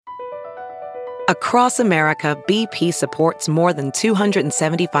Across America, BP supports more than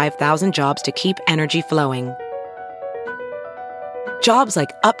 275,000 jobs to keep energy flowing. Jobs like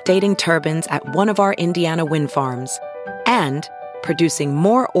updating turbines at one of our Indiana wind farms and producing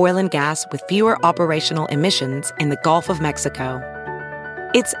more oil and gas with fewer operational emissions in the Gulf of Mexico.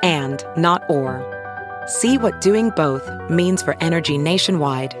 It's and, not or. See what doing both means for energy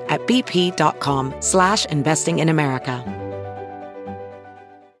nationwide at bp.com/investing in America.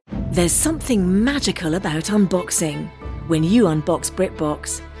 There's something magical about unboxing. When you unbox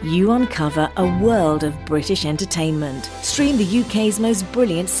BritBox, you uncover a world of British entertainment. Stream the UK's most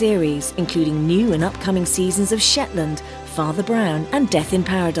brilliant series, including new and upcoming seasons of Shetland, Father Brown and Death in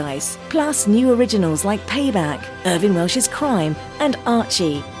Paradise. Plus new originals like Payback, Irving Welsh's Crime and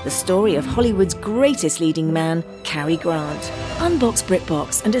Archie, the story of Hollywood's greatest leading man, Cary Grant. Unbox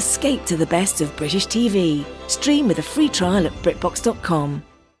BritBox and escape to the best of British TV. Stream with a free trial at BritBox.com.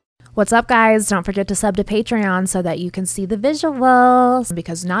 What's up, guys? Don't forget to sub to Patreon so that you can see the visuals,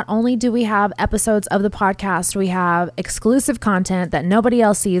 because not only do we have episodes of the podcast, we have exclusive content that nobody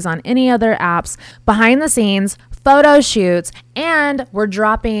else sees on any other apps, behind the scenes, photo shoots, and we're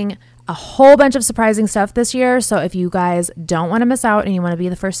dropping a whole bunch of surprising stuff this year. So if you guys don't want to miss out and you want to be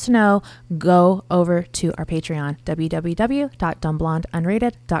the first to know, go over to our Patreon,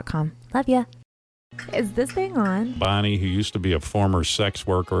 www.dumbblondeunrated.com. Love ya. Is this thing on? Bonnie, who used to be a former sex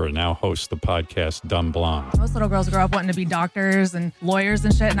worker and now hosts the podcast Dumb Blonde. Most little girls grow up wanting to be doctors and lawyers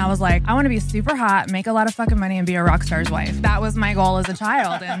and shit. And I was like, I want to be super hot, make a lot of fucking money, and be a rock star's wife. That was my goal as a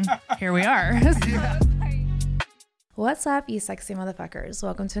child. And here we are. What's up, you sexy motherfuckers?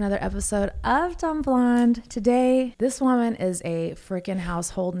 Welcome to another episode of Dumb Blonde. Today, this woman is a freaking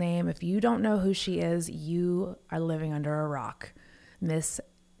household name. If you don't know who she is, you are living under a rock. Miss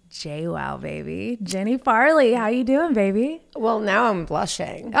JWoww, baby. Jenny Farley, how you doing, baby? Well, now I'm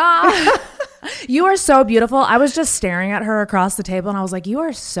blushing. You are so beautiful. I was just staring at her across the table and I was like, you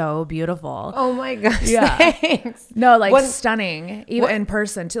are so beautiful. Oh my gosh, yeah. Thanks. No, like stunning, even in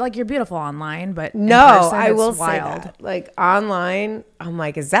person too. Like, you're beautiful online, but no, in person, I will it's wild. say that. Like, online, I'm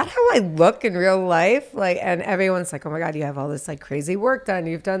like, is that how I look in real life? Like, and everyone's like, oh my God, you have all this like crazy work done.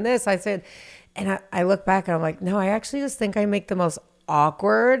 You've done this. I said, and I look back and I'm like, no, I actually just think I make the most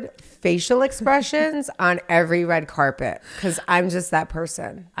awkward facial expressions on every red carpet because I'm just that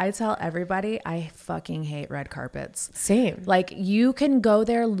person. I tell everybody I fucking hate red carpets. Same. Like, you can go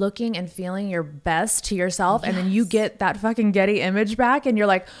there looking and feeling your best to yourself, and then you get that fucking Getty image back and you're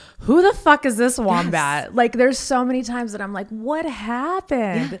like, who the fuck is this wombat? Yes. Like, there's so many times that I'm like, what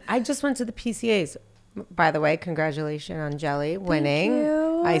happened? Yeah. I just went to the PCAs. By the way, congratulations on Jelly winning.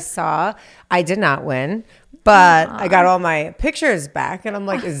 Thank you. I did not win, but I got all my pictures back and I'm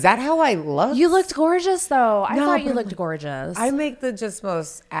like, is that how I look? You looked gorgeous though. I thought you looked gorgeous. I make the just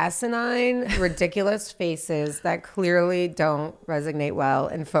most asinine, ridiculous faces that clearly don't resonate well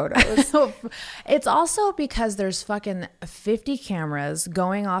in photos. It's also because there's fucking 50 cameras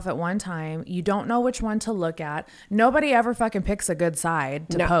going off at one time. You don't know which one to look at. Nobody ever fucking picks a good side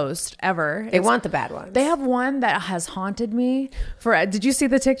to post ever. They want the bad ones. They have one that has haunted me for. Did you see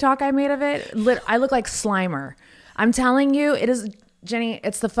the TikTok I made of it? I look like Slimer. I'm telling you, it is, Jenny,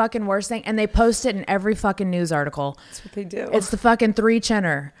 it's the fucking worst thing. And they post it in every fucking news article. That's what they do. It's the fucking 3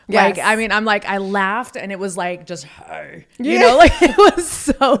 chinner. Yes. Like, I mean, I'm like, I laughed and it was like, just, hey. You know, like, it was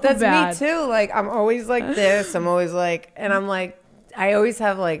so That's bad. me too. Like, I'm always like this. I'm always like, and I'm like, I always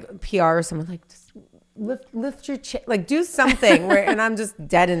have like PR or someone like, just lift your chin, like do something where, and I'm just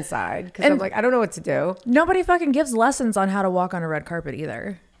dead inside because I'm like, I don't know what to do. Nobody fucking gives lessons on how to walk on a red carpet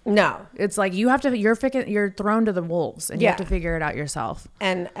either. No, it's like you're thrown to the wolves and you have to figure it out yourself.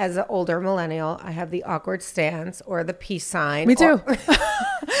 And as an older millennial, I have the awkward stance or the peace sign. Me too.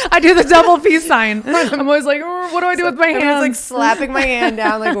 I do the double peace sign. I'm always like, what do I do with my hands? I was like slapping my hand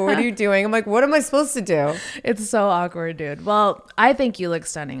down. Like, what are you doing? I'm like, what am I supposed to do? It's so awkward, dude. Well, I think you look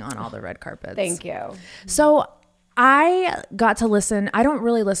stunning on all the red carpets. Thank you. So I got to listen. I don't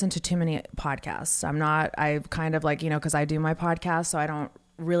really listen to too many podcasts. I kind of like, because I do my podcast, so I don't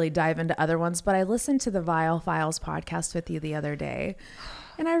really dive into other ones, but I listened to the Vile Files podcast with you the other day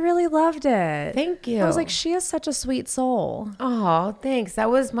and I really loved it. Thank you. I was like, she is such a sweet soul. Oh, thanks.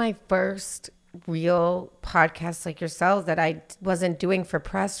 That was my first real podcast like yourself that I wasn't doing for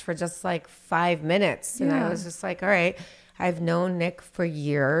press for just like 5 minutes. And I was just like, all right, I've known Nick for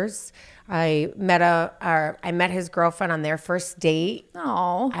years. I met his girlfriend on their first date.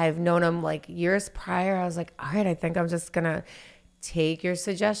 Oh, I've known him like years prior. I was like, all right, I think I'm just gonna take your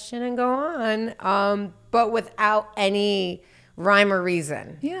suggestion and go on, but without any rhyme or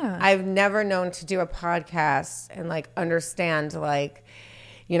reason. Yeah, I've never known to do a podcast and like understand like,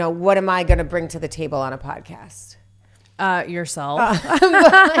 you know, what am I going to bring to the table on a podcast? Yourself.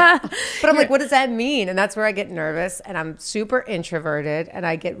 But I'm like, what does that mean? And that's where I get nervous, and I'm super introverted, and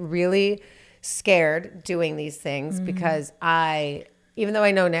I get really scared doing these things because even though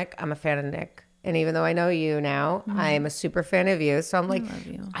I know Nick, I'm a fan of Nick. And even though I know you now, I am a super fan of you. So I'm like,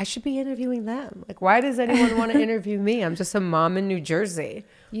 I should be interviewing them. Like, why does anyone want to interview me? I'm just a mom in New Jersey.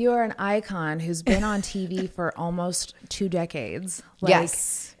 You are an icon who's been on TV for almost 2 decades.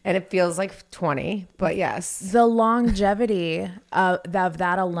 Yes. And it feels like 20, but yes. The longevity of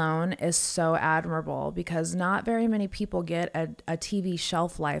that alone is so admirable because not very many people get a TV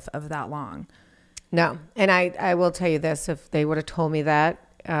shelf life of that long. No. And I will tell you this, if they would have told me that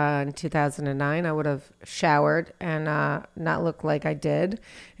in 2009, I would have showered and not looked like I did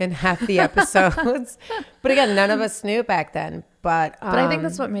in half the episodes. But again, none of us knew back then. But I think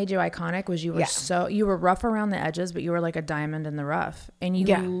that's what made you iconic was you were you were rough around the edges, but you were like a diamond in the rough. And you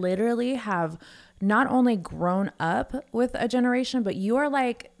literally have not only grown up with a generation, but you are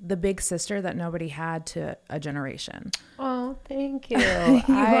like the big sister that nobody had to a generation. Oh, thank you. You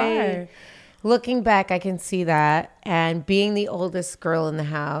are. Looking back, I can see that. And being the oldest girl in the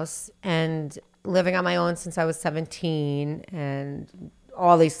house and living on my own since I was 17 and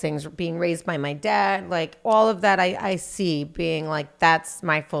all these things, being raised by my dad, like all of that I see being like, that's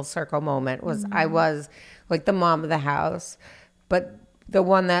my full circle moment was I was like the mom of the house, but the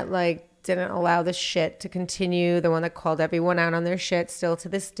one that like didn't allow the shit to continue, the one that called everyone out on their shit still to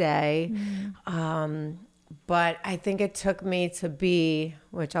this day. But I think it took me to be,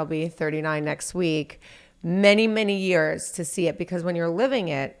 which I'll be 39 next week, many, many years to see it because when you're living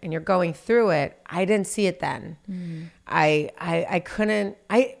it and you're going through it, I didn't see it then. I couldn't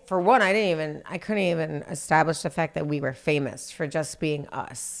even establish the fact that we were famous for just being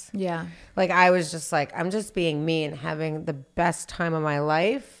us. Yeah. Like I was just like, I'm just being me and having the best time of my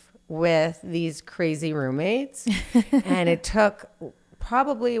life with these crazy roommates. And it took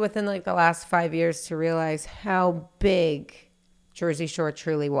probably within like the last 5 years to realize how big Jersey Shore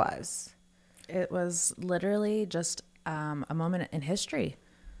truly was. It was literally just a moment in history.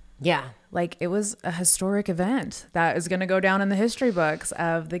 Yeah. Like it was a historic event that is going to go down in the history books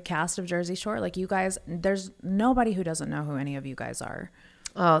of the cast of Jersey Shore. Like you guys, there's nobody who doesn't know who any of you guys are.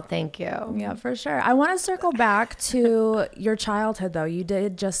 Oh, thank you. Yeah, for sure. I want to circle back to your childhood, though. You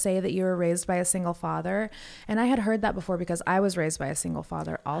did just say that you were raised by a single father. And I had heard that before because I was raised by a single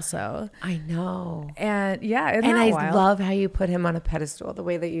father also. I know. And yeah, and I love how you put him on a pedestal the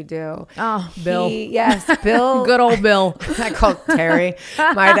way that you do. Oh, Bill. Yes, Bill. Good old Bill. I call Terry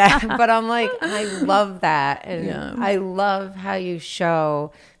my dad. But I'm like, I love that. And I love how you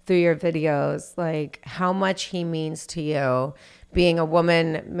show through your videos, like how much he means to you. Being a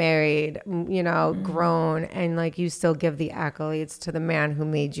woman, married, you know, grown, and like you still give the accolades to the man who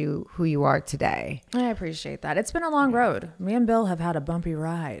made you who you are today. I appreciate that. It's been a long road. Me and Bill have had a bumpy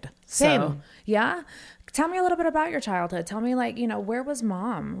ride. Same. So, yeah. Tell me a little bit about your childhood. Tell me, like, you know, where was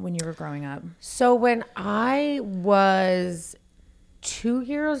mom when you were growing up? So when I was 2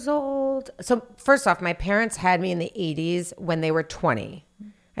 years old, so first off, my parents had me in the 80s when they were 20.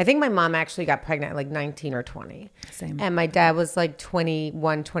 I think my mom actually got pregnant at like 19 or 20. Same. And my dad was like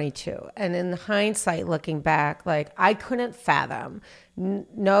 21, 22. And in hindsight, looking back, like I couldn't fathom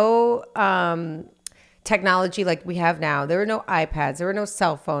no technology like we have now. There were no iPads. There were no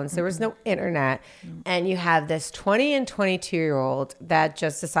cell phones. There was no internet. And you have this 20 and 22-year-old that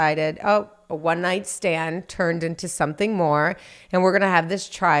just decided, oh, a one-night stand turned into something more. And we're going to have this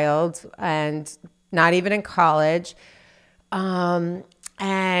child and not even in college.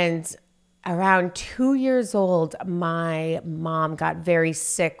 And around 2 years old, my mom got very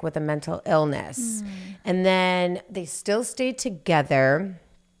sick with a mental illness. And then they still stayed together.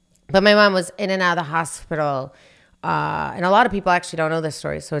 But my mom was in and out of the hospital. And a lot of people actually don't know this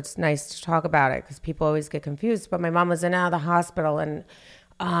story. So it's nice to talk about it because people always get confused. But my mom was in and out of the hospital. And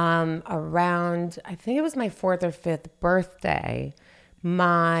around, I think it was my 4th or 5th birthday,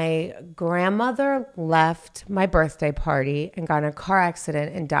 my grandmother left my birthday party and got in a car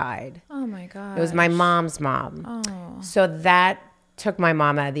accident and died. Oh my God. It was my mom's mom. Oh. So that took my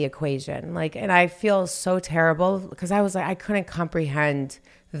mom out of the equation. Like, and I feel so terrible because I was like, I couldn't comprehend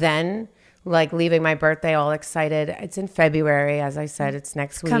then, like leaving my birthday all excited. It's in February, as I said, it's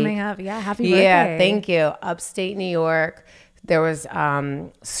next week. Coming up. Yeah. Happy birthday. Yeah. Thank you. Upstate New York. There was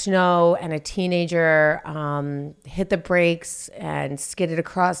snow and a teenager hit the brakes and skidded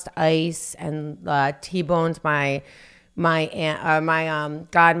across the ice and T-boned my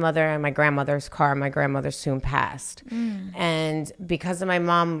godmother and my grandmother's car. My grandmother soon passed. And because my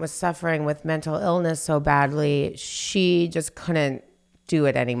mom was suffering with mental illness so badly, she just couldn't do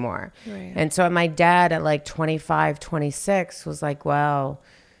it anymore. Right. And so my dad at like 25, 26 was like, well,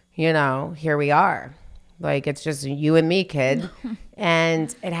 you know, here we are. Like, it's just you and me, kid.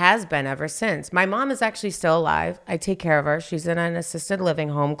 And it has been ever since. My mom is actually still alive. I take care of her. She's in an assisted living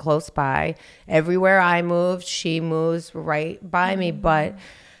home close by. Everywhere I move, she moves right by me. But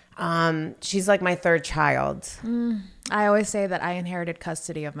she's like my third child. I always say that I inherited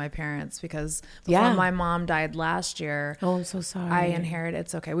custody of my parents because before my mom died last year. Oh, I'm so sorry. I inherited.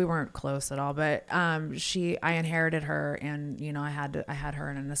 It's okay. We weren't close at all, but I inherited her, and you know, I had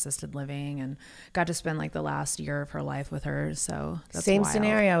her in an assisted living, and got to spend like the last year of her life with her. So that's same wild.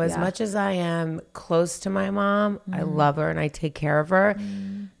 scenario. As much as I am close to my mom, I love her and I take care of her.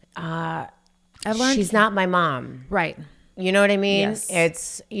 I've learned She's not my mom. Right. You know what I mean? Yes.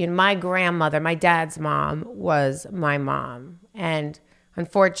 It's, you know, my grandmother, my dad's mom was my mom. And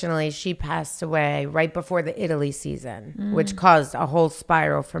unfortunately, she passed away right before the Italy season, which caused a whole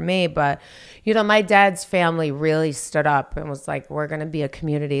spiral for me. But, you know, my dad's family really stood up and was like, we're going to be a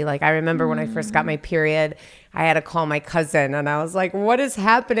community. Like, I remember when I first got my period, I had to call my cousin and I was like, what is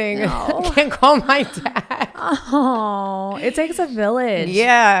happening? I can't call my dad. Oh, it takes a village.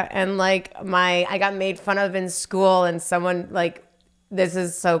 Yeah. And like I got made fun of in school, and someone, like, this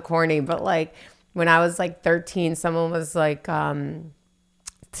is so corny, but like when I was like 13, someone was like,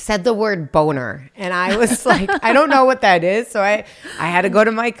 said the word boner, and I was like, I don't know what that is. So I had to go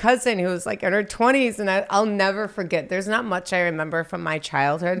to my cousin who was like in her 20s, and I'll never forget. There's not much I remember from my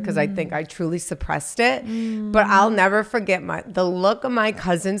childhood because I think I truly suppressed it, but I'll never forget the look of my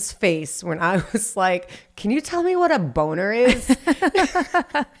cousin's face when I was like, can you tell me what a boner is?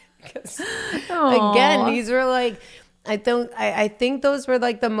 Again, these were like, I think those were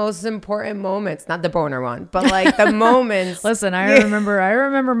like the most important moments, not the boner one, but like the moments. Listen, I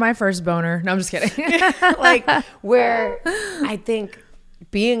remember my first boner. No, I'm just kidding. Like, where I think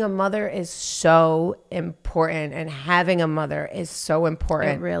being a mother is so important, and having a mother is so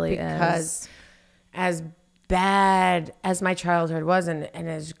important. It really because is. As bad as my childhood was, and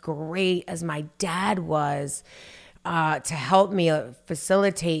as great as my dad was, to help me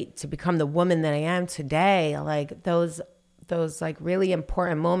facilitate to become the woman that I am today, like those like really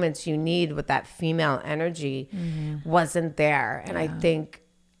important moments you need with that female energy wasn't there. And I think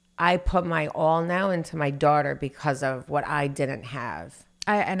I put my all now into my daughter because of what I didn't have.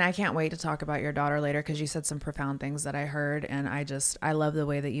 I can't wait to talk about your daughter later, because you said some profound things that I heard, and I love the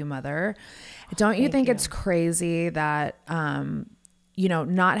way that you mother. Don't you think it's crazy that you know,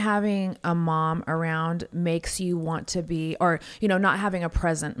 not having a mom around makes you want to be, or, you know, not having a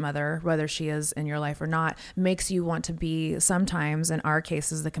present mother, whether she is in your life or not, makes you want to be sometimes, in our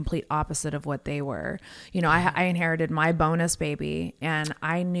cases, the complete opposite of what they were. You know, I inherited my bonus baby, and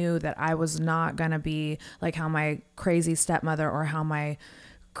I knew that I was not going to be like how my crazy stepmother or how my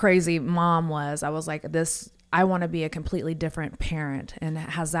crazy mom was. I was like, I want to be a completely different parent. And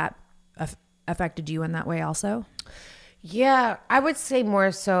has that affected you in that way also? Yeah, I would say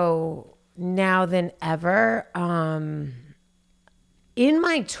more so now than ever. In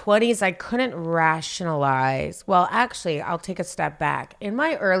my 20s, I couldn't rationalize. Well, actually, I'll take a step back. In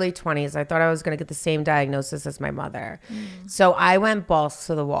my early 20s, I thought I was going to get the same diagnosis as my mother. So I went balls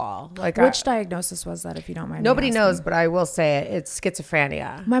to the wall. Like, which diagnosis was that, if you don't mind? Nobody knows, but I will say it. It's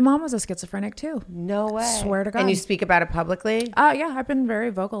schizophrenia. My mom was a schizophrenic too. No way. Swear to God. And you speak about it publicly? Yeah, I've been very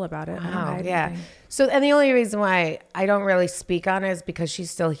vocal about it. Wow, yeah. So, and the only reason why I don't really speak on it is because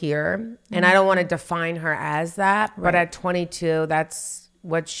she's still here, and I don't want to define her as that. Right. But at 22, that's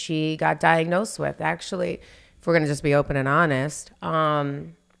what she got diagnosed with. Actually, if we're going to just be open and honest,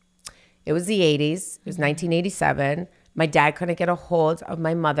 it was the 80s. It was 1987. My dad couldn't get a hold of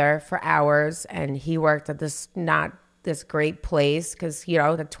my mother for hours, and he worked at this great place because, you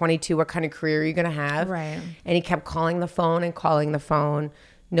know, at 22, what kind of career are you going to have? Right. And he kept calling the phone and calling the phone.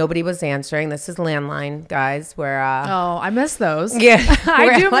 Nobody was answering. This is landline, guys, where... oh, I miss those. Yeah.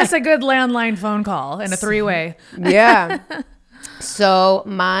 I do miss a good landline phone call and a three-way. Yeah. So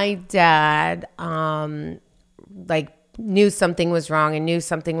my dad, knew something was wrong and knew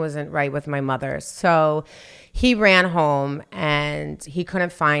something wasn't right with my mother. So he ran home and he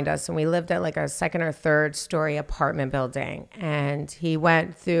couldn't find us. And we lived at like a second or third story apartment building. And he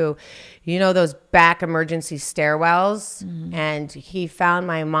went through, you know, those back emergency stairwells. And he found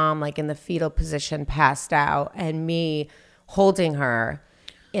my mom like in the fetal position, passed out, and me holding her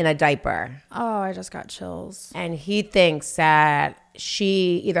in a diaper. Oh, I just got chills. And he thinks that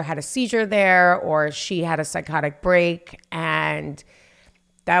she either had a seizure there or she had a psychotic break, and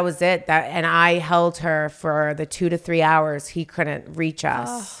that was it. And I held her for the 2 to 3 hours he couldn't reach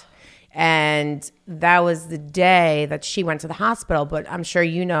us. And that was the day that she went to the hospital. But I'm sure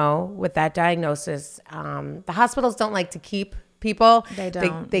you know, with that diagnosis, the hospitals don't like to keep people. They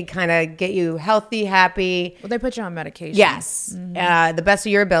don't. They kind of get you healthy, happy. Well, they put you on medication. Yes, the best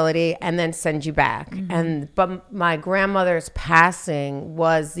of your ability, and then send you back. But my grandmother's passing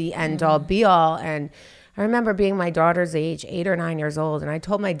was the end all be all. And I remember being my daughter's age, 8 or 9 years old, and I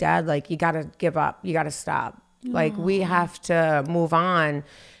told my dad, like, you got to give up. You got to stop. Like, we have to move on.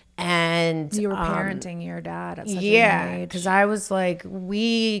 And You were parenting your dad at such a young age. because I was like,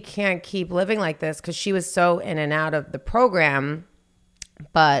 we can't keep living like this, because she was so in and out of the program.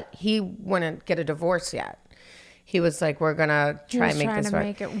 But he wouldn't get a divorce yet. He was like, we're gonna try and make this work.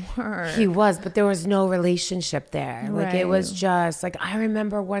 Make it work. He was, but there was no relationship there. Like, it was Right. just like, I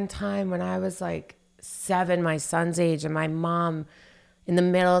remember one time when I was like 7, my son's age, and my mom in the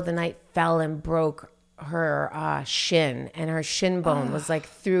middle of the night fell and broke her shin, and her shin bone was like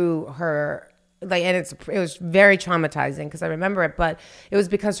through her, like, and it was very traumatizing because I remember it, but it was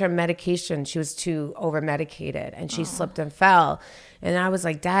because her medication, she was too over medicated, and she slipped and fell. And I was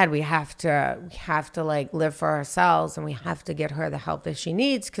like, Dad, we have to like live for ourselves, and we have to get her the help that she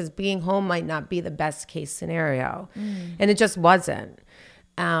needs, because being home might not be the best case scenario. And it just wasn't.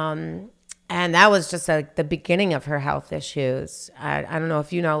 And that was just like the beginning of her health issues. I don't know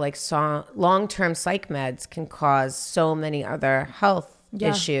if you know, like, long-term psych meds can cause so many other health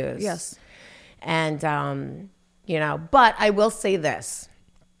issues. Yes. And, you know, but I will say this.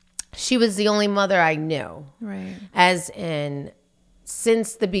 She was the only mother I knew. Right. As in,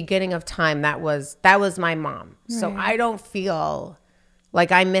 since the beginning of time, that was my mom. So Right. I don't feel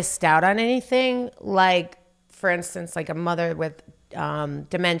like I missed out on anything. Like, for instance, like a mother with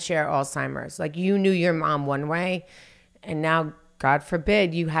dementia or Alzheimer's. Like, you knew your mom one way, and now, God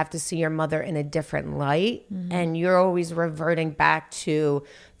forbid, you have to see your mother in a different light, and you're always reverting back to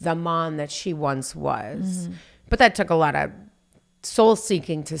the mom that she once was. But that took a lot of soul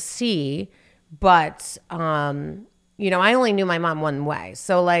seeking to see. But you know, I only knew my mom one way,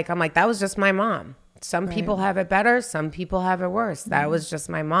 so like, I'm like, that was just my mom. Some people have it better, some people have it worse. That was just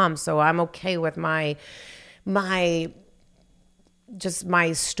my mom. So I'm okay with my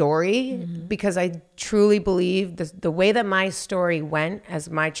story, because I truly believe the way that my story went, as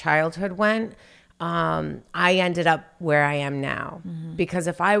my childhood went, I ended up where I am now. Because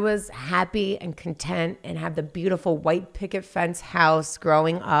if I was happy and content and have the beautiful white picket fence house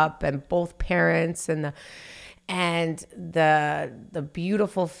growing up, and both parents, and the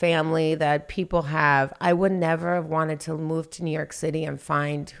beautiful family that people have, I would never have wanted to move to New York City and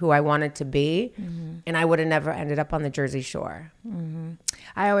find who I wanted to be. And I would have never ended up on the Jersey Shore.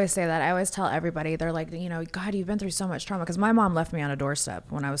 I always say that. I always tell everybody, they're like, you know, God, you've been through so much trauma. Because my mom left me on a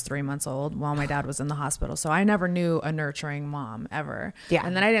doorstep when I was 3 months old while my dad was in the hospital. So I never knew a nurturing mom ever. Yeah.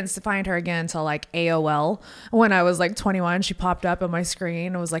 And then I didn't find her again until like AOL when I was like 21. She popped up on my screen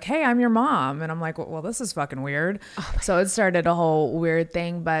and was like, hey, I'm your mom. And I'm like, well, this is fucking weird. So it started a whole weird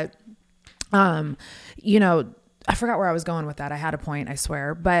thing. But, you know, I forgot where I was going with that. I had a point, I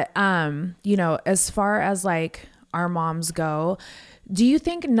swear. But, you know, as far as like our moms go, do you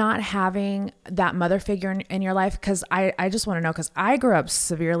think not having that mother figure in your life, because I just want to know, because I grew up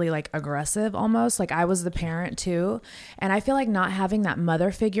severely like aggressive almost, like I was the parent too, and I feel like not having that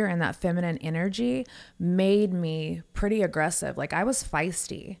mother figure and that feminine energy made me pretty aggressive. Like I was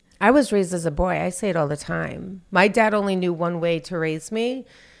feisty. I was raised as a boy. I say it all the time. My dad only knew one way to raise me,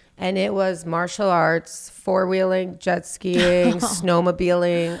 and it was martial arts, four-wheeling, jet skiing,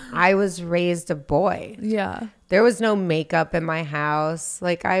 snowmobiling. I was raised a boy. Yeah. There was no makeup in my house.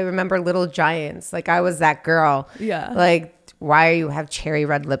 Like, I remember Little Giants. Like, I was that girl. Yeah. Like, why you have cherry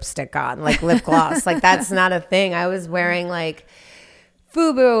red lipstick on? Like, lip gloss. Like, that's not a thing. I was wearing, like,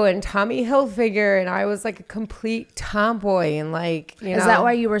 FUBU and Tommy Hilfiger, and I was, like, a complete tomboy. And, like, you know. Is that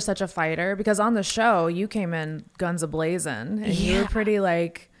why you were such a fighter? Because on the show, you came in guns a-blazing, and you were pretty,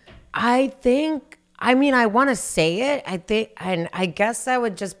 like... I mean, I want to say it. I think, and I guess that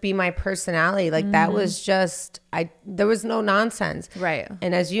would just be my personality. Like that was just, there was no nonsense. Right.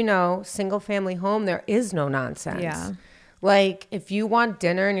 And as you know, single family home, there is no nonsense. Yeah. Like if you want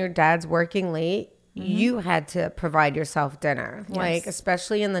dinner and your dad's working late, you had to provide yourself dinner. Yes. Like,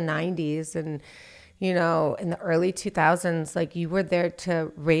 especially in the 90s and, you know, in the early 2000s, like you were there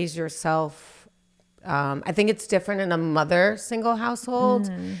to raise yourself. I think it's different in a mother single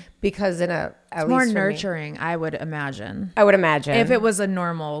household, because at more least for me, nurturing, I would imagine. I would imagine. If it was a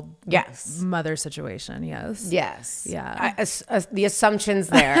normal mother situation, yes. Yes. Yeah. The assumptions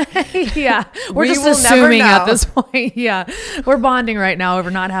there. Yeah. We're just assuming at this point. Yeah. We're bonding right now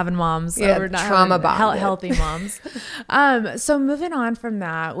over not having moms. Yeah, we're not trauma bonded. healthy moms. So moving on from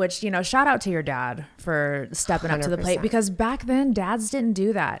that, which, shout out to your dad for stepping up to the plate, 100%. because back then dads didn't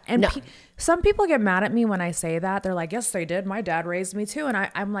do that. And some people get mad at me when I say that. They're like, yes, they did. My dad raised me too. And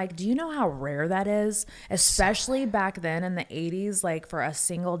I'm like, do you know how rare that is? Especially back then in the 80s, like for a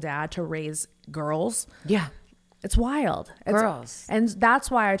single dad to raise girls. Yeah. It's wild. Girls. And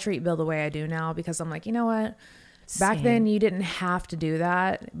that's why I treat Bill the way I do now, because I'm like, you know what? Back then you didn't have to do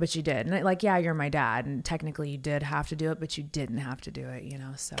that, but you did. And like, yeah, you're my dad. And technically you did have to do it, but you didn't have to do it,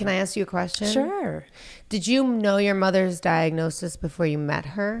 so. Can I ask you a question? Sure. Did you know your mother's diagnosis before you met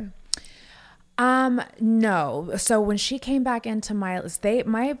her? No. So when she came back into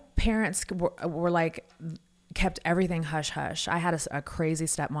my parents were like, kept everything hush hush. I had a crazy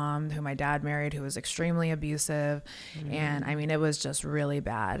stepmom who my dad married, who was extremely abusive. And I mean, it was just really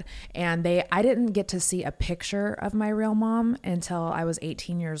bad. And I didn't get to see a picture of my real mom until I was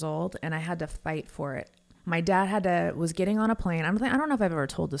 18 years old, and I had to fight for it. My dad was getting on a plane. I don't know if I've ever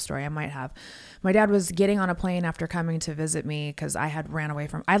told the story. I might have. My dad was getting on a plane after coming to visit me because I had ran away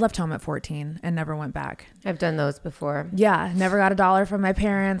I left home at 14 and never went back. I've done those before. Yeah. Never got $1 from my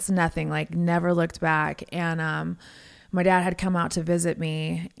parents, nothing, like never looked back. And, my dad had come out to visit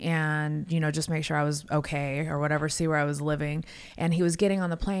me and, just make sure I was okay or whatever, see where I was living. And he was getting on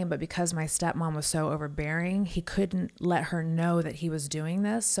the plane, but because my stepmom was so overbearing, he couldn't let her know that he was doing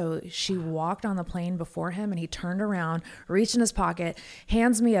this. So she walked on the plane before him, and he turned around, reached in his pocket,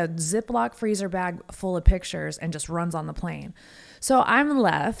 hands me a Ziploc freezer bag full of pictures, and just runs on the plane. So I'm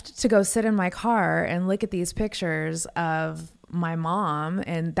left to go sit in my car and look at these pictures of my mom.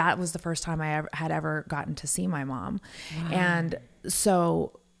 And that was the first time I had ever gotten to see my mom. Wow. And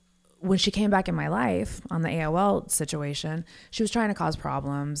so when she came back in my life on the AOL situation, she was trying to cause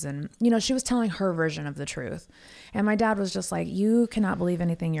problems. And, she was telling her version of the truth. And my dad was just like, you cannot believe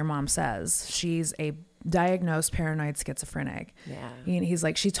anything your mom says. She's a diagnosed paranoid schizophrenic. Yeah. He's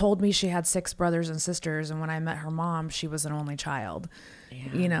like, she told me she had 6 brothers and sisters, and when I met her mom, she was an only child.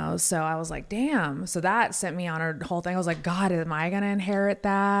 Yeah. So I was like, damn. So that sent me on a whole thing. I was like, God, am I going to inherit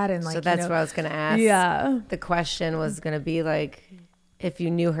that? And like, so that's what I was going to ask. Yeah. The question was going to be like, if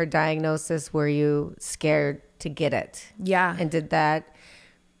you knew her diagnosis, were you scared to get it? Yeah. And did that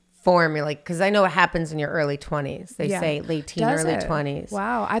form your, like, because I know it happens in your early 20s. They say late teen, early 20s.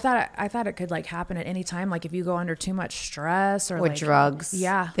 Wow. I thought it could like happen at any time, like if you go under too much stress or like drugs,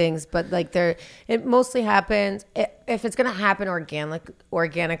 things. But like it mostly happens if it's gonna happen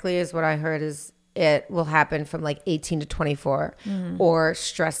organically is what I heard is it will happen from like 18 to 24 or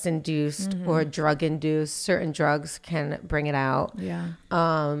stress induced or drug induced. Certain drugs can bring it out. Yeah.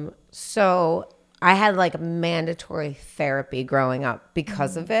 So I had like mandatory therapy growing up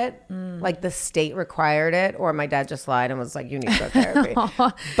because of it. Like the state required it, or my dad just lied and was like, you need to go to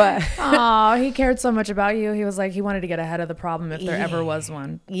therapy. But he cared so much about you. He was like, he wanted to get ahead of the problem if there ever was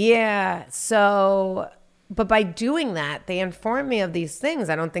one. Yeah. So, but by doing that, they informed me of these things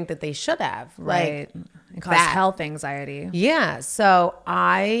I don't think that they should have. Right. Like, it caused health anxiety. Yeah. So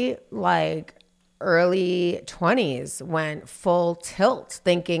I like early 20s went full tilt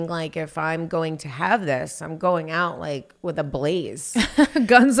thinking like if I'm going to have this, I'm going out like with a blaze.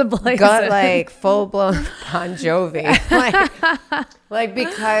 Guns ablaze. Got like full blown Bon Jovi. like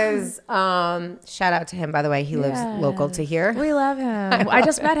because shout out to him, by the way. He lives local to here. We love him. I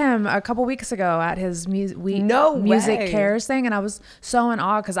just met him a couple weeks ago at his Music Cares thing, and I was so in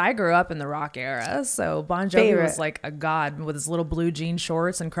awe because I grew up in the rock era. So Bon Jovi was like a god with his little blue jean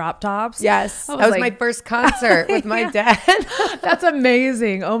shorts and crop tops. Yes. That was my first concert with my dad. That's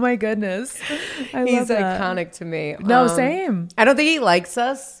amazing. Oh my goodness. He's iconic to me. No, same. I don't think he likes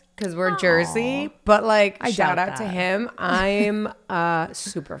us because we're Jersey, but like shout out to him. I'm a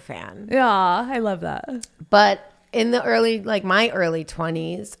super fan. Yeah, I love that. But in the my early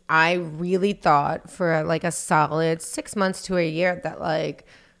 20s, I really thought for like a solid 6 months to a year that like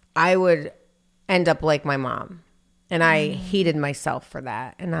I would end up like my mom. And I hated myself for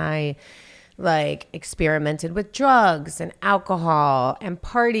that. And I like experimented with drugs and alcohol and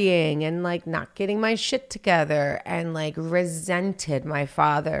partying and like not getting my shit together and like resented my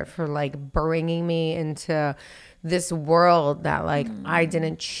father for like bringing me into this world that like I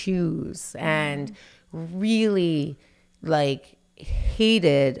didn't choose and really like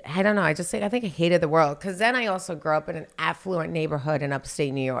hated. I don't know. I think I hated the world because then I also grew up in an affluent neighborhood in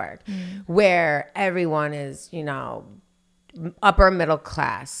upstate New York where everyone is, upper middle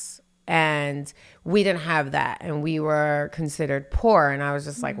class. And we didn't have that, and we were considered poor. And I was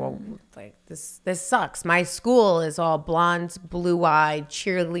just like, well, like this sucks. My school is all blonde, blue-eyed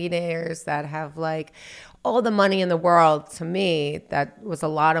cheerleaders that have like all the money in the world. To me, that was a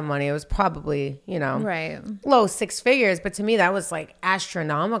lot of money. It was probably, Right. low six figures, but to me that was like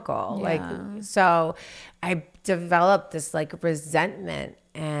astronomical. Yeah. Like, so I developed this like resentment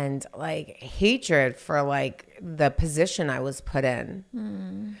and like hatred for like the position I was put in.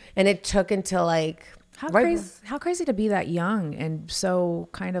 And it took until like How crazy to be that young and so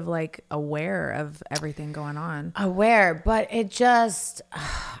kind of like aware of everything going on. Aware, but it just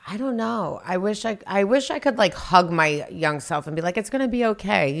I don't know. I wish I could like hug my young self and be like, it's gonna be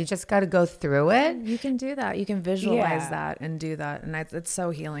okay. You just got to go through it. You can do that. You can visualize that and do that, and it's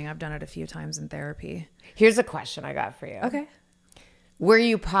so healing. I've done it a few times in therapy. Here's a question I got for you. Okay. Were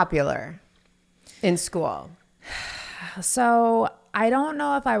you popular in school? So I don't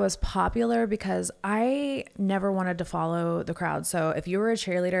know if I was popular because I never wanted to follow the crowd. So if you were a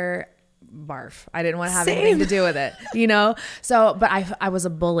cheerleader, barf. I didn't want to have anything to do with it, So, but I was a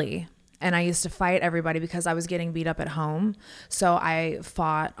bully. And I used to fight everybody because I was getting beat up at home. So I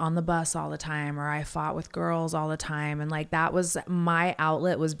fought on the bus all the time, or I fought with girls all the time. And like that was my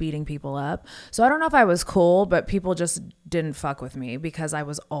outlet, was beating people up. So I don't know if I was cool, but people just didn't fuck with me because I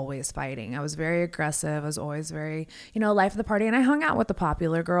was always fighting. I was very aggressive. I was always very, life of the party. And I hung out with the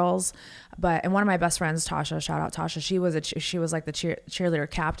popular girls. And one of my best friends, Tasha, shout out Tasha, she was like the cheerleader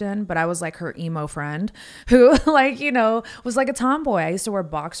captain, but I was like her emo friend who was like a tomboy. I used to wear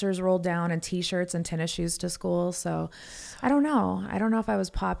boxers rolled down and t-shirts and tennis shoes to school. So I don't know if I was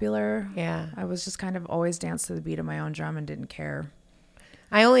popular. Yeah. I was just kind of always danced to the beat of my own drum and didn't care.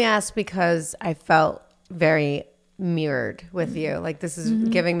 I only asked because I felt very mirrored with you. Like this is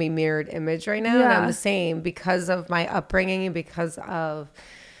giving me mirrored image right now. Yeah. And I'm the same because of my upbringing and because of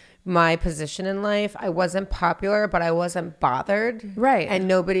my position in life. I wasn't popular, but I wasn't bothered. Right. And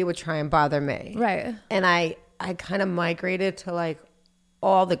nobody would try and bother me. Right. And I kind of migrated to like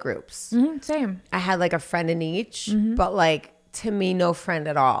all the groups. Same. I had like a friend in each, but like to me, no friend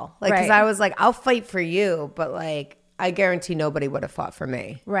at all. Like, cause Right. I was like, I'll fight for you, but like, I guarantee nobody would have fought for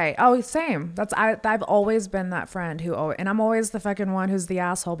me. Right. Oh, same. I've always been that friend and I'm always the fucking one who's the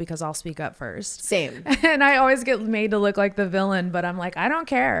asshole because I'll speak up first. Same. And I always get made to look like the villain, but I'm like, I don't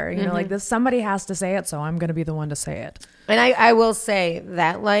care. Like this, somebody has to say it. So I'm going to be the one to say it. And I will say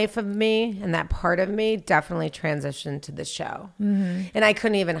that life of me and that part of me definitely transitioned to the show. And I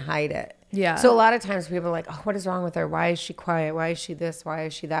couldn't even hide it. Yeah. So a lot of times people are like, oh, what is wrong with her? Why is she quiet? Why is she this? Why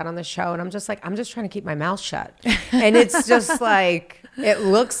is she that on the show? And I'm just like, I'm just trying to keep my mouth shut. And it's just like, it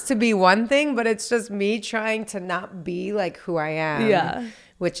looks to be one thing, but it's just me trying to not be like who I am. Yeah.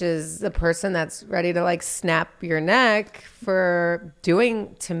 Which is the person that's ready to like snap your neck for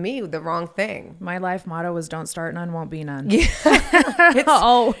doing, to me, the wrong thing. My life motto was don't start none, won't be none. Yeah. It's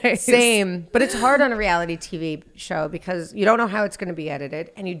always. Same. But it's hard on a reality TV show because you don't know how it's going to be edited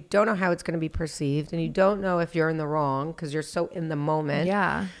and you don't know how it's going to be perceived and you don't know if you're in the wrong because you're so in the moment.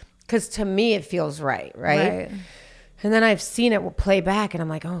 Yeah. Because to me, it feels right. And then I've seen it play back and I'm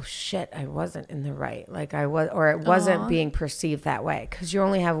like, oh shit, I wasn't in the right. Like I was, or it wasn't being perceived that way. Because you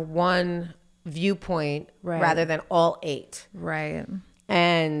only have one viewpoint rather than all 8. Right.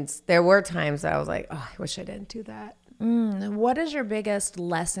 And there were times that I was like, oh, I wish I didn't do that. What is your biggest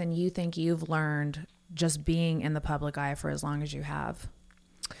lesson you think you've learned just being in the public eye for as long as you have?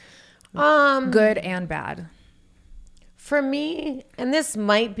 Good and bad. For me, and this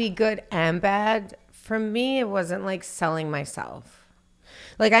might be good and bad, for me, it wasn't like selling myself.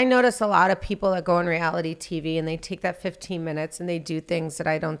 Like I notice a lot of people that go on reality TV and they take that 15 minutes and they do things that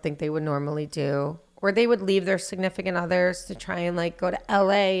I don't think they would normally do. Or they would leave their significant others to try and like go to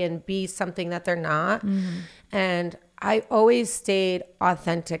LA and be something that they're not. And I always stayed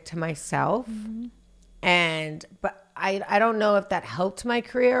authentic to myself. But I don't know if that helped my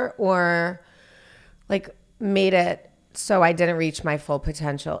career or like made it so I didn't reach my full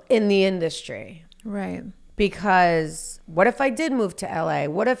potential in the industry. Right. Because what if I did move to LA?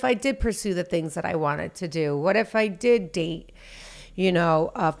 What if I did pursue the things that I wanted to do? What if I did date,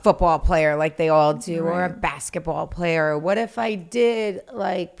 a football player like they all do, or a basketball player? What if I did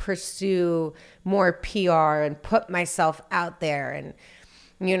like pursue more PR and put myself out there and,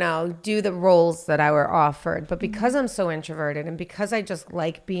 do the roles that I were offered? But because I'm so introverted and because I just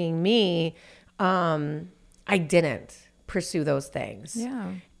like being me, I didn't pursue those things.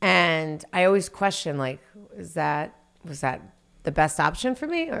 Yeah. And I always question, like, was that the best option for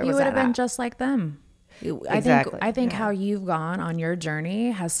me? Or You was would have that been not? just like them. I think how you've gone on your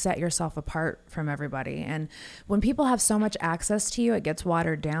journey has set yourself apart from everybody. And when people have so much access to you, it gets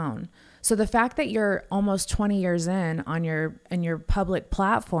watered down. So the fact that you're almost 20 years in your public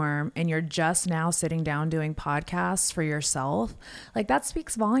platform and you're just now sitting down doing podcasts for yourself, like that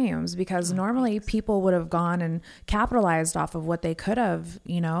speaks volumes, because normally people would have gone and capitalized off of what they could have,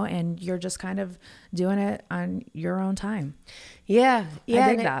 and you're just kind of doing it on your own time. Yeah.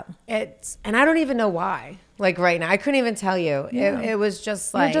 I dig that. And I don't even know why. Like right now, I couldn't even tell you. Yeah. It was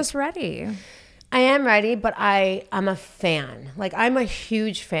just like, you're just ready. I am ready, but I'm a fan. Like, I'm a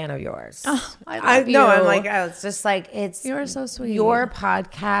huge fan of yours. Oh, I love you. No, I'm like, it's just like, You're so sweet. Your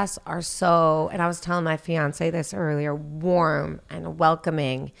podcasts are so, and I was telling my fiance this earlier, warm and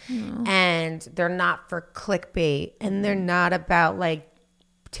welcoming. And they're not for clickbait, and they're not about like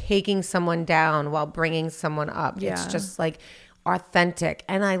taking someone down while bringing someone up. Yeah. It's just like authentic.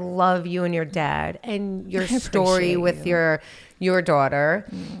 And I love you and your dad and your story with your daughter,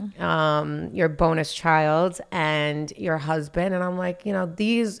 your bonus child, and your husband. And I'm like,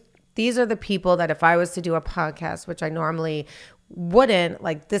 these are the people that if I was to do a podcast, which I normally wouldn't,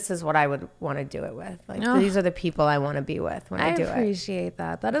 like, this is what I would want to do it with. Like, these are the people I want to be with when I do it. I appreciate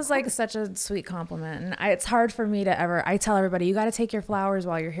that. That is like such a sweet compliment. And it's hard for me to I tell everybody, you got to take your flowers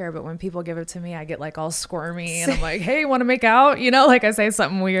while you're here. But when people give it to me, I get like all squirmy and I'm like, hey, want to make out? Like I say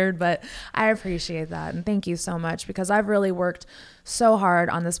something weird, but I appreciate that. And thank you so much, because I've really worked so hard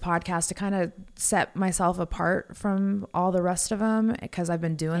on this podcast to kind of set myself apart from all the rest of them, because I've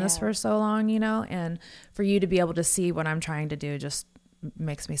been doing this for so long, and for you to be able to see what I'm trying to do just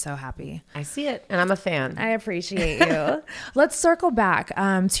makes me so happy. I see it, and I'm a fan. I appreciate you. Let's circle back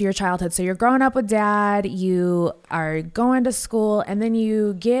to your childhood. So you're growing up with dad, you are going to school, and then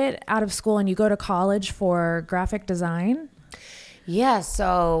you get out of school and you go to college for graphic design. Yeah,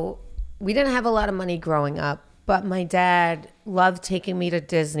 so we didn't have a lot of money growing up, but my dad loved taking me to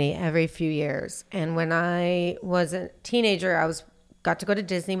Disney every few years. And when I was a teenager, got to go to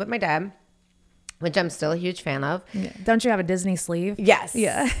Disney with my dad, which I'm still a huge fan of. Yeah. Don't you have a Disney sleeve? Yes.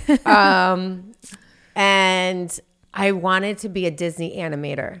 Yeah. And I wanted to be a Disney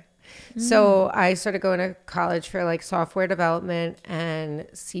animator. So I started going to college for like software development and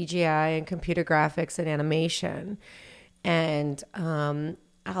CGI and computer graphics and animation. And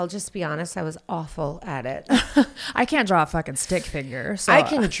I'll just be honest, I was awful at it. I can't draw a fucking stick figure. So I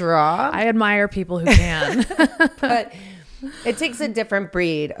can draw. I admire people who can. But it takes a different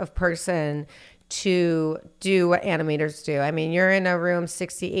breed of person to do what animators do. I mean, you're in a room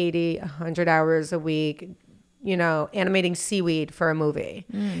 60, 80, 100 hours a week, animating seaweed for a movie.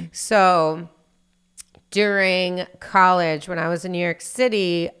 So during college, when I was in New York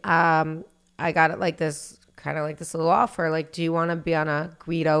City, I got this little offer, like, do you want to be on a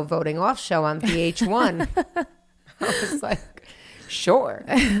Guido voting off show on VH1? I was like, sure.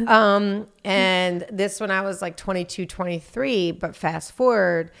 And this when I was like 22, 23, but fast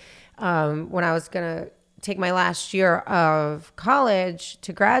forward, when I was going to take my last year of college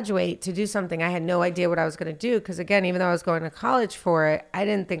to graduate to do something, I had no idea what I was going to do. Because again, even though I was going to college for it, I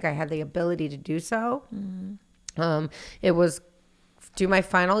didn't think I had the ability to do so. It was do my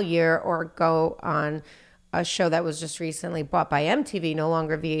final year or go on a show that was just recently bought by MTV, no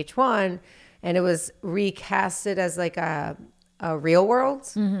longer VH1, and it was recasted as like a Real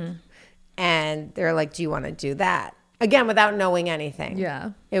World. And they're like, do you want to do that? Again, without knowing anything.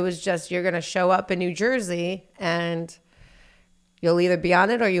 Yeah. It was just, you're going to show up in New Jersey and you'll either be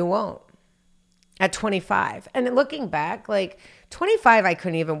on it or you won't. At 25. And looking back, like 25, I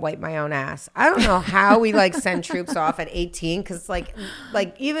couldn't even wipe my own ass. I don't know how we like send troops off at 18, because like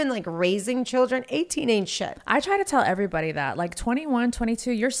even like raising children, 18 ain't shit. I try to tell everybody that, like 21,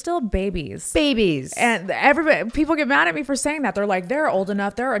 22, you're still babies. And people get mad at me for saying that. They're like, they're old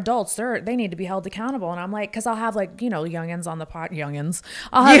enough, they're adults, they need to be held accountable. And I'm like, because I'll have like, youngins on the youngins.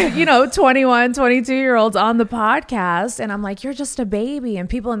 I'll have, 21, 22-year-olds on the podcast. And I'm like, you're just a baby. And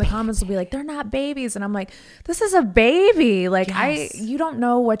people in the comments will be like, they're not babies. And I'm like, this is a baby. Like, yes. You don't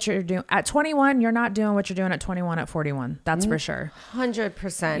know what you're doing. At 21, you're not doing what you're doing at 21, at 41. That's for sure.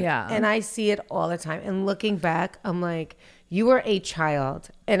 100%. Yeah. And I see it all the time. And looking back, I'm like, you were a child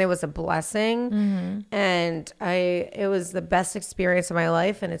and it was a blessing. And it was the best experience of my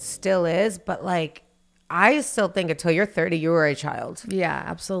life, and it still is. But like, I still think until you're 30, you were a child. Yeah,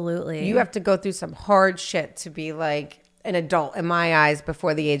 absolutely. You have to go through some hard shit to be like an adult in my eyes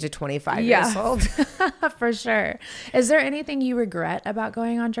before the age of 25 years old. For sure. Is there anything you regret about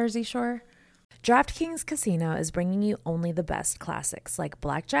going on Jersey Shore? DraftKings Casino is bringing you only the best classics like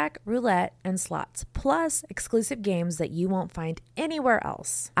blackjack, roulette, and slots, plus exclusive games that you won't find anywhere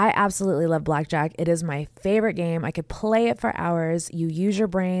else. I absolutely love blackjack. It is my favorite game. I could play it for hours. You use your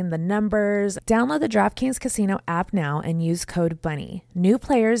brain, the numbers. Download the DraftKings Casino app now and use code BUNNY. New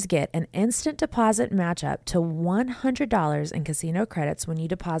players get an instant deposit match up to $100 in casino credits when you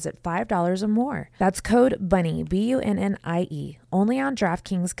deposit $5 or more. That's code BUNNY, BUNNIE, only on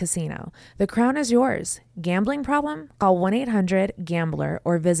DraftKings Casino. The crown is yours. Gambling problem? Call 1-800-GAMBLER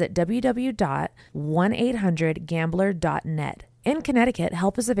or visit www.1800gambler.net. In Connecticut,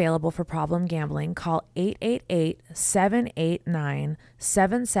 help is available for problem gambling. Call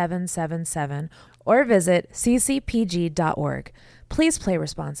 888-789-7777 or visit ccpg.org. Please play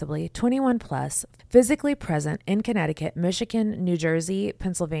responsibly. 21 plus. Physically present in Connecticut, Michigan, New Jersey,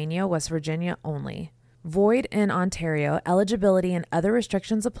 Pennsylvania, West Virginia only. Void in Ontario. Eligibility and other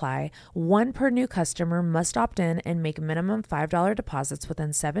restrictions apply. One per new customer, must opt in and make minimum $5 deposits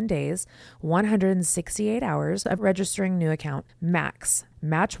within 7 days, 168 hours of registering new account. Max.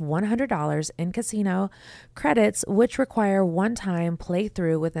 Match $100 in casino credits, which require one-time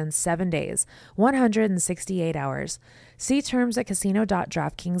playthrough within 7 days, 168 hours. See terms at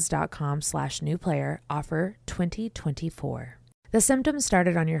casino.draftkings.com/new player. Offer 2024. The symptoms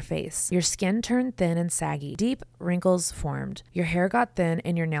started on your face. Your skin turned thin and saggy. Deep wrinkles formed. Your hair got thin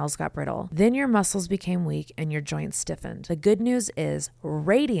and your nails got brittle. Then your muscles became weak and your joints stiffened. The good news is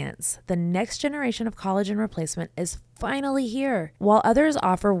Radiance, the next generation of collagen replacement, is finally here. While others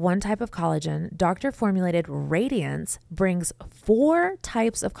offer one type of collagen, doctor-formulated Radiance brings 4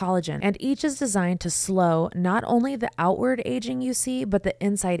 types of collagen, and each is designed to slow not only the outward aging you see, but the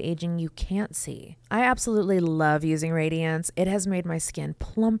inside aging you can't see. I absolutely love using Radiance. It has made my skin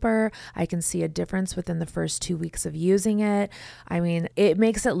plumper. I can see a difference within the first 2 weeks of using it. I mean, it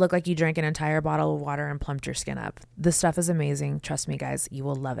makes it look like you drank an entire bottle of water and plumped your skin up. This stuff is amazing. Trust me, guys, you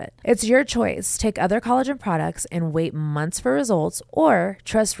will love it. It's your choice. Take other collagen products and wait months for results, or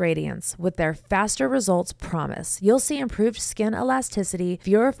trust Radiance with their faster results promise. You'll see improved skin elasticity,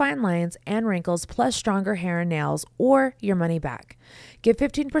 fewer fine lines and wrinkles, plus stronger hair and nails, or your money back. Get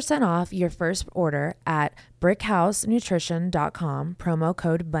 15% off your first order at brickhousenutrition.com, promo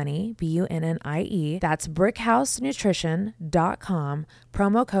code BUNNY, BUNNIE. That's brickhousenutrition.com,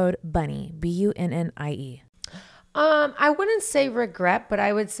 promo code BUNNY, BUNNIE. I wouldn't say regret, but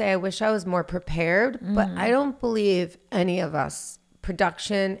I would say I wish I was more prepared. But I don't believe any of us,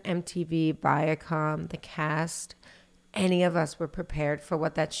 production, MTV, Viacom, the cast, any of us were prepared for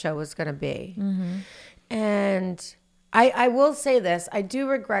what that show was going to be. And I will say this, I do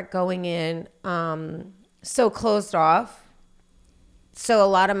regret going in so closed off. So a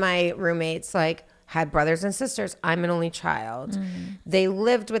lot of my roommates had brothers and sisters. I'm an only child. They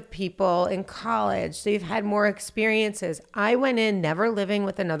lived with people in college. They've had more experiences. I went in never living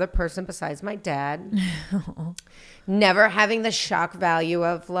with another person besides my dad. Never having the shock value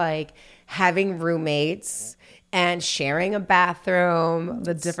of having roommates and sharing a bathroom.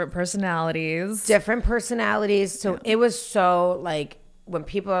 The different personalities. So it was so when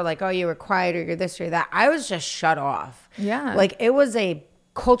people are like, oh, you were quiet or you're this or that, I was just shut off. Yeah. It was a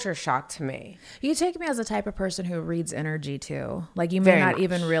culture shock to me. You take me as a type of person who reads energy too. You may not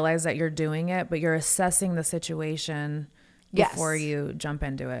even realize that you're doing it, but you're assessing the situation before you jump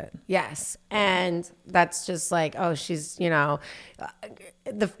into it. Yes. And that's just oh, she's, the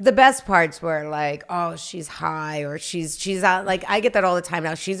best parts were oh, she's high, or she's on, I get that all the time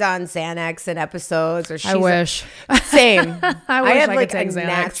now. She's on Xanax in episodes, or she's I wish. Same. I wish have I could take a Xanax.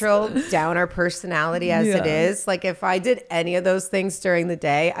 natural downer personality as it is. If I did any of those things during the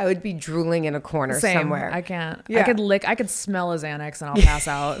day, I would be drooling in a corner somewhere. I can't. Yeah. I could smell a Xanax and I'll pass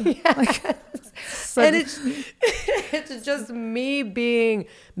out. And it's just me being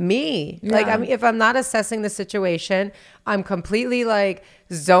me. Yeah. If I'm not assessing the situation, I'm completely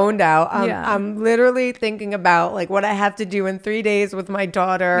zoned out. I'm literally thinking about what I have to do in 3 days with my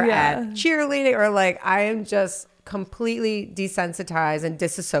daughter at cheerleading, or I am just completely desensitized and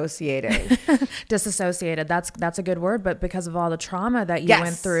disassociated. Disassociated. That's a good word, but because of all the trauma that you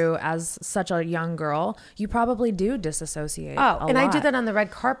went through as such a young girl, you probably do disassociate. And I did that on the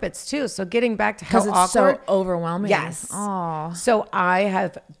red carpets too. So getting back to how it's awkward, so overwhelming. Yes. Oh. So I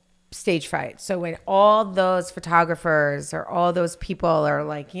have stage fright. So when all those photographers or all those people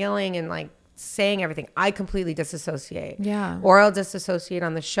are yelling and saying everything, I completely disassociate. Yeah. Or I'll disassociate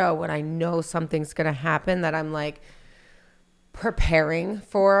on the show when I know something's going to happen that I'm preparing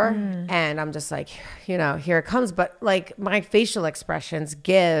for. And I'm just here it comes. But my facial expressions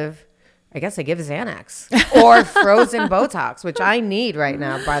give I guess I give Xanax or frozen Botox, which I need right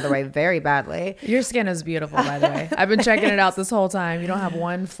now, by the way, very badly. Your skin is beautiful, by the way. I've been checking it out this whole time. You don't have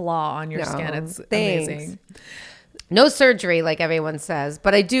one flaw on your skin. It's amazing. No surgery, like everyone says,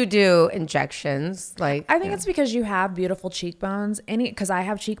 but I do injections. Like I think it's because you have beautiful cheekbones. Because I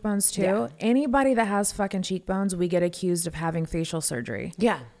have cheekbones too. Yeah. Anybody that has fucking cheekbones, we get accused of having facial surgery.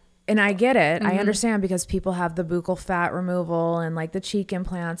 Yeah. And I get it. I understand because people have the buccal fat removal and like the cheek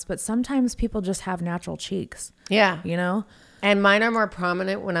implants, but sometimes people just have natural cheeks. Yeah. You know? And mine are more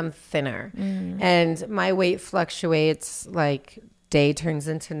prominent when I'm thinner. And my weight fluctuates like day turns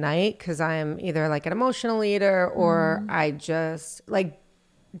into night because I'm either like an emotional eater or I just like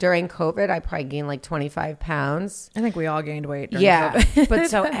during COVID, I probably gained like 25 pounds. I think we all gained weight during COVID. But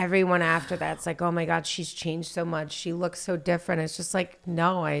so everyone after that's like, oh my God, she's changed so much. She looks so different. It's just like,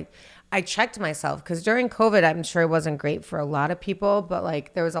 no, I checked myself because during COVID, I'm sure it wasn't great for a lot of people, but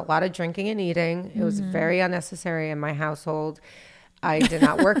like there was a lot of drinking and eating. It was very unnecessary in my household. I did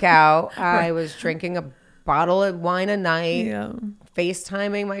not work out. I was drinking a bottle of wine a night,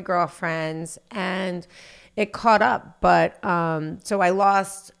 FaceTiming my girlfriends, and it caught up. But so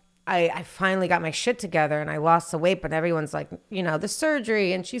I finally got my shit together and I lost the weight, but everyone's like, you know, the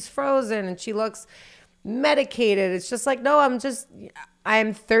surgery and she's frozen and she looks medicated. It's just like, no,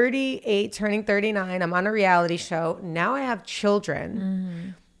 I'm 38, turning 39. I'm on a reality show. Now I have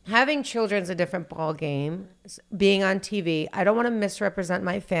children. Having children's a different ball game. Being on TV, I don't want to misrepresent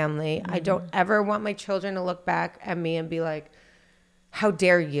my family. I don't ever want my children to look back at me and be like, how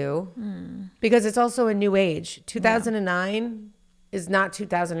dare you? Because it's also a new age. 2009 is not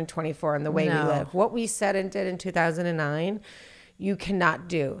 2024 in the way we live. What we said and did in 2009, you cannot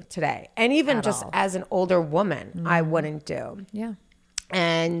do today. And even just as an older woman, I wouldn't do. Yeah.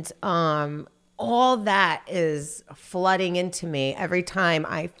 And all that is flooding into me every time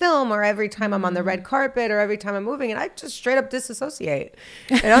I film or every time I'm on the red carpet or every time I'm moving. And I just straight up disassociate.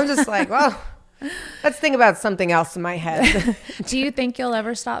 And I'm just like, well, let's think about something else in my head. Do you think you'll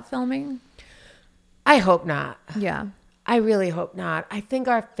ever stop filming? I hope not. Yeah. I really hope not. I think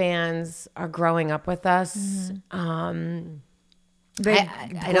our fans are growing up with us.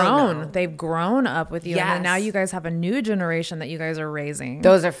 They've grown up with you. Yes. And now you guys have a new generation that you guys are raising.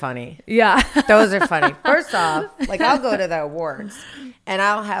 Those are funny. Yeah. Those are funny. First off, like I'll go to the awards and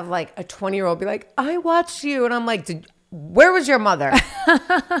I'll have like a 20-year-old be like, I watched you. And I'm like, where was your mother?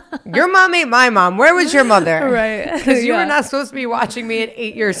 Your mom ain't my mom. Where was your mother? Right. Because you were not supposed to be watching me at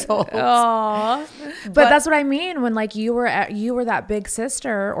 8 years old. Aww. But that's what I mean when like you were that big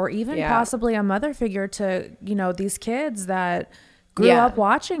sister or even possibly a mother figure to, you know, these kids that grew up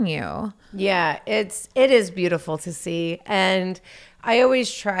watching you. Yeah, it is beautiful to see. And I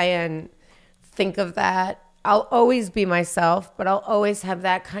always try and think of that. I'll always be myself, but I'll always have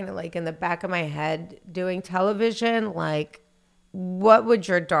that kind of like in the back of my head doing television. Like, what would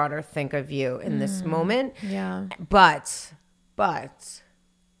your daughter think of you in this moment? Yeah. But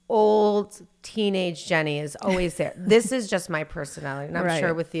old teenage Jenny is always there. This is just my personality. And I'm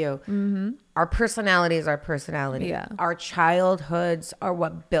sure with you, our personality is our personality. Yeah. Our childhoods are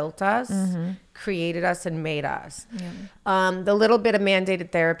what built us, created us, and made us. Yeah. The little bit of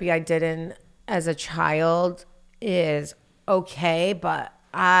mandated therapy I did as a child is okay, but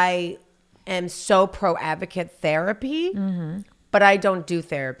I am so pro advocate therapy, but I don't do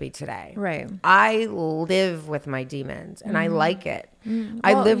therapy today. Right. I live with my demons and I like it.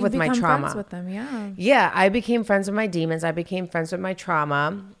 I live with my trauma. Friends with them, yeah. Yeah, I became friends with my demons. I became friends with my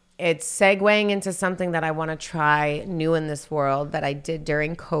trauma. It's segueing into something that I want to try new in this world that I did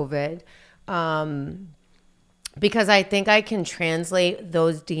during COVID. Because I think I can translate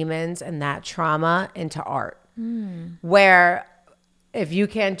those demons and that trauma into art. Where if you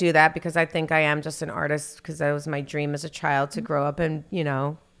can't do that, because I think I am just an artist, because that was my dream as a child to grow up and, you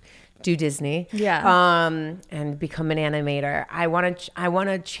know, do Disney. Yeah. And become an animator. I want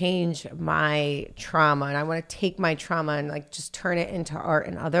to change my trauma, and I want to take my trauma and like just turn it into art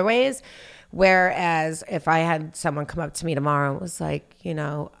in other ways. Whereas if I had someone come up to me tomorrow and was like, you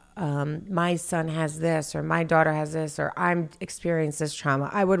know, my son has this, or my daughter has this, or I'm experiencing this trauma,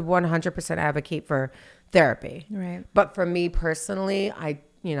 I would 100% advocate for therapy. Right. But for me personally, I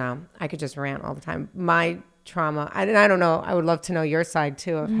could just rant all the time. My trauma, I don't know, I would love to know your side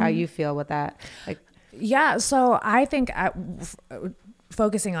too of how you feel with that. Like, yeah. So I think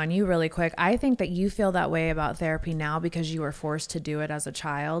focusing on you really quick, I think that you feel that way about therapy now because you were forced to do it as a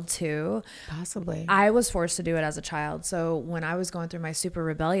child too. Possibly. I was forced to do it as a child. So when I was going through my super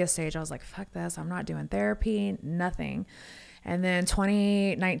rebellious stage, I was like, fuck this. I'm not doing therapy, nothing. And then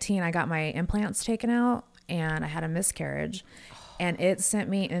 2019, I got my implants taken out and I had a miscarriage. And it sent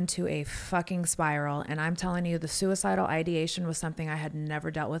me into a fucking spiral. And I'm telling you, the suicidal ideation was something I had never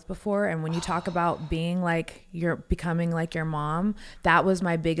dealt with before. And when you talk about being like, you're becoming like your mom, that was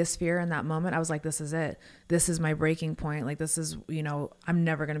my biggest fear in that moment. I was like, this is it. This is my breaking point. Like, this is, you know, I'm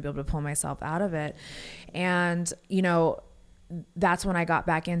never going to be able to pull myself out of it. And, you know, that's when I got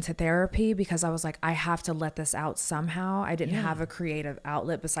back into therapy, because I was like, I have to let this out somehow. I didn't have a creative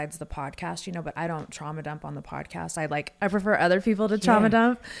outlet besides the podcast, you know, but I don't trauma dump on the podcast. I prefer other people to trauma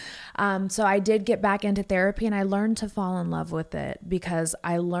dump. So I did get back into therapy, and I learned to fall in love with it, because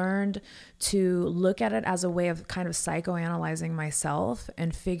I learned to look at it as a way of kind of psychoanalyzing myself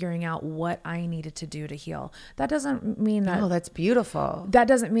and figuring out what I needed to do to heal. That doesn't mean that. Oh, that's beautiful. That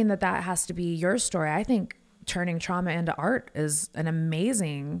doesn't mean that has to be your story. I think turning trauma into art is an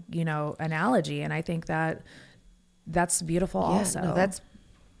amazing, you know, analogy. And I think that that's beautiful also.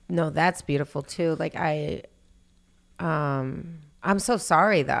 That's beautiful too. Like I'm so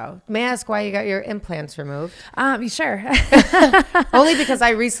sorry though. May I ask why you got your implants removed? Sure. Only because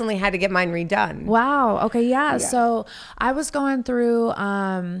I recently had to get mine redone. Wow. Okay. Yeah. So I was going through,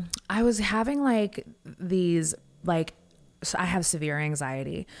 I was having like these, like, so I have severe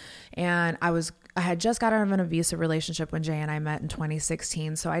anxiety, and I had just got out of an abusive relationship when Jay and I met in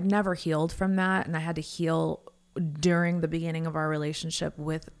 2016. So I'd never healed from that. And I had to heal during the beginning of our relationship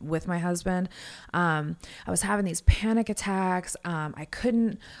with my husband. I was having these panic attacks. I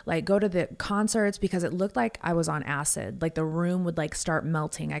couldn't like go to the concerts because it looked like I was on acid. Like the room would like start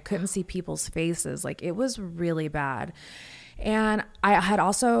melting. I couldn't see people's faces. Like it was really bad. And I had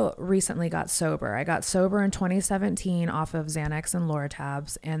also recently got sober. I got sober in 2017 off of Xanax and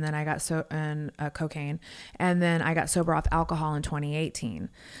Loratabs, and then I got cocaine, and then I got sober off alcohol in 2018.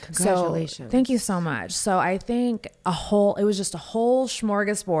 Congratulations! So, thank you so much. So I think it was just a whole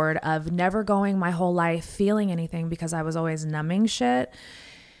smorgasbord of never going my whole life feeling anything, because I was always numbing shit.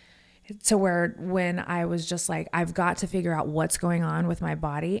 To where when I was just like, I've got to figure out what's going on with my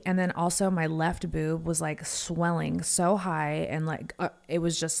body. And then also my left boob was like swelling so high, and like it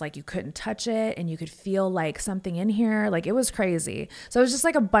was just like you couldn't touch it, and you could feel like something in here. Like it was crazy. So it was just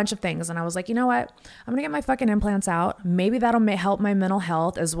like a bunch of things. And I was like, you know what? I'm gonna get my fucking implants out. Maybe that'll help my mental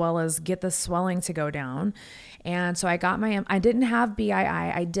health as well as get the swelling to go down. And so I got I didn't have BII.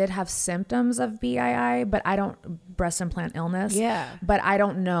 I did have symptoms of BII, but breast implant illness. Yeah. But I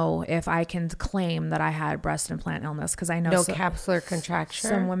don't know if I can claim that I had breast implant illness, because I know capsular contracture.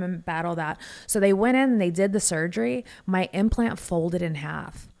 Some women battle that. So they went in and they did the surgery. My implant folded in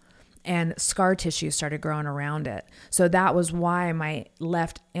half, and scar tissue started growing around it. So that was why my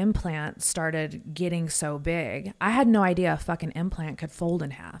left implant started getting so big. I had no idea a fucking implant could fold in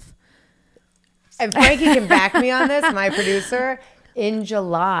half. And Frankie can back me on this, my producer. In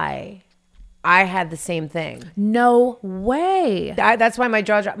July, I had the same thing. No way. That's why my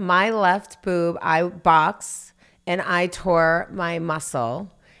jaw dropped. My left boob, I boxed, and I tore my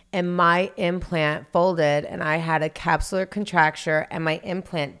muscle, and my implant folded, and I had a capsular contracture, and my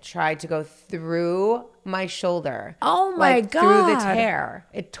implant tried to go through my shoulder. Oh my God. Through the tear.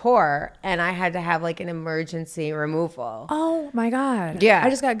 It tore, and I had to have like an emergency removal. Oh my God. Yeah. I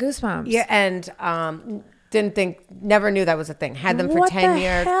just got goosebumps. Yeah, and never knew that was a thing. Had them for 10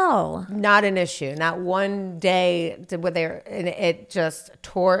 years. What the hell? Not an issue. Not one day and it just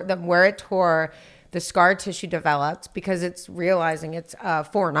tore them where it tore. The scar tissue developed because it's realizing it's a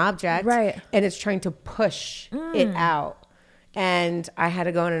foreign object, right? And it's trying to push it out. And I had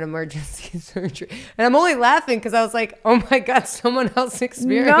to go in an emergency surgery. And I'm only laughing because I was like, oh my God, someone else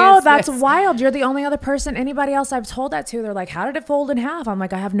experienced No, that's this. wild. You're the only other person, anybody else I've told that to, they're like, how did it fold in half? I'm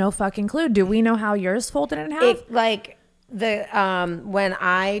like, I have no fucking clue. Do we know how yours folded in half? When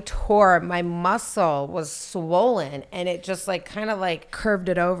I tore, my muscle was swollen, and it just like kind of like curved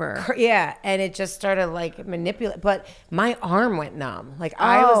it over. Yeah. And it just started like manipulate, but my arm went numb. Like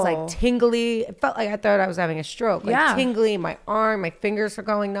I was like tingly. It felt like I thought I was having a stroke. Like tingly, my arm, my fingers were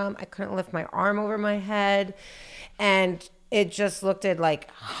going numb. I couldn't lift my arm over my head. And it just looked at like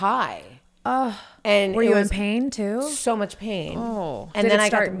high. Oh. And were you in pain too? So much pain. Oh. And Did then it I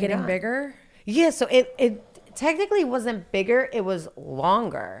start got getting bigger? Yeah. So it technically wasn't bigger, it was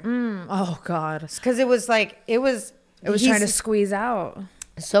longer. Oh God. Because it was like it was trying to squeeze out.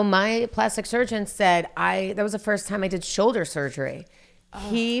 So my plastic surgeon said that was the first time I did shoulder surgery.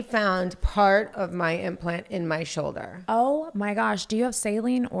 He found part of my implant in my shoulder. Oh my gosh. Do you have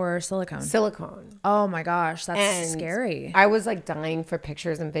saline or silicone? Silicone. Oh my gosh. That's scary. I was like dying for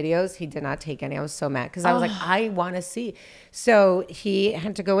pictures and videos. He did not take any. I was so mad because I was like, I want to see. So he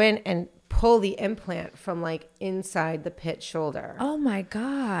had to go in and pull the implant from like inside the pit shoulder. Oh my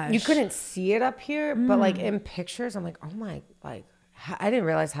gosh. You couldn't see it up here, but like in pictures, I'm like, oh my, like I didn't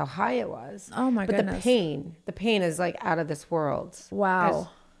realize how high it was. Oh my goodness. But the pain is like out of this world. Wow.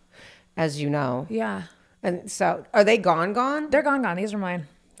 As you know. Yeah. And so are they gone? They're gone. These are mine.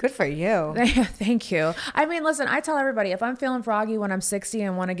 Good for you. Thank you. I mean, listen, I tell everybody, if I'm feeling froggy when I'm 60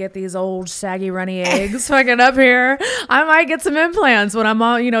 and want to get these old saggy runny eggs fucking up here, I might get some implants when I'm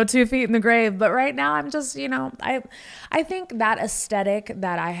all, 2 feet in the grave. But right now I'm just, I think that aesthetic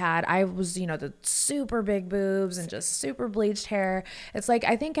that I had, I was, the super big boobs and just super bleached hair. It's like,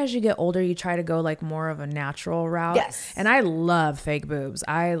 I think as you get older, you try to go like more of a natural route. Yes. And I love fake boobs.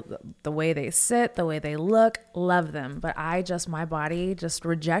 The way they sit, the way they look, love them. But my body just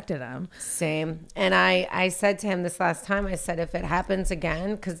rejected them. Same. And I said to him this last time, I said, if it happens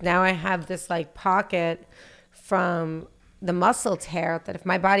again, because now I have this like pocket from the muscle tear, that if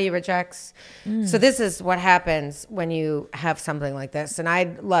my body rejects. So this is what happens when you have something like this. And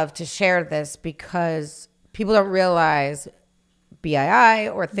I'd love to share this because people don't realize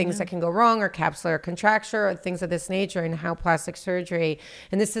BII or things that can go wrong, or capsular contracture, or things of this nature, and how plastic surgery.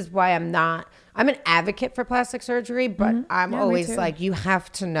 And this is why I'm an advocate for plastic surgery, but I'm always like, you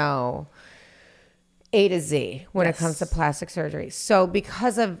have to know A to Z when it comes to plastic surgery. So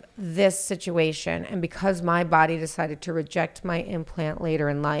because of this situation, and because my body decided to reject my implant later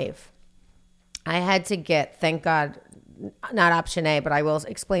in life, I had to get, thank God, not option A, but I will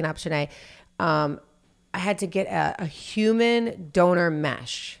explain option A. I had to get a human donor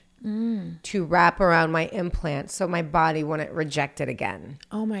mesh to wrap around my implant so my body wouldn't reject it again.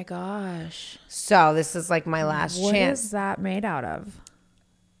 Oh my gosh. So this is like my last chance. What is that made out of?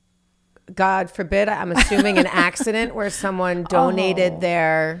 God forbid, I'm assuming an accident where someone donated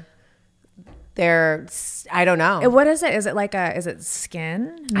their, I don't know. What is it? Is it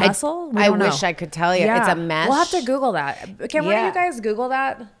skin, muscle? I wish I could tell you. Yeah. It's a mesh. We'll have to Google that. Can one of you guys Google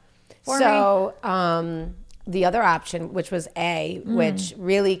that for me? The other option, which was A, which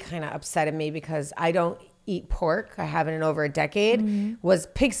really kind of upsetted me because I don't eat pork, I haven't in over a decade, was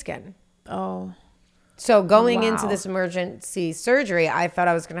pigskin. Oh. So going into this emergency surgery, I thought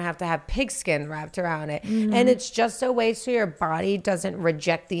I was going to have pigskin wrapped around it. And it's just a way so your body doesn't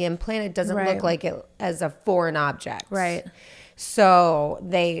reject the implant. It doesn't look like it as a foreign object. Right. So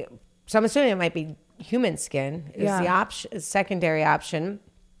I'm assuming it might be human skin is the option, secondary option.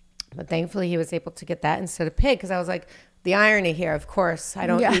 But thankfully he was able to get that instead of pig, because I was like, the irony here, of course, I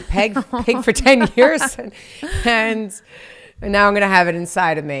don't eat pig for 10 years. And now I'm going to have it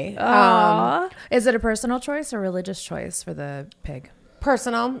inside of me. Is it a personal choice or religious choice for the pig?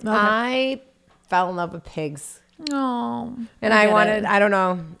 Personal. Okay. I fell in love with pigs. Oh. And I don't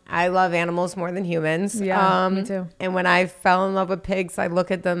know, I love animals more than humans. Yeah, me too. And when I fell in love with pigs, I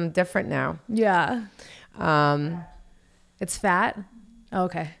look at them different now. Yeah. It's fat?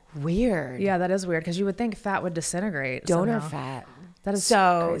 Okay. Weird. Yeah, that is weird, because you would think fat would disintegrate. Donor somehow. fat. That is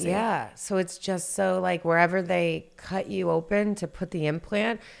so crazy. Yeah. So it's just so like wherever they cut you open to put the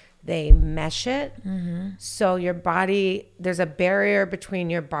implant, they mesh it. So your body, there's a barrier between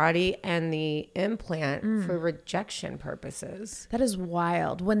your body and the implant for rejection purposes. That is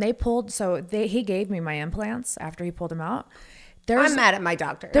wild. When they pulled, he gave me my implants after he pulled them out. I'm mad at my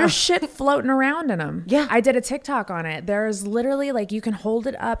doctor. There's shit floating around in them. Yeah. I did a TikTok on it. There's literally like, you can hold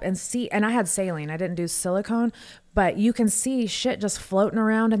it up and see, and I had saline. I didn't do silicone, but you can see shit just floating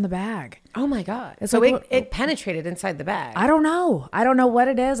around in the bag. Oh my God. It's so like, it penetrated inside the bag. I don't know. I don't know what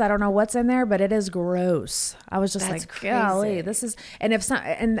it is. I don't know what's in there, but it is gross. I was just That's like, golly, this is, and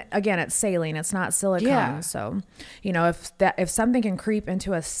and again, it's saline, it's not silicone. Yeah. So, if something can creep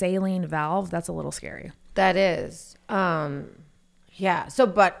into a saline valve, that's a little scary. That is. Yeah. So,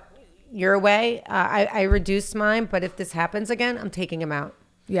 but your way, I reduced mine, but if this happens again, I'm taking him out.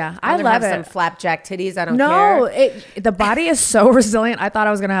 Yeah, I love have some flapjack titties. I don't care. The body is so resilient. I thought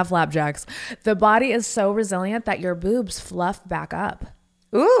I was going to have flapjacks. The body is so resilient that your boobs fluff back up.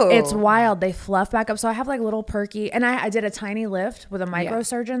 Ooh. It's wild. They fluff back up. So I have like little perky, and I did a tiny lift with a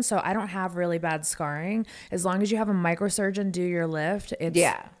microsurgeon. So I don't have really bad scarring. As long as you have a microsurgeon do your lift,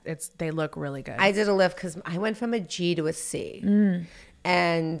 they look really good. I did a lift because I went from a G to a C.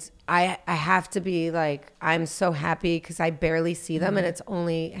 And I have to be like, I'm so happy because I barely see them and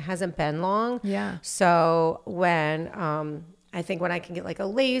it hasn't been long. Yeah. So when, I think when I can get like a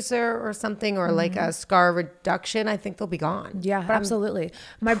laser or something or like a scar reduction, I think they'll be gone. Yeah, but absolutely.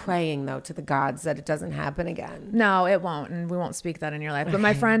 I'm praying though to the gods that it doesn't happen again. No, it won't. And we won't speak that in your life. But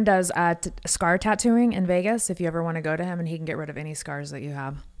my friend does scar tattooing in Vegas. If you ever want to go to him, and he can get rid of any scars that you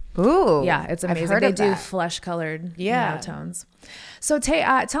have. Ooh. Yeah, it's I've amazing. heard They of do that. flesh-colored Yeah. tones. So Tay,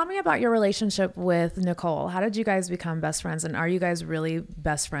 tell me about your relationship with Nicole. How did you guys become best friends? And are you guys really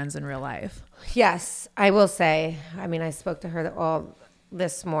best friends in real life? Yes, I will say. I mean, I spoke to her all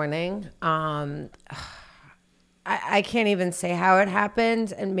this morning. I can't even say how it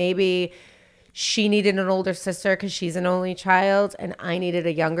happened. And maybe she needed an older sister because she's an only child. And I needed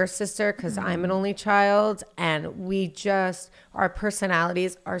a younger sister because I'm an only child. And our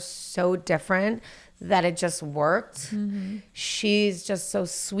personalities are so different that it just worked. She's just so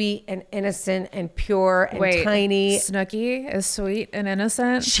sweet and innocent and pure and tiny. Snooki is sweet and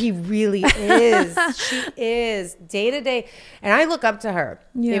innocent. She really is. She is day to day. And I look up to her,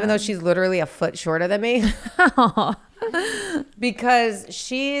 even though she's literally a foot shorter than me. Because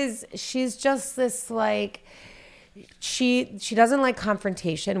she's just this like, she doesn't like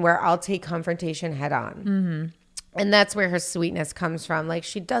confrontation, where I'll take confrontation head on. And that's where her sweetness comes from. Like,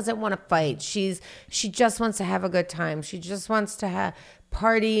 she doesn't want to fight. She just wants to have a good time. She just wants to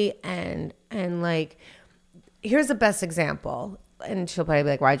party and like, here's the best example. And she'll probably be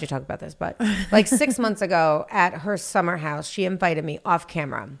like, why'd you talk about this? But like 6 months ago at her summer house, she invited me off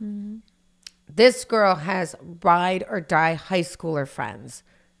camera. This girl has ride or die high schooler friends.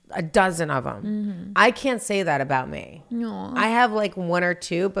 A dozen of them. I can't say that about me. I have like one or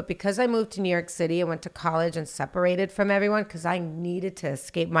two, but because I moved to New York City and went to college and separated from everyone because I needed to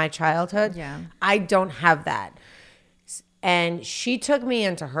escape my childhood, I don't have that. And she took me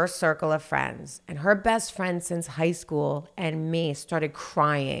into her circle of friends, and her best friend since high school and me started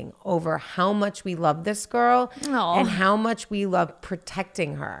crying over how much we love this girl and how much we love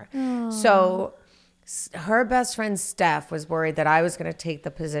protecting her. So her best friend Steph was worried that I was going to take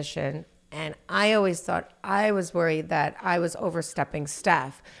the position, and I always thought I was worried that I was overstepping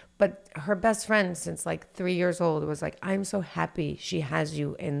Steph. But her best friend since like 3 years old was like, I'm so happy she has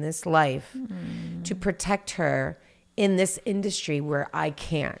you in this life to protect her in this industry where I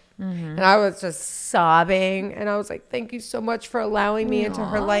can't. And I was just sobbing, and I was like, thank you so much for allowing me into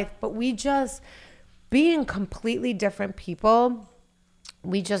her life. But we just, being completely different people,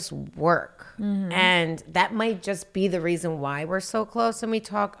 we just work. And that might just be the reason why we're so close, and we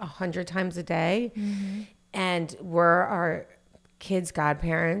talk 100 times a day. And we're our kids'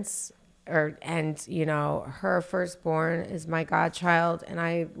 godparents, and you know, her firstborn is my godchild, and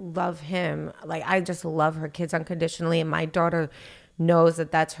I love him. Like, I just love her kids unconditionally. And my daughter knows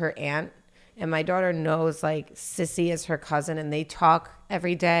that that's her aunt. And my daughter knows like Sissy is her cousin, and they talk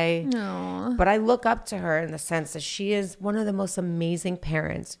every day. But I look up to her in the sense that she is one of the most amazing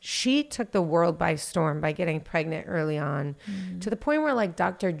parents. She took the world by storm by getting pregnant early on, to the point where like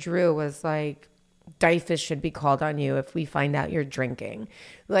Dr. Drew was like, DIFUS should be called on you if we find out you're drinking.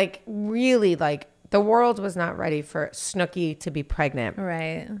 Like, really, like, the world was not ready for Snooki to be pregnant.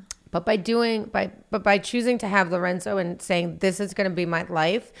 Right. But by choosing to have Lorenzo and saying, this is going to be my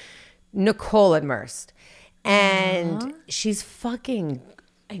life, Nicole immersed. And she's fucking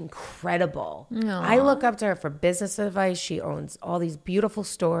incredible. I look up to her for business advice. She owns all these beautiful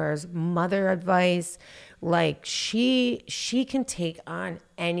stores, mother advice. Like, she can take on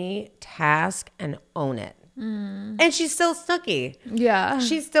any task and own it. And she's still Snooki. Yeah.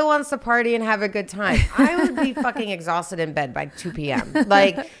 She still wants to party and have a good time. I would be fucking exhausted in bed by 2 p.m.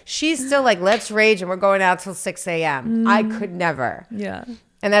 Like, she's still like, let's rage and we're going out till 6 a.m. I could never. Yeah.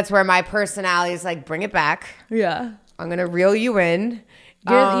 And that's where my personality is like, bring it back. Yeah. I'm going to reel you in.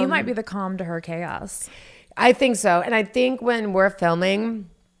 You might be the calm to her chaos. I think so. And I think when we're filming,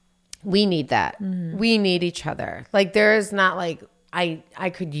 we need that. We need each other. Like, there is not like, I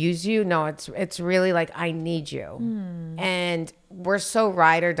could use you. No, it's really like, I need you. And we're so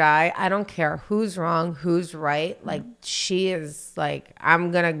ride or die. I don't care who's wrong, who's right. Like, she is like, I'm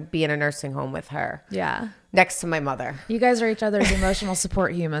going to be in a nursing home with her. Yeah. Next to my mother. You guys are each other's emotional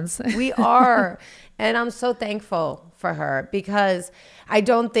support humans. We are. And I'm so thankful for her, because I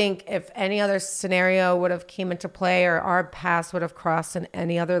don't think if any other scenario would have came into play or our paths would have crossed in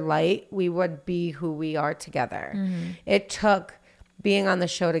any other light, we would be who we are together. It took being on the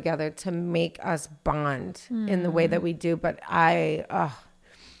show together to make us bond in the way that we do. But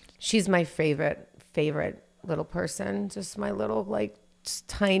she's my favorite little person. Just my little, like, just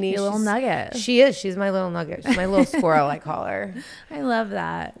tiny. Your little nugget. She is. She's my little nugget. She's my little squirrel, I call her. I love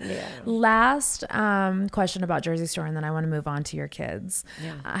that. Yeah. Last question about Jersey Shore, and then I want to move on to your kids.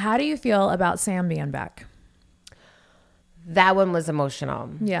 Yeah. How do you feel about Sam being back? That one was emotional.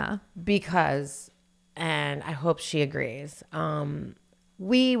 Yeah. Because, and I hope she agrees,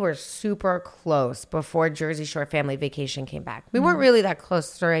 we were super close before Jersey Shore Family Vacation came back. We weren't really that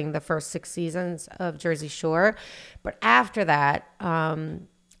close during the first 6 seasons of Jersey Shore. But after that,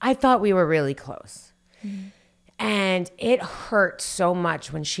 I thought we were really close. And it hurt so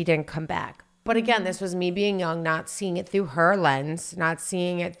much when she didn't come back. But again, this was me being young, not seeing it through her lens, not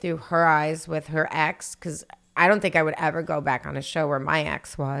seeing it through her eyes with her ex, because I don't think I would ever go back on a show where my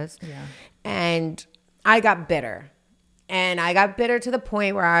ex was. Yeah. And I got bitter. And I got bitter to the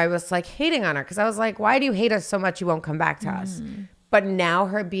point where I was like hating on her, because I was like, why do you hate us so much you won't come back to us? But now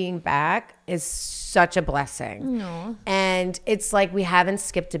her being back is such a blessing. No. And it's like we haven't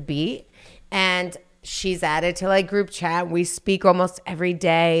skipped a beat. And she's added to like group chat. We speak almost every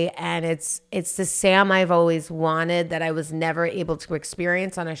day. And it's the Sam I've always wanted that I was never able to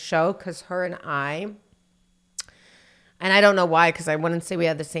experience on a show, because her and I don't know why, because I wouldn't say we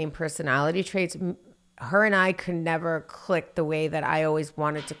had the same personality traits. Her and I could never click the way that I always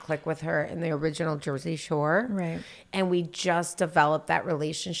wanted to click with her in the original Jersey Shore. Right. And we just developed that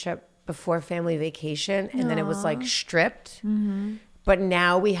relationship before Family Vacation. And then it was like stripped. But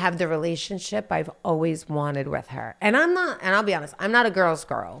now we have the relationship I've always wanted with her. And I'll be honest, I'm not a girl's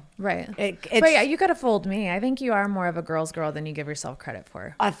girl. Right. But yeah, you could have fooled me. I think you are more of a girl's girl than you give yourself credit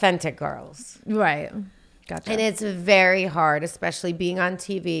for. Authentic girls. Right. Gotcha. And it's very hard, especially being on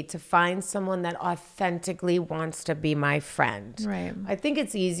TV, to find someone that authentically wants to be my friend. Right. I think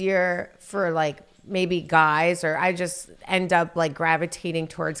it's easier for like maybe guys, or I just end up like gravitating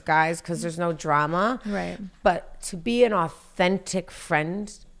towards guys because there's no drama. Right. But to be an authentic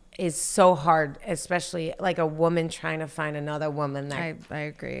friend is so hard, especially like a woman trying to find another woman. That I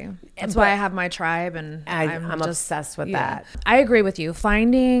agree. That's why I have my tribe, and I'm just obsessed with that. I agree with you.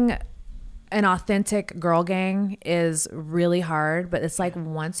 Finding an authentic girl gang is really hard, but it's like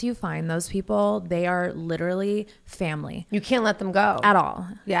once you find those people, they are literally family. You can't let them go at all.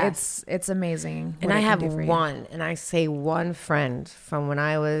 Yeah, it's amazing. And I have one, and I say one friend from when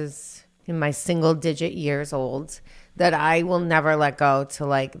I was in my single digit years old that I will never let go to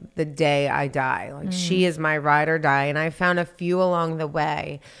like the day I die. Like she is my ride or die. And I found a few along the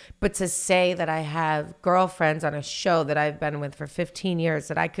way. But to say that I have girlfriends on a show that I've been with for 15 years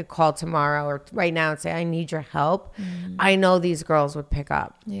that I could call tomorrow or right now and say, I need your help. I know these girls would pick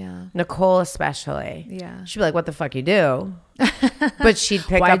up. Yeah. Nicole especially. Yeah. She'd be like, what the fuck you do? But she'd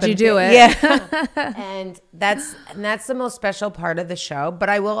pick up. Why'd you do it? Yeah. and that's the most special part of the show. But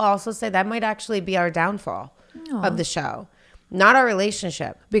I will also say that might actually be our downfall of the show. Not our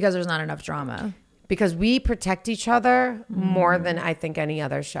relationship. Because there's not enough drama. Because we protect each other more than I think any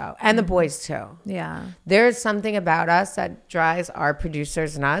other show. And the boys too. Yeah. There's something about us that drives our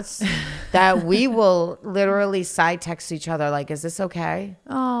producers nuts that we will literally side text each other like, is this okay?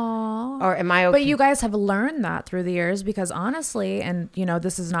 Oh. Or am I okay? But you guys have learned that through the years, because honestly, and you know,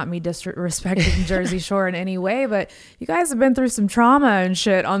 this is not me disrespecting Jersey Shore in any way, but you guys have been through some trauma and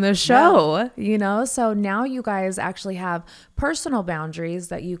shit on this show, you know? So now you guys actually have personal boundaries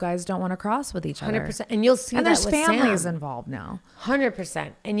that you guys don't want to cross with each other. 100%. And you'll see that with Sam. And there's families involved now.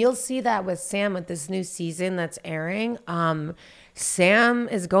 100%. And you'll see that with Sam with this new season that's airing. Sam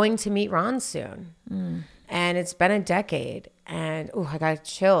is going to meet Ron soon. And it's been a decade. And I got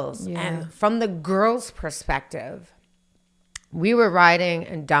chills. Yeah. And from the girls' perspective, we were riding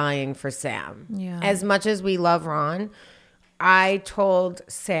and dying for Sam. Yeah. As much as we love Ron, I told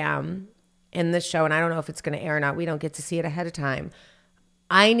Sam in the show, and I don't know if it's going to air or not, we don't get to see it ahead of time,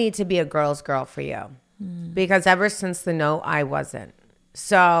 I need to be a girl's girl for you. Because ever since the no, I wasn't.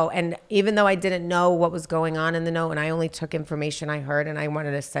 So, and even though I didn't know what was going on in the no, and I only took information I heard and I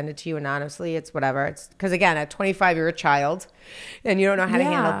wanted to send it to you anonymously, it's whatever. It's because again, at 25, you're a child and you don't know how to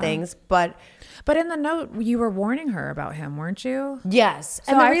handle things. But in the note, you were warning her about him, weren't you? Yes.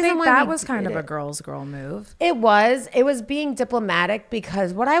 So and I think that was kind of a girl's girl move. It was being diplomatic,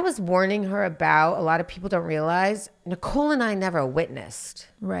 because what I was warning her about, a lot of people don't realize, Nicole and I never witnessed.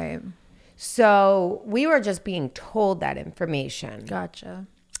 Right. So we were just being told that information. Gotcha.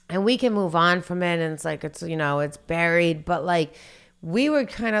 And we can move on from it, and it's like, it's, you know, it's buried. But like, we were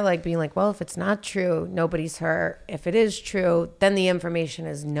kind of like being like, well, if it's not true, nobody's hurt. If it is true, then the information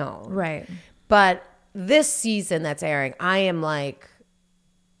is known. Right. But this season that's airing, I am like,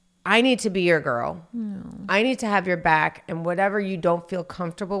 I need to be your girl. No. I need to have your back, and whatever you don't feel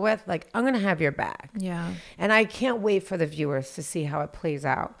comfortable with, like, I'm going to have your back. Yeah. And I can't wait for the viewers to see how it plays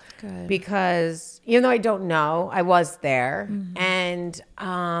out. Good. Because even though I don't know, I was there, and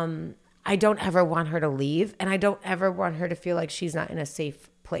I don't ever want her to leave, and I don't ever want her to feel like she's not in a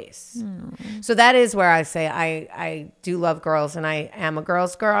safe place. So that is where I say I do love girls and I am a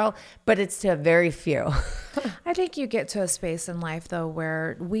girl's girl, but it's to very few. I think you get to a space in life though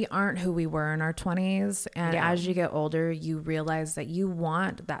where we aren't who we were in our 20s, and as you get older you realize that you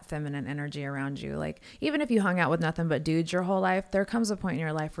want that feminine energy around you. Like even if you hung out with nothing but dudes your whole life, there comes a point in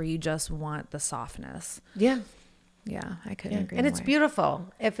your life where you just want the softness. Yeah, I couldn't agree and more. it's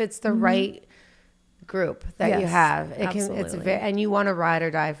beautiful if it's the right group that you have. Absolutely. And you want to ride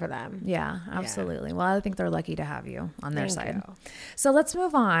or die for them. Yeah, absolutely. Well, I think they're lucky to have you on their Thank side. you. So let's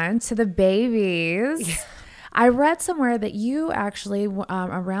move on to the babies. I read somewhere that you actually,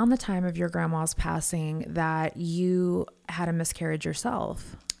 around the time of your grandma's passing, that you had a miscarriage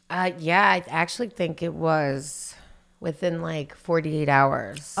yourself. Yeah, I actually think it was within like 48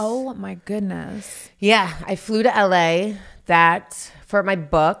 hours. Oh my goodness. Yeah, I flew to LA for my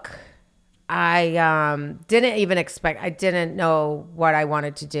book. I didn't even expect, I didn't know what I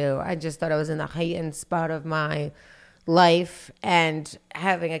wanted to do. I just thought I was in the heightened spot of my life, and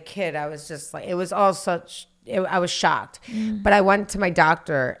having a kid, I was just like, it was all such, I was shocked. But I went to my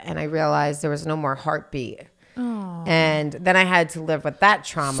doctor and I realized there was no more heartbeat. Oh. And then I had to live with that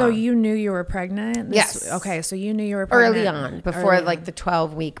trauma. So you knew you were pregnant? Yes. Okay, so you knew you were pregnant. Early on, before like the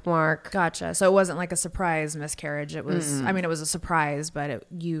 12-week mark. Gotcha. So it wasn't like a surprise miscarriage. It was, I mean, it was a surprise, but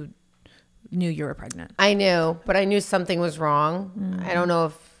you knew you were pregnant. I knew, but I knew something was wrong. I don't know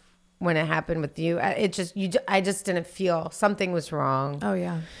if when it happened with you, I just didn't feel something was wrong. Oh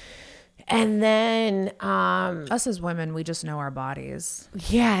yeah. And then us as women, we just know our bodies.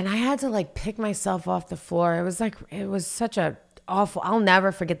 Yeah, and I had to like pick myself off the floor. It was such a awful, I'll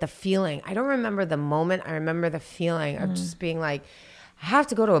never forget the feeling. I don't remember the moment. I remember the feeling of just being like, I have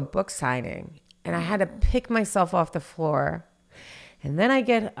to go to a book signing, and I had to pick myself off the floor. And then I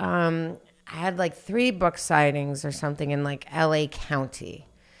had like 3 book signings or something in like LA County.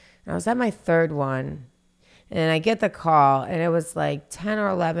 And I was at my 3rd one, and I get the call, and it was like 10 or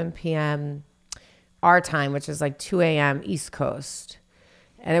 11 p.m. our time, which is like 2 a.m. East Coast.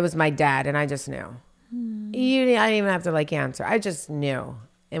 And it was my dad, and I just knew. I didn't even have to like answer. I just knew.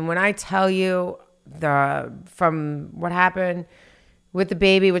 And when I tell you from what happened with the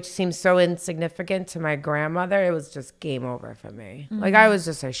baby, which seems so insignificant to my grandmother, it was just game over for me. Like I was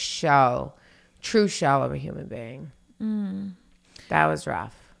just a true shell of a human being. That was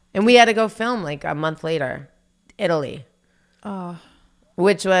rough. And we had to go film like a month later, Italy. Oh.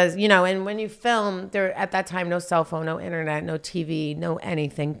 Which was, and when you film, there at that time, no cell phone, no internet, no TV, no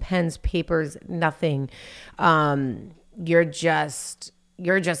anything, pens, papers, nothing. You're just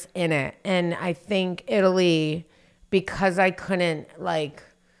in it. And I think Italy, because I couldn't like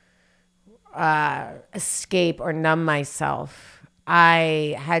escape or numb myself,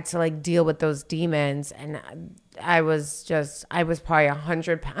 I had to like deal with those demons. And I was probably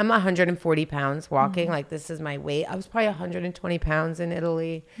 100, I'm 140 pounds walking. Like this is my weight. I was probably 120 pounds in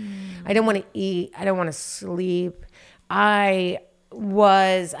Italy. I didn't want to eat. I didn't want to sleep. At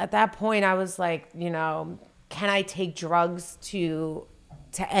that point, I was like, can I take drugs to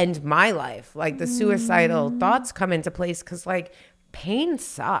end my life? Like the suicidal thoughts come into place because like pain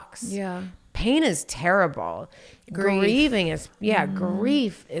sucks. Yeah. Pain is terrible. Grieving is,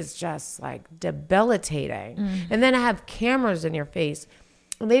 grief is just like debilitating. And then I have cameras in your face.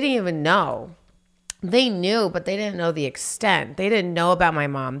 They didn't even know. They knew, but they didn't know the extent. They didn't know about my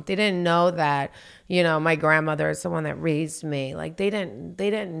mom. They didn't know that, my grandmother is the one that raised me. Like they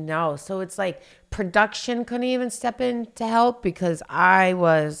didn't know. So it's like production couldn't even step in to help because I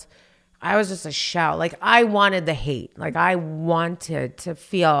was just a shell. Like I wanted the hate. Like I wanted to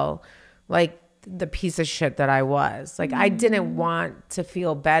feel like the piece of shit that I was. Like I didn't want to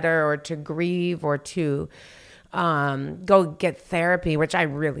feel better or to grieve or to go get therapy, which I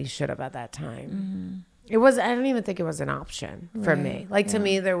really should have at that time. I don't even think it was an option for me. Like to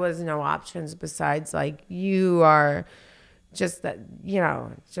me, there was no options besides like, you are just that,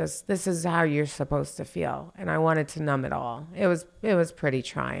 just this is how you're supposed to feel. And I wanted to numb it all. It was pretty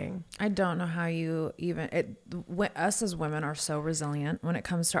trying. I don't know how you us as women are so resilient when it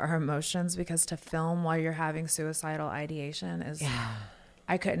comes to our emotions, because to film while you're having suicidal ideation is,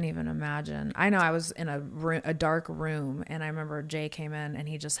 I couldn't even imagine. I know I was in a dark room, and I remember Jay came in and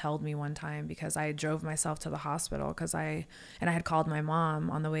he just held me one time because I drove myself to the hospital because I had called my mom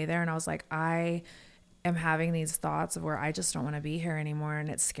on the way there, and I was like, I am having these thoughts of where I just don't want to be here anymore, and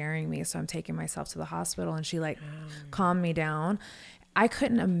it's scaring me. So I'm taking myself to the hospital, and she like calmed me down. I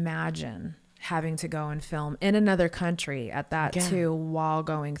couldn't imagine having to go and film in another country at that too, while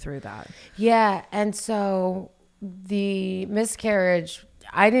going through that. Yeah. And so the miscarriage,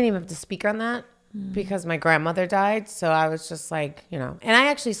 I didn't even have to speak on that. because my grandmother died. So I was just like, you know, and I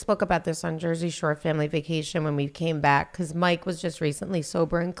actually spoke about this on Jersey Shore Family Vacation when we came back, because Mike was just recently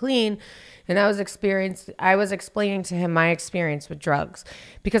sober and clean. And I was explaining to him my experience with drugs,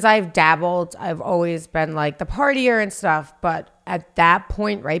 because I've dabbled. I've always been like the partier and stuff. But at that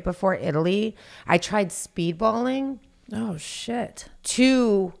point, right before Italy, I tried speedballing. Oh, shit.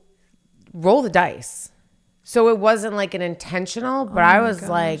 To roll the dice. So it wasn't like an intentional, but I was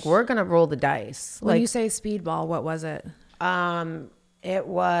like, we're going to roll the dice. When you say speedball, what was it? It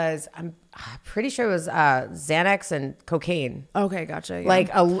was, I'm pretty sure it was Xanax and cocaine. Okay, gotcha. Yeah. Like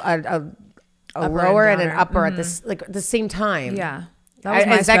a lower and an upper at this, like the same time. Yeah. That was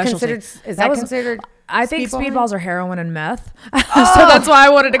my is that specialty. considered? I think speedballs are heroin and meth. Oh. So that's why I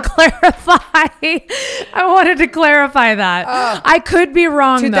wanted to clarify. That. I could be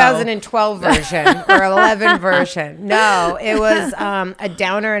wrong, 2012 version or 11 version. No, it was a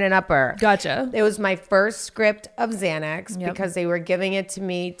downer and an upper. Gotcha. It was my first script of Xanax because they were giving it to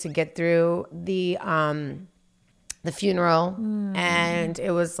me to get through the funeral, and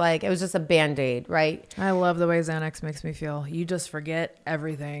it was just a Band-Aid, right? I love the way Xanax makes me feel. You just forget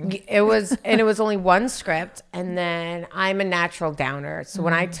everything. It was only one script, and then I'm a natural downer. So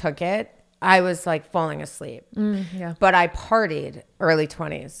when I took it, I was like falling asleep. Yeah. But I partied early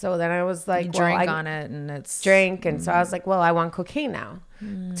 20s. So then I was like, you drank on it, and it's... Drink, and so I was like, well, I want cocaine now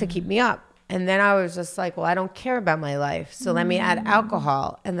to keep me up. And then I was just like, well, I don't care about my life. So let me add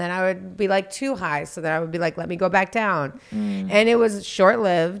alcohol. And then I would be like too high. So then I would be like, let me go back down. And it was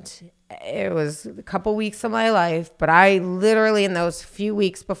short-lived. It was a couple weeks of my life. But I literally, in those few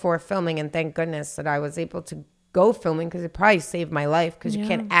weeks before filming, and thank goodness that I was able to go filming, because it probably saved my life, because you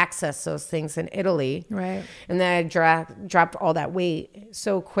can't access those things in Italy. Right. And then I dropped all that weight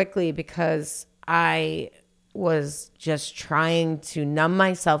so quickly, because I was just trying to numb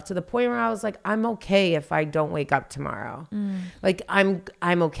myself to the point where I was like, I'm okay if I don't wake up tomorrow. Like I'm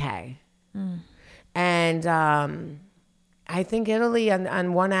okay. And I think Italy,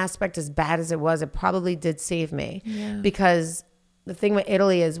 on one aspect, as bad as it was, it probably did save me, because the thing with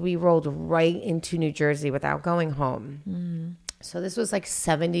Italy is we rolled right into New Jersey without going home. So this was like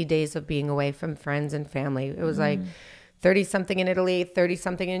 70 days of being away from friends and family. It was like 30 something in Italy, 30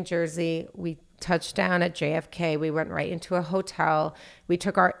 something in Jersey. We touched down at JFK. We went right into a hotel. We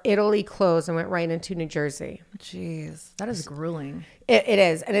took our Italy clothes and went right into New Jersey. Jeez, that is grueling. It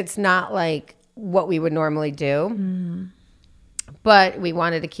is. And it's not like what we would normally do. But we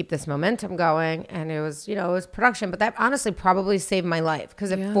wanted to keep this momentum going. And it was, it was production. But that honestly probably saved my life, because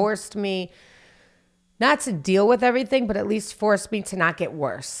it forced me not to deal with everything, but at least forced me to not get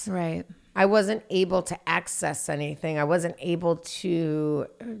worse. Right. I wasn't able to access anything. I wasn't able to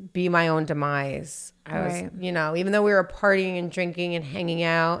be my own demise. I was, even though we were partying and drinking and hanging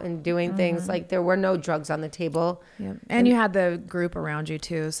out and doing things, like there were no drugs on the table. Yeah. And you had the group around you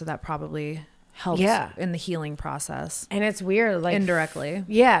too, so that probably helped in the healing process. And it's weird, like indirectly.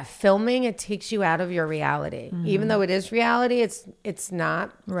 Yeah, filming, it takes you out of your reality. Even though it is reality, it's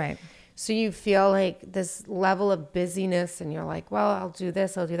not. Right. So you feel like this level of busyness, and you're like, well, I'll do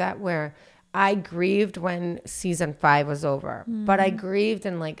this, I'll do that. Where I grieved when season 5 was over, but I grieved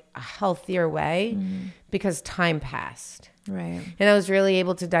in like a healthier way because time passed. Right. And I was really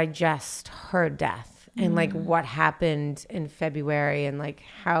able to digest her death and like what happened in February and like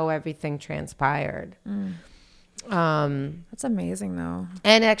how everything transpired. That's amazing though.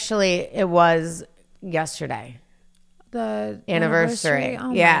 And actually it was yesterday. The anniversary.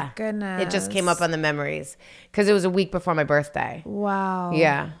 Oh yeah. My goodness. It just came up on the memories because it was a week before my birthday. Wow.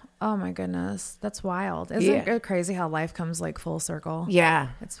 Yeah. Oh my goodness. That's wild. Isn't it crazy how life comes like full circle? Yeah.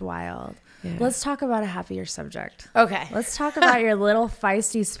 It's wild. Yeah. Let's talk about a happier subject. Okay. Let's talk about your little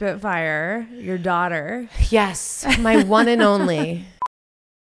feisty Spitfire, your daughter. Yes. My one and only.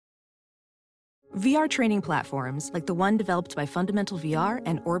 VR training platforms, like the one developed by Fundamental VR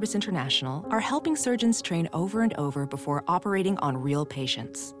and Orbis International, are helping surgeons train over and over before operating on real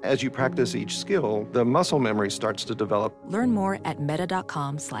patients. As you practice each skill, the muscle memory starts to develop. Learn more at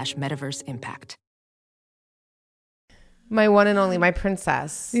meta.com/metaverseimpact. My one and only, my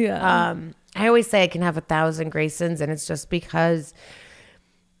princess. Yeah. I always say I can have 1,000 Graysons, and it's just because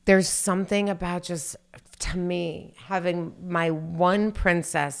there's something about just, to me, having my one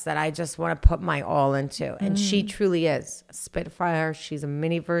princess that I just want to put my all into. And she truly is a Spitfire. She's a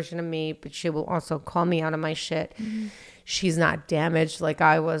mini version of me, but she will also call me out of my shit. She's not damaged like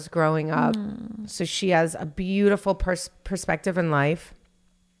I was growing up. So she has a beautiful perspective in life.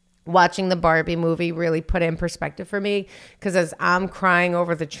 watching the Barbie movie really put it in perspective for me, because as I'm crying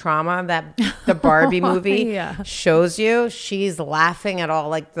over the trauma that the Barbie movie shows you, she's laughing at all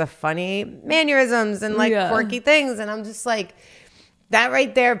like the funny mannerisms and like quirky things. And I'm just like, that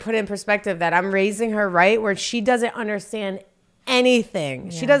right there put in perspective that I'm raising her right where she doesn't understand anything.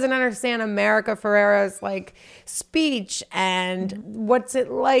 She doesn't understand America Ferrera's like speech and what's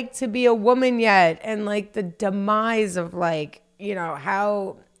it like to be a woman yet, and like the demise of like, you know,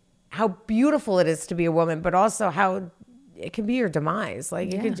 how beautiful it is to be a woman, but also how it can be your demise.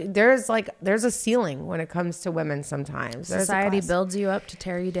 Like there's a ceiling when it comes to women sometimes. Society builds you up to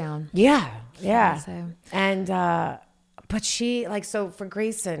tear you down. Yeah. And but she, like, so for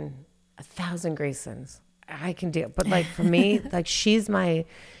Grayson, 1,000 Graysons I can do, but like for me, like she's my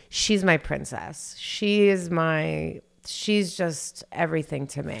princess. She's just everything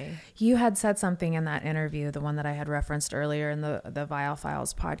to me. You had said something in that interview, the one that I had referenced earlier in the JWoww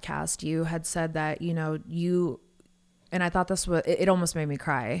Files podcast. You had said that, you know, and I thought this was, it almost made me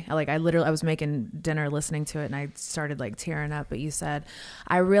cry. Like I was making dinner listening to it and I started like tearing up, but you said,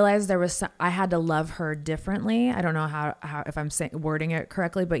 I realized I had to love her differently. I don't know how if I'm wording it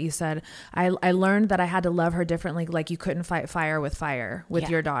correctly, but you said, I learned that I had to love her differently. Like you couldn't fight fire with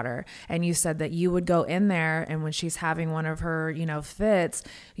your daughter. And you said that you would go in there and when she's having one of her, you know, fits,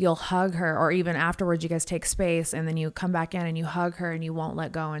 you'll hug her, or even afterwards you guys take space and then you come back in and you hug her and you won't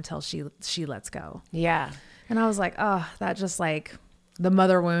let go until she lets go. Yeah. And I was like, oh, that just like the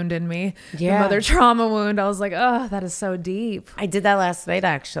mother wound in me, the mother trauma wound. I was like, oh, that is so deep. I did that last night,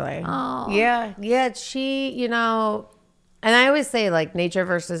 actually. Oh. Yeah. She, you know, and I always say like nature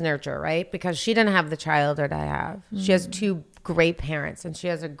versus nurture, right? Because she didn't have the childhood I have. Mm-hmm. She has 2 great parents and she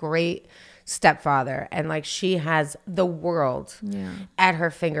has a great stepfather, and like she has the world at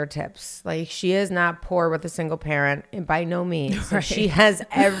her fingertips. Like she is not poor with a single parent, and by no means. Right. She has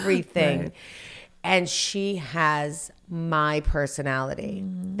everything. Right. And she has my personality,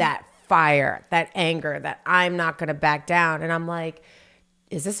 that fire, that anger, that I'm not going to back down. And I'm like,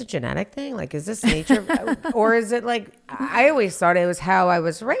 is this a genetic thing? Like, is this nature? Or is it like, I always thought it was how I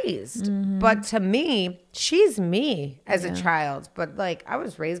was raised. Mm-hmm. But to me, she's me as a child. But like, I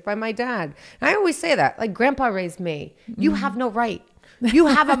was raised by my dad. And I always say that, like, grandpa raised me. You have no right. You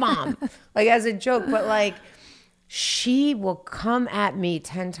have a mom. Like, as a joke. But like, she will come at me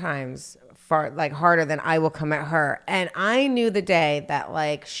 10 times like harder than I will come at her. And I knew the day that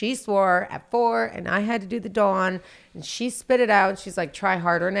like she swore at 4 and I had to do the dawn, and she spit it out. She's like, try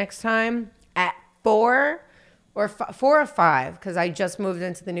harder next time. At 4 or 5, because I just moved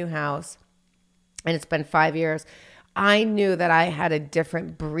into the new house and it's been 5 years. I knew that I had a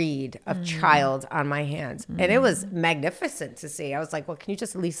different breed of child on my hands. And it was magnificent to see. I was like, well, can you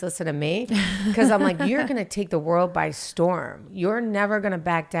just at least listen to me? Because I'm like, you're going to take the world by storm. You're never going to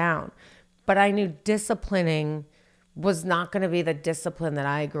back down. But I knew disciplining was not going to be the discipline that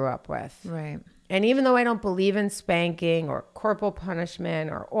I grew up with. Right. And even though I don't believe in spanking or corporal punishment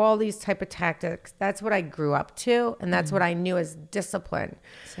or all these type of tactics, that's what I grew up to. And that's what I knew as discipline.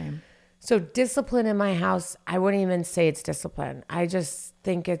 Same. So discipline in my house, I wouldn't even say it's discipline. I just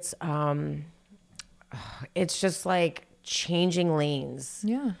think it's just like changing lanes.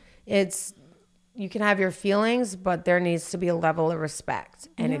 Yeah. You can have your feelings, but there needs to be a level of respect.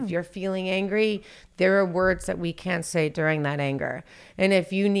 And if you're feeling angry, there are words that we can't say during that anger. And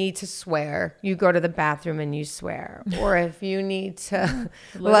if you need to swear, you go to the bathroom and you swear. Or if you need to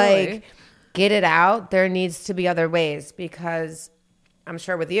like get it out, there needs to be other ways, because I'm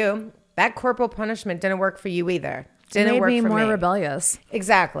sure with you, that corporal punishment didn't work for you either. Didn't work for me. Made me more rebellious.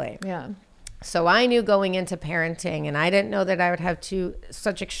 Exactly. Yeah. So I knew going into parenting, and I didn't know that I would have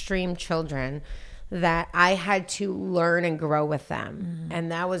such extreme children, that I had to learn and grow with them.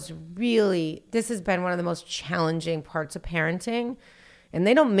 And that was this has been one of the most challenging parts of parenting. And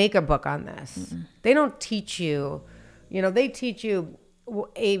they don't make a book on this. They don't teach you, they teach you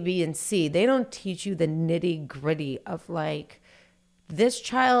A, B, and C. They don't teach you the nitty gritty of like, this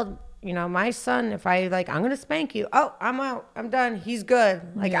child, my son, if I'm going to spank you. Oh, I'm out. I'm done. He's good.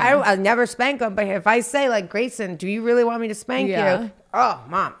 Like, I'll never spank him. But if I say, like, Grayson, do you really want me to spank you? Oh,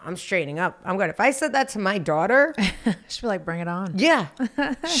 Mom, I'm straightening up. I'm good. If I said that to my daughter. She'd be like, bring it on. Yeah.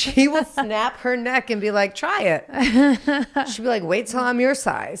 She will snap her neck and be like, try it. She'd be like, wait till I'm your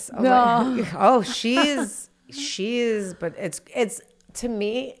size. I'm like, oh, she is. But it's to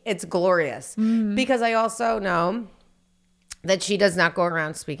me, it's glorious. Because I also know that she does not go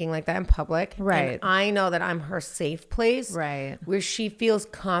around speaking like that in public. Right. And I know that I'm her safe place. Right. Where she feels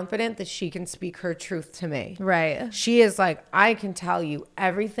confident that she can speak her truth to me. Right. She is like, I can tell you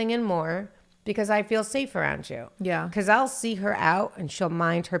everything and more. because I feel safe around you. Yeah. Because I'll see her out and she'll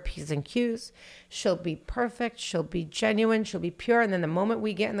mind her P's and Q's. She'll be perfect. She'll be genuine. She'll be pure. And then the moment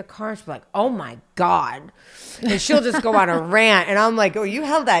we get in the car, she'll be like, oh my God. And she'll just go on a rant. And I'm like, oh, you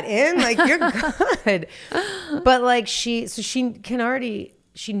held that in? Like, you're good. But like she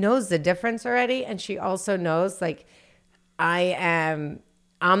knows the difference already. And she also knows like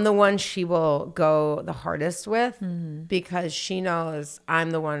I'm the one she will go the hardest with because she knows I'm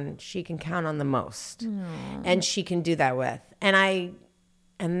the one she can count on the most. And she can do that with. And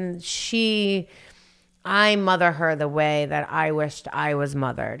I mother her the way that I wished I was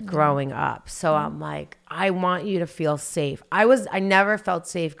mothered growing up. So I'm like, I want you to feel safe. I never felt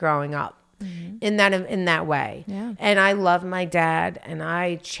safe growing up. In that way. Yeah. And I love my dad and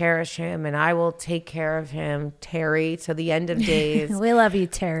I cherish him and I will take care of him, Terry, to the end of days. We love you,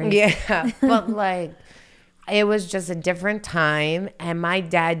 Terry. Yeah. But like, it was just a different time and my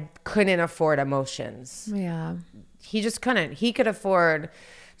dad couldn't afford emotions. Yeah. He just couldn't. He could afford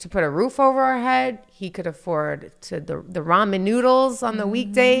to put a roof over our head. He could afford the ramen noodles on the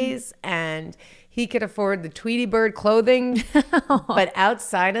weekdays, and he could afford the Tweety Bird clothing. But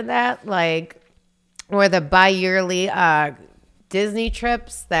outside of that, like, or the bi-yearly Disney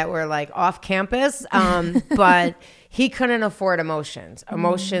trips that were like off campus, but he couldn't afford emotions.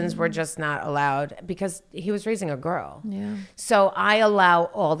 Emotions were just not allowed because he was raising a girl. Yeah. So I allow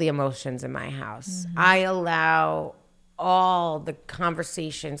all the emotions in my house. I allow all the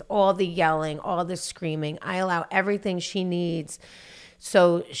conversations, all the yelling, all the screaming. I allow everything she needs.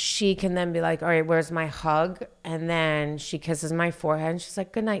 So she can then be like, all right, where's my hug? And then she kisses my forehead and she's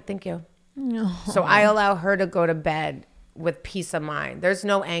like, good night, thank you. So I allow her to go to bed with peace of mind. There's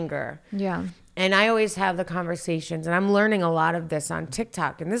no anger. Yeah. And I always have the conversations, and I'm learning a lot of this on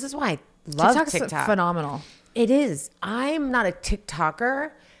TikTok. And this is why I love TikTok's TikTok. Phenomenal. It is. I'm not a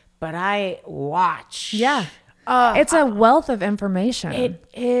TikToker, but I watch. Yeah. It's a wealth of information. It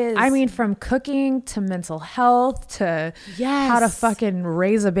is. I mean, from cooking to mental health to how to fucking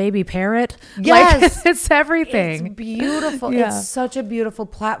raise a baby parrot. Yes. Like, it's everything. It's beautiful. Yeah. It's such a beautiful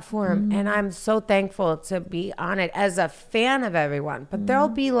platform. And I'm so thankful to be on it as a fan of everyone. But there'll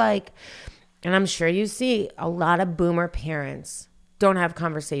be like, and I'm sure you see a lot of boomer parents don't have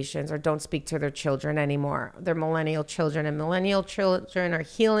conversations or don't speak to their children anymore. They're millennial children, and millennial children are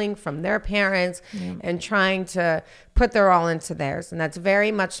healing from their parents and trying to put their all into theirs. And that's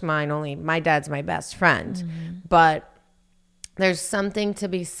very much mine. Only my dad's my best friend. But there's something to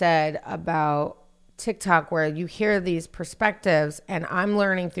be said about TikTok where you hear these perspectives, and I'm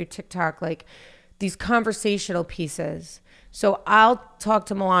learning through TikTok, like these conversational pieces. So I'll talk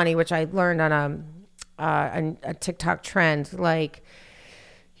to Milani, which I learned on a TikTok trend, like,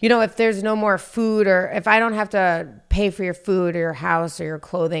 you know, if there's no more food, or if I don't have to pay for your food or your house or your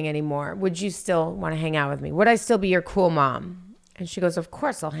clothing anymore, would you still want to hang out with me? Would I still be your cool mom? And she goes, of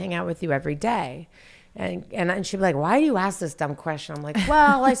course, I'll hang out with you every day. And she'd be like, why do you ask this dumb question? I'm like,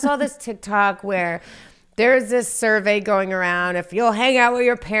 well, I saw this TikTok where there's this survey going around. If you'll hang out with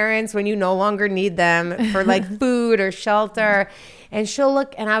your parents when you no longer need them for like food or shelter. And she'll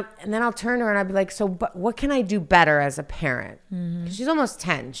look, and then I'll turn to her and I'll be like, so but what can I do better as a parent? She's almost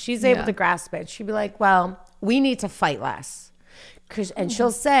 10. She's able to grasp it. She'd be like, well, we need to fight less. And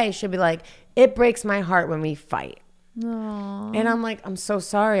she'll be like, it breaks my heart when we fight. Aww. And I'm like, I'm so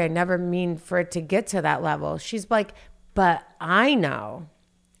sorry. I never mean for it to get to that level. She's like, but I know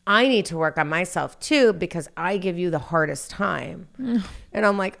I need to work on myself too, because I give you the hardest time. And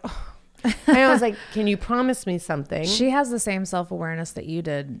I'm like, oh. And I was like, can you promise me something? She has the same self-awareness that you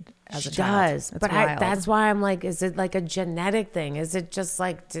did as a child. Does. But that's why I'm like, is it like a genetic thing? Is it just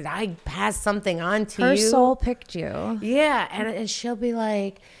like, did I pass something on to you? Her soul picked you. Yeah. And she'll be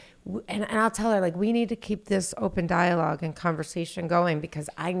like, and I'll tell her, like, we need to keep this open dialogue and conversation going, because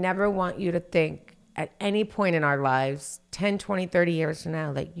I never want you to think at any point in our lives, 10, 20, 30 years from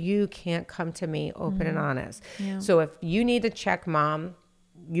now, that you can't come to me open and honest. Yeah. So if you need to check mom,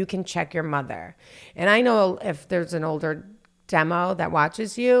 you can check your mother. And I know if there's an older demo that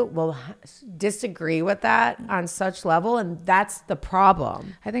watches you will disagree with that on such level, and that's the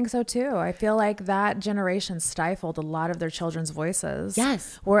problem. I think so too. I feel like that generation stifled a lot of their children's voices.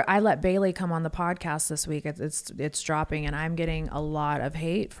 Yes. Where I let Bailey come on the podcast this week. It's dropping, and I'm getting a lot of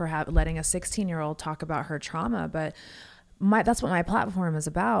hate for letting a 16-year-old talk about her trauma, but that's what my platform is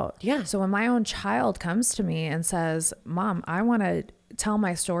about. Yeah. So when my own child comes to me and says, Mom, I want to tell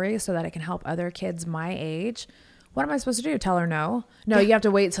my story so that I can help other kids my age, what am I supposed to do? Tell her no? No, you have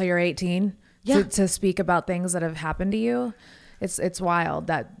to wait till you're 18 to speak about things that have happened to you. It's wild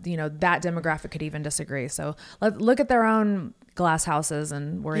that, you know, that demographic could even disagree. So look at their own glass houses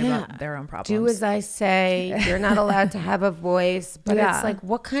and worry about their own problems. Do as I say. You're not allowed to have a voice. But it's like,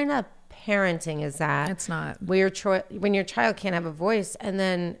 what kind of parenting is that? It's not. When your child can't have a voice, and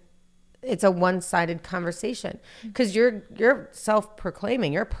then it's a one-sided conversation, because you're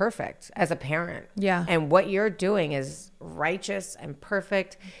self-proclaiming you're perfect as a parent. Yeah. And what you're doing is righteous and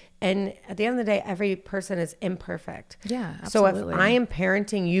perfect. And at the end of the day, every person is imperfect. Yeah, absolutely. So if I am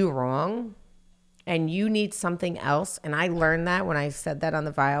parenting you wrong and you need something else, and I learned that when I said that on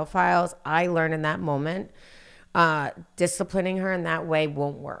the JWoww Files, I learned in that moment, disciplining her in that way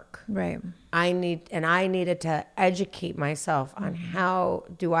won't work. Right. I needed to educate myself on how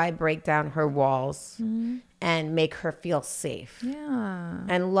do I break down her walls and make her feel safe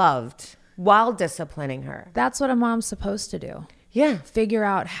and loved while disciplining her. That's what a mom's supposed to do. Yeah. Figure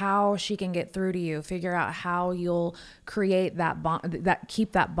out how she can get through to you. Figure out how you'll create that bond,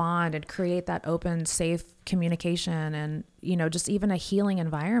 keep that bond, and create that open, safe communication, and, just even a healing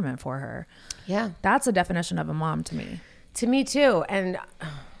environment for her. Yeah. That's a definition of a mom to me. To me too. And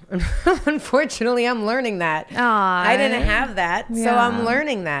unfortunately, I'm learning that. I didn't have that, so I'm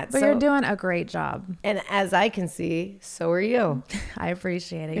learning that. But you're doing a great job. And as I can see, so are you. I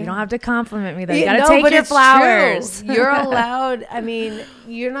appreciate it. You don't have to compliment me, though. You got to take your flowers. You're allowed. I mean,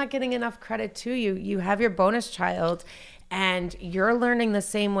 you're not getting enough credit to you. You have your bonus child, and you're learning the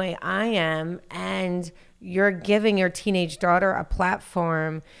same way I am, and you're giving your teenage daughter a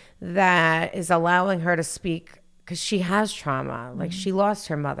platform that is allowing her to speak, because she has trauma. Like, she lost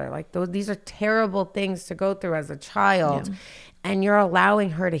her mother. Like, these are terrible things to go through as a child. Yeah. And you're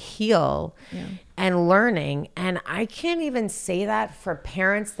allowing her to heal and learning. And I can't even say that for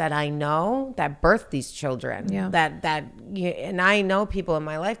parents that I know that birthed these children. Yeah. And I know people in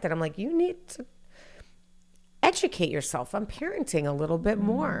my life that I'm like, you need to educate yourself on parenting a little bit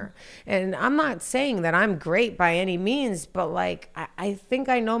more. And I'm not saying that I'm great by any means, but like, I think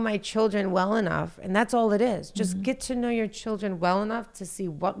I know my children well enough, and that's all it is. Just get to know your children well enough to see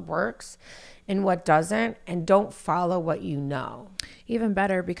what works and what doesn't, and don't follow what you know. Even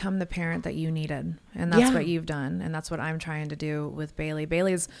better, become the parent that you needed. And that's what you've done. And that's what I'm trying to do with Bailey.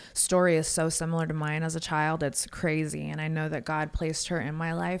 Bailey's story is so similar to mine as a child. It's crazy. And I know that God placed her in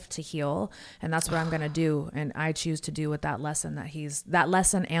my life to heal. And that's what I'm going to do. And I choose to do with that lesson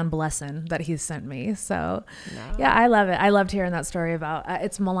and blessing that he's sent me. So yeah, I love it. I loved hearing that story about,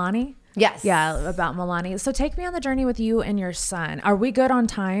 it's Milani. Yes. Yeah, about Milani. So take me on the journey with you and your son. Are we good on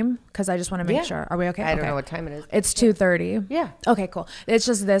time? Because I just want to make sure. Are we okay? I don't know what time it is. It's 2:30. Yeah. Okay, cool. It's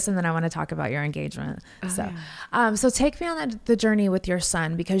just this, and then I want to talk about your engagement. So take me on the journey with your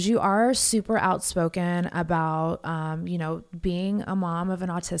son, because you are super outspoken about, being a mom of an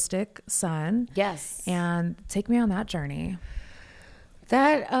autistic son. Yes. And take me on that journey.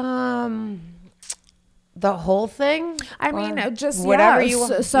 The whole thing? I mean, just whatever you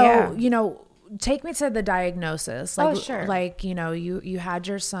want. So, take me to the diagnosis. Like, sure. Like, you had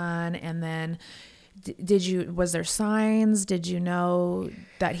your son, and then was there signs? Did you know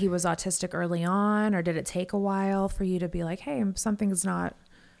that he was autistic early on, or did it take a while for you to be like, hey, something's not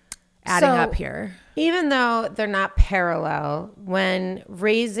adding up here? Even though they're not parallel, when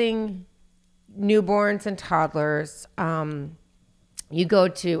raising newborns and toddlers, you go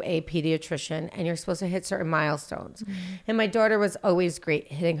to a pediatrician and you're supposed to hit certain milestones. And my daughter was always great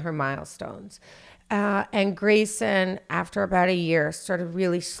hitting her milestones. And Grayson, after about a year, started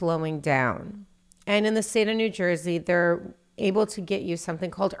really slowing down. And in the state of New Jersey, they're able to get you something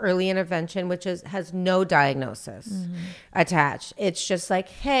called early intervention, which has no diagnosis attached. It's just like,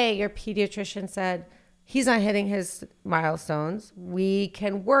 hey, your pediatrician said he's not hitting his milestones. We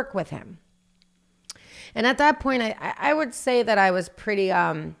can work with him. And at that point, I would say that I was pretty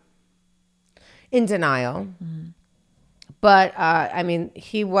in denial. But,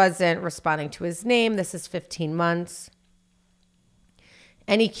 he wasn't responding to his name. This is 15 months.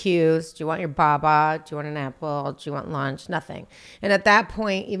 Any cues? Do you want your baba? Do you want an apple? Do you want lunch? Nothing. And at that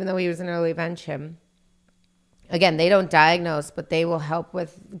point, even though he was an early intervention, again, they don't diagnose, but they will help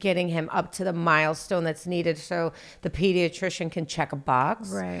with getting him up to the milestone that's needed so the pediatrician can check a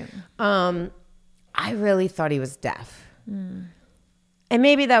box. Right. I really thought he was deaf. And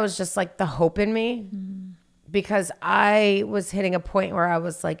maybe that was just like the hope in me, because I was hitting a point where I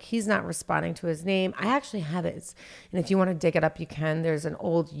was like, he's not responding to his name. I actually have it. And if you want to dig it up, you can. There's an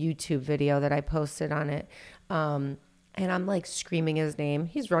old YouTube video that I posted on it. And I'm like screaming his name.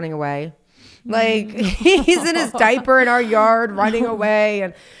 He's running away. Like, he's in his diaper in our yard running away.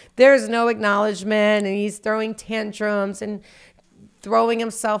 And there's no acknowledgement. And he's throwing tantrums and throwing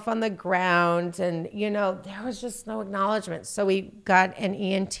himself on the ground, and there was just no acknowledgement. So we got an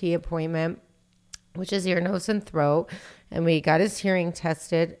ENT appointment, which is ear, nose, and throat, And we got his hearing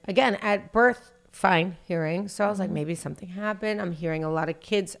tested. Again, at birth, fine hearing. So I was like, maybe something happened. I'm hearing a lot of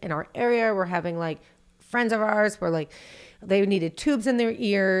kids in our area. We're having like friends of ours were like, they needed tubes in their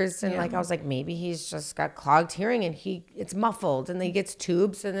ears. And like, I was like, maybe he's just got clogged hearing and it's muffled and he gets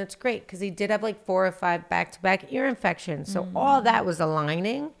tubes and it's great. Cause he did have like 4 or 5 back-to-back ear infections. So all that was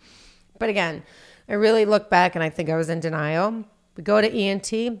aligning. But again, I really look back and I think I was in denial. We go to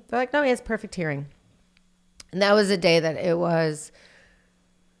ENT. They're like, no, he has perfect hearing. And that was the day that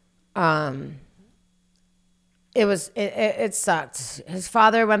it sucked. His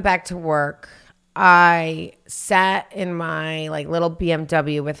father went back to work. I sat in my like little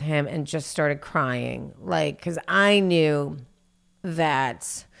BMW with him and just started crying. Like, because I knew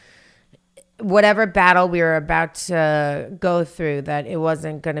that whatever battle we were about to go through, that it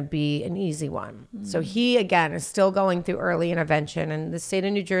wasn't going to be an easy one. So he, again, is still going through early intervention, and the state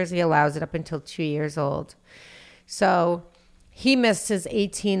of New Jersey allows it up until 2 years old. So he missed his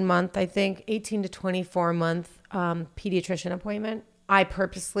 18 to 24 month pediatrician appointment. I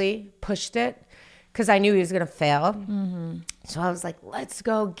purposely pushed it because I knew he was going to fail. So I was like, let's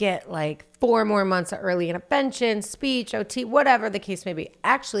go get like 4 more months of early intervention, speech, OT, whatever the case may be.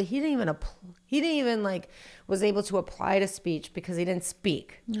 Actually, he didn't even like was able to apply to speech because he didn't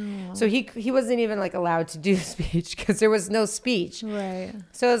speak. No. So he wasn't even like allowed to do speech because there was no speech. Right.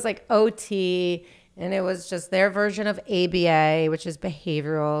 So it was like OT, and it was just their version of ABA, which is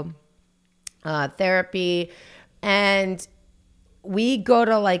behavioral therapy. And we go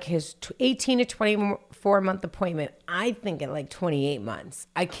to like his 18 to 24 month appointment. I think at like 28 months.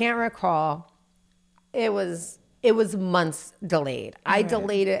 I can't recall. It was months delayed. I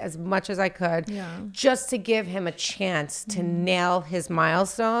delayed it as much as I could just to give him a chance to nail his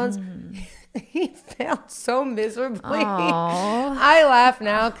milestones. He failed so miserably. I laugh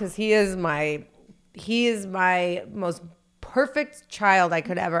now because he is my most perfect child I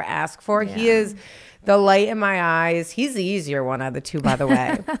could ever ask for. He is the light in my eyes. He's the easier one of the two, by the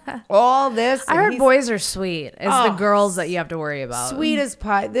way. All this. I heard boys are sweet. It's the girls that you have to worry about. Sweet as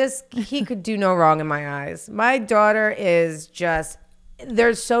pie. He could do no wrong in my eyes. My daughter is just,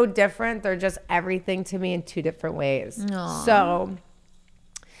 they're so different. They're just everything to me in 2 different ways. Aww. So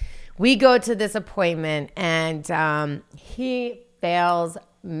we go to this appointment and he fails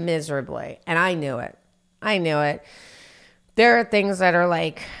miserably. And I knew it. There are things that are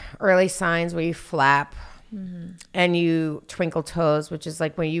like early signs where you flap and you twinkle toes, which is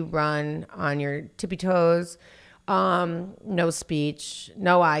like when you run on your tippy toes, no speech,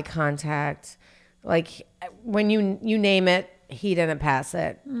 no eye contact. Like when you name it, he didn't pass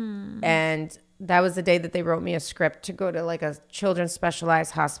it. And that was the day that they wrote me a script to go to like a children's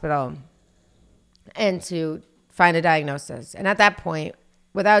specialized hospital and to find a diagnosis. And at that point,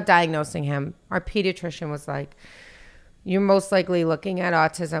 without diagnosing him, our pediatrician was like, you're most likely looking at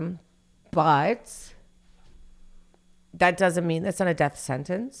autism, but that doesn't mean that's not a death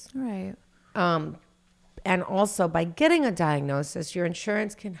sentence. Right. And also by getting a diagnosis, your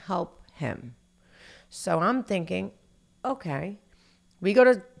insurance can help him. So I'm thinking, okay, we go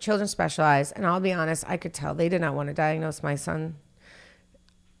to Children's Specialized, and I'll be honest, I could tell they did not want to diagnose my son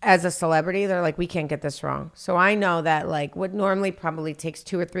as a celebrity. They're like, we can't get this wrong. So I know that like what normally probably takes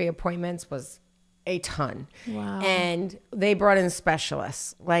 2 or 3 appointments was a ton. Wow. And they brought in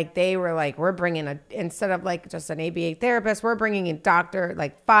specialists. Like they were like, we're bringing instead of like just an ABA therapist, we're bringing in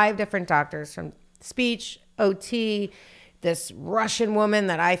like 5 different doctors from speech, OT, this Russian woman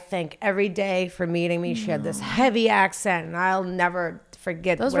that I thank every day for meeting me. She had this heavy accent, and I'll never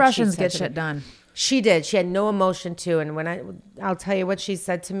forget those what Russians she said get to shit me. done. She did. She had no emotion too. And when I'll tell you what she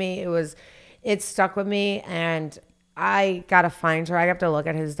said to me, it stuck with me, and I got to find her. I have to look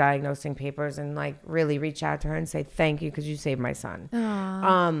at his diagnosing papers and like really reach out to her and say, thank you, because you saved my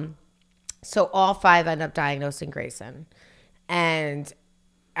son. So all 5 end up diagnosing Grayson. And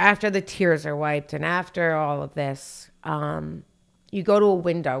after the tears are wiped and after all of this, you go to a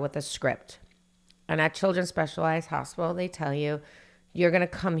window with a script. And at Children's Specialized Hospital, they tell you, you're going to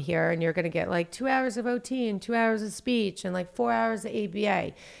come here and you're going to get like 2 hours of OT and 2 hours of speech and like 4 hours of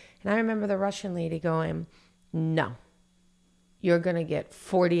ABA. And I remember the Russian lady going, no, you're going to get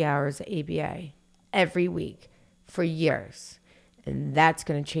 40 hours of ABA every week for years. And that's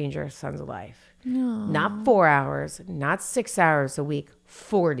going to change your son's life. No. Not 4 hours, not 6 hours a week,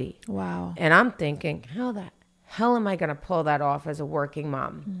 40. Wow. And I'm thinking, how the hell am I going to pull that off as a working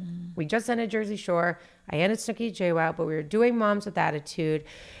mom? We just ended Jersey Shore. I ended Snooki JWoww, but we were doing Moms with Attitude.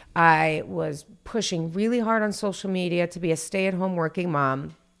 I was pushing really hard on social media to be a stay-at-home working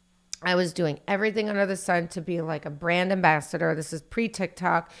mom. I was doing everything under the sun to be like a brand ambassador. This is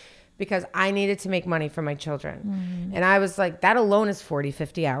pre-TikTok, because I needed to make money for my children. And I was like, that alone is 40,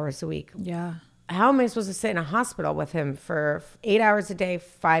 50 hours a week. Yeah. How am I supposed to sit in a hospital with him for 8 hours a day,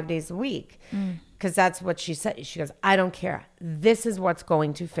 5 days a week? Because that's what she said. She goes, I don't care. This is what's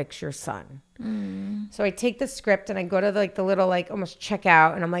going to fix your son. So I take the script and I go to the little almost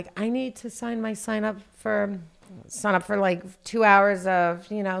checkout, and I'm like, I need to sign up for 2 hours of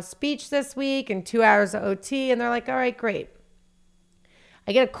speech this week and 2 hours of OT. And they're like, all right, great.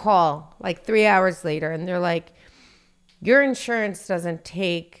 I get a call 3 hours later, and they're like, your insurance doesn't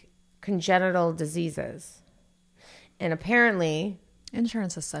take congenital diseases. And apparently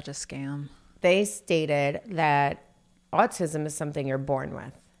Insurance is such a scam. they stated that autism is something you're born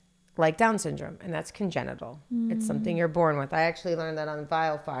with, like Down syndrome, and that's congenital. It's something you're born with. I actually learned that on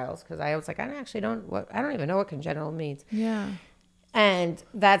JWoww files, because I was like, I don't even know what congenital means. Yeah. And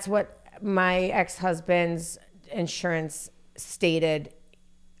that's what my ex-husband's insurance stated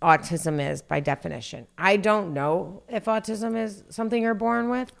autism is by definition. I don't know if autism is something you're born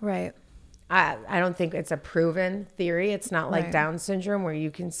with. Right. I don't think it's a proven theory. It's not like Right. Down syndrome where you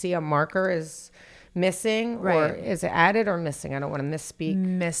can see a marker is missing, or Right. is it added or missing? I don't want to misspeak.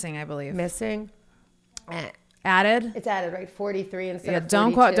 Missing, I believe. Missing. Added? It's added, right? 43 instead Yeah, of 42.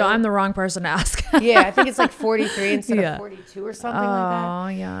 don't quote. I'm the wrong person to ask. Yeah, I think it's 43 instead Yeah. of 42 or something like that. Oh,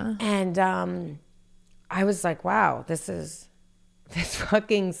 yeah. And I was like, wow, this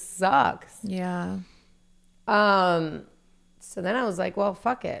fucking sucks. Yeah. So then I was like, well,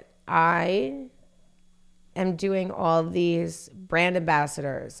 fuck it. I am doing all these brand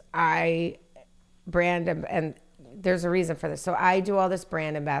ambassadors. And there's a reason for this. So I do all this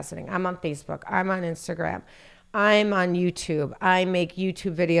brand ambassadoring. I'm on Facebook. I'm on Instagram. I'm on YouTube. I make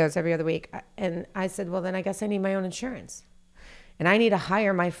YouTube videos every other week. And I said, well, then I guess I need my own insurance. And I need to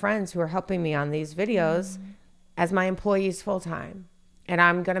hire my friends who are helping me on these videos as my employees full time. And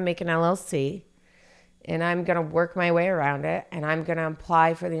I'm going to make an LLC. And I'm going to work my way around it. And I'm going to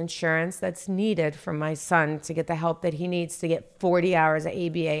apply for the insurance that's needed for my son to get the help that he needs to get 40 hours of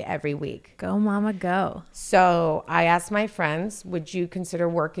ABA every week. Go, mama, go. So I asked my friends, would you consider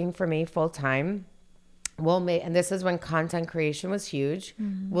working for me full time? And this is when content creation was huge.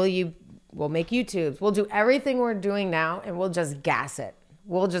 We'll make YouTubes. We'll do everything we're doing now, and we'll just gas it.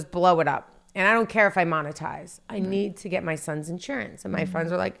 We'll just blow it up. And I don't care if I monetize. I need to get my son's insurance. And my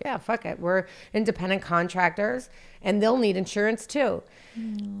friends were like, yeah, fuck it. We're independent contractors, and they'll need insurance too.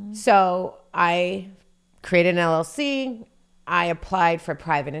 So I created an LLC. I applied for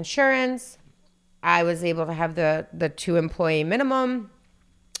private insurance. I was able to have the 2-employee minimum.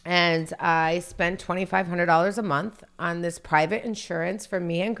 And I spent $2,500 a month on this private insurance for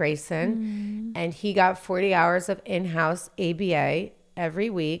me and Grayson. And he got 40 hours of in-house ABA every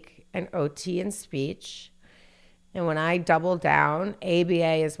week, and OT and speech. And when I doubled down,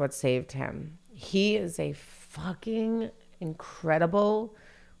 ABA is what saved him. He is a fucking incredible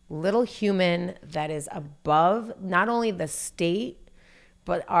little human that is above not only the state,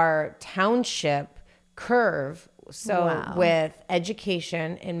 but our township curve. So Wow. with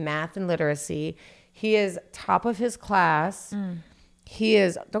education in math and literacy, he is top of his class. He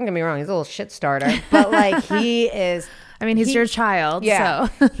is, don't get me wrong, he's a little shit starter, but he is. I mean, he's your child. Yeah.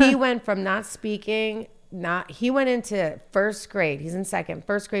 So. He went from not speaking, he went into first grade. He's in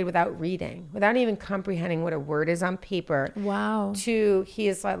first grade without reading, without even comprehending what a word is on paper. Wow. To he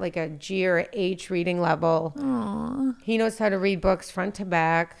is like a G or H reading level. Aww. He knows how to read books front to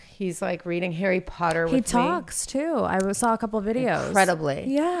back. He's like reading Harry Potter with me. He talks too. I saw a couple of videos. Incredibly.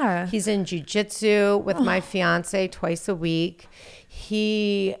 Yeah. He's in jiu-jitsu with my fiance twice a week.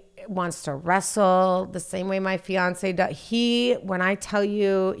 He wants to wrestle the same way my fiance does. When I tell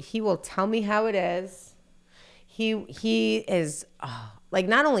you, he will tell me how it is. He is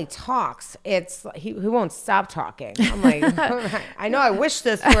not only talks, he won't stop talking. I'm like, I know I wish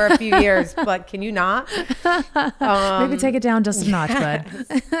this for a few years, but can you not? Maybe take it down just a notch, bud.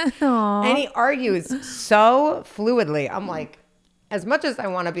 And he argues so fluidly. I'm like, as much as I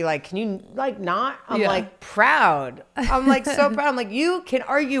want to be like, can you not? I'm proud. I'm so proud. I'm like, you can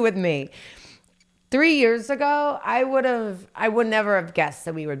argue with me. 3 years ago, I would never have guessed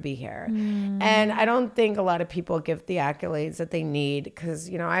that we would be here. And I don't think a lot of people give the accolades that they need, because,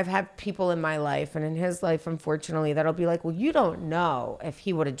 I've had people in my life and in his life, unfortunately, that'll be like, well, you don't know if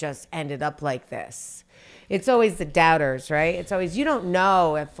he would have just ended up like this. It's always the doubters, right? It's always, you don't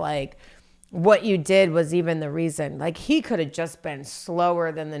know if what you did was even the reason. He could have just been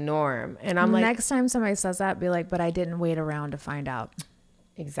slower than the norm. And I'm like, next time somebody says that, be like, but I didn't wait around to find out.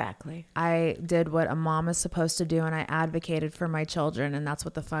 Exactly. I did what a mom is supposed to do, and I advocated for my children, and that's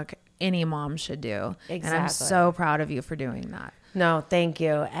what the fuck any mom should do. Exactly. And I'm so proud of you for doing that. No, thank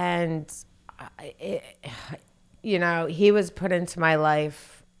you. And, you know, he was put into my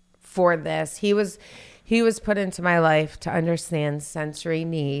life for this. He was put into my life to understand sensory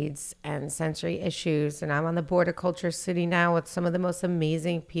needs and sensory issues. And I'm on the board of Culture City now with some of the most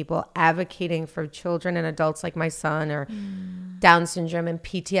amazing people advocating for children and adults like my son, or Down syndrome and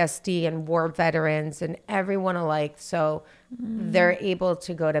PTSD and war veterans and everyone alike. So they're able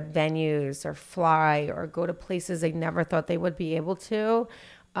to go to venues or fly or go to places they never thought they would be able to.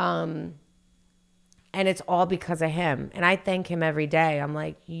 And it's all because of him. And I thank him every day. I'm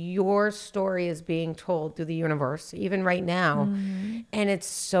like, your story is being told through the universe, even right now. And it's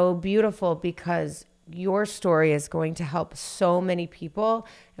so beautiful because your story is going to help so many people.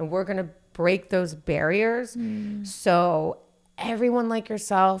 And we're going to break those barriers. So everyone like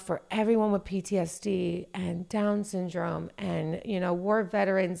yourself, or everyone with PTSD and Down syndrome and, you know, war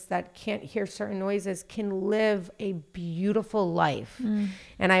veterans that can't hear certain noises can live a beautiful life.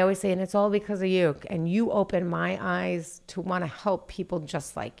 And I always say, and it's all because of you. And you open my eyes to want to help people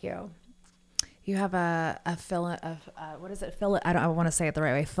just like you. You have what is it? I want to say it the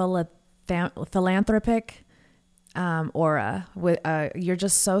right way. Philanthropic aura. With you're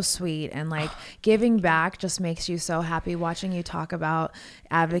just so sweet, and like giving back just makes you so happy. Watching you talk about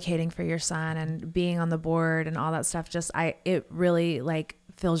advocating for your son and being on the board and all that stuff, it really like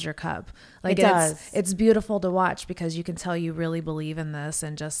fills your cup. Like it does. It's beautiful to watch because you can tell you really believe in this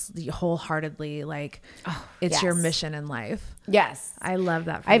and just wholeheartedly like it's your mission in life. Yes. I love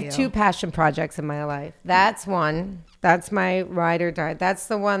that for I you. have 2 passion projects in my life. That's one. That's my ride or die. That's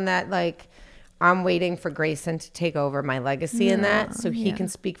the one that like I'm waiting for Grayson to take over my legacy in that, so he can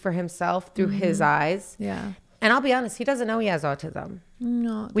speak for himself through his eyes. Yeah. And I'll be honest, he doesn't know he has autism.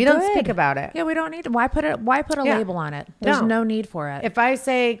 No, we don't speak about it. Yeah, we don't need to. Why put a label on it? There's no need for it. If I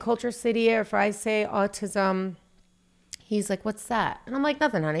say Culture City or if I say autism, he's like, "What's that?" And I'm like,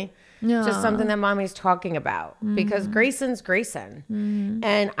 "Nothing, honey. No. Just something that mommy's talking about." Because Grayson's Grayson.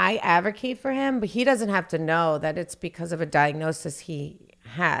 And I advocate for him, but he doesn't have to know that it's because of a diagnosis he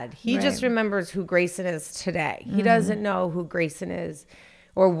had. He just remembers who Grayson is today. He doesn't know who Grayson is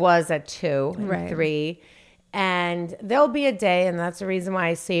or was at 2 and 3. And there'll be a day, and that's the reason why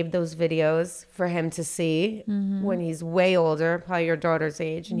I saved those videos for him to see when he's way older, probably your daughter's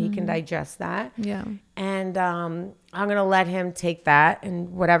age, and he can digest that. Yeah. And I'm going to let him take that and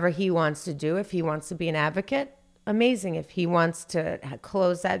whatever he wants to do. If he wants to be an advocate, amazing. If he wants to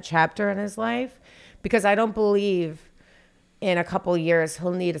close that chapter in his life, because I don't believe in a couple years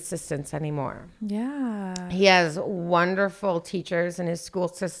he'll need assistance anymore. Yeah. He has wonderful teachers in his school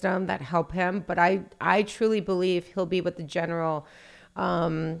system that help him, but I truly believe he'll be with the general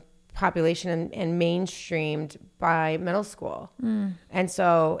population and mainstreamed by middle school. And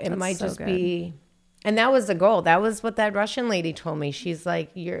so it might just be, and that was the goal. That was what that Russian lady told me. She's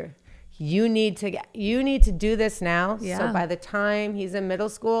like, you need to do this now. Yeah. So by the time he's in middle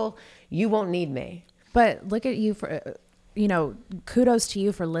school, you won't need me. But look at you for, kudos to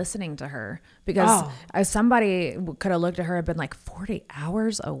you for listening to her, because somebody could have looked at her and been like 40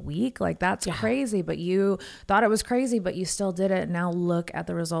 hours a week. Like that's crazy, but you thought it was crazy, but you still did it. Now look at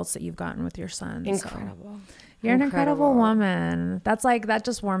the results that you've gotten with your son. Incredible. So you're an incredible woman. That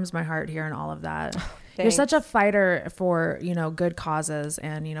just warms my heart hearing all of that. You're such a fighter for, good causes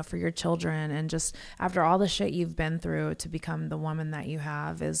and, for your children. And just after all the shit you've been through, to become the woman that you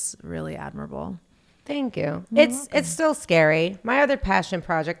have is really admirable. Thank you. It's still scary. My other passion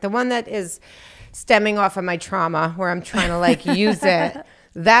project, the one that is stemming off of my trauma, where I'm trying to use it,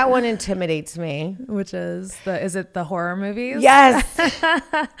 that one intimidates me. Which is it the horror movies? Yes.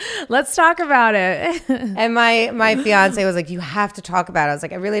 Let's talk about it. And my fiance was like, you have to talk about it. I was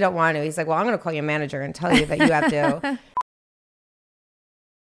like, I really don't want to. He's like, well, I'm going to call your manager and tell you that you have to.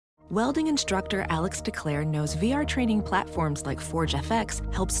 Welding instructor Alex DeClaire knows VR training platforms like Forge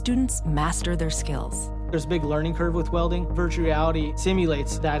FX help students master their skills. There's a big learning curve with welding. Virtual reality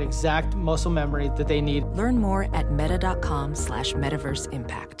simulates that exact muscle memory that they need. Learn more at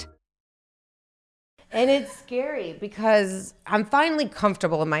meta.com/metaverseimpact. And it's scary because I'm finally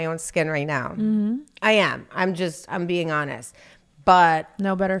comfortable in my own skin right now. I am. I'm being honest. But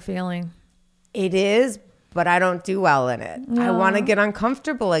no better feeling. It is, but I don't do well in it. No. I want to get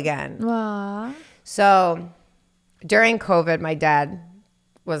uncomfortable again. Aww. So during COVID, my dad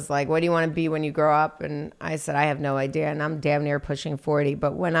was like, what do you want to be when you grow up? And I said, I have no idea. And I'm damn near pushing 40.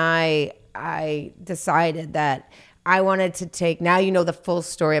 But when I decided that I wanted to take, now you know the full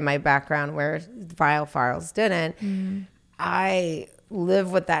story of my background where Vile Files didn't. I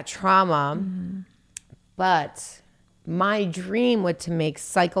live with that trauma. But my dream would to make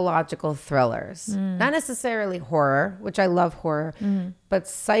psychological thrillers, not necessarily horror, which I love horror, but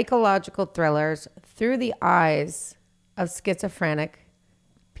psychological thrillers through the eyes of schizophrenic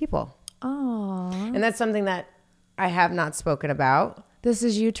people. Oh, And that's something that I have not spoken about. this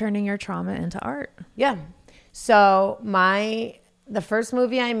is you turning your trauma into art. Yeah. So the first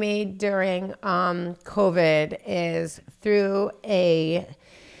movie I made during COVID is through a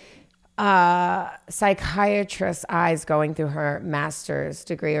psychiatrist's eyes, going through her master's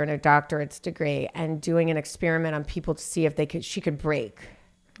degree or her doctorate's degree and doing an experiment on people to see if she could break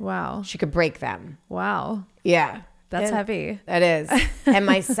Wow. them. Wow. Yeah. That's heavy. That is. And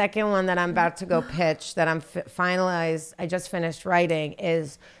my second one that I'm about to go pitch that I'm I just finished writing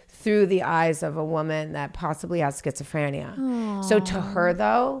is through the eyes of a woman that possibly has schizophrenia. Aww. So to her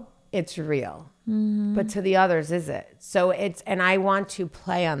though, it's real. Mm-hmm. But to the others, is it? So and I want to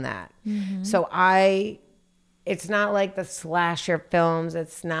play on that. Mm-hmm. So it's not like the slasher films.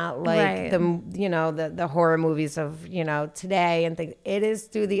 It's not like the horror movies of, today and things. It is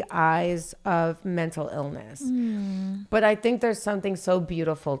through the eyes of mental illness. Mm. But I think there's something so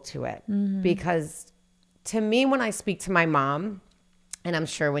beautiful to it because to me, when I speak to my mom, and I'm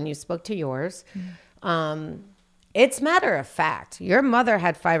sure when you spoke to yours, it's matter of fact. Your mother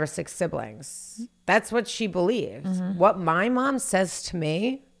had 5 or 6 siblings. That's what she believes. Mm-hmm. What my mom says to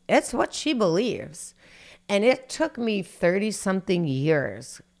me, it's what she believes. And it took me 30-something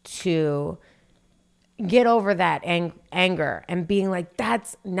years to get over that anger and being like,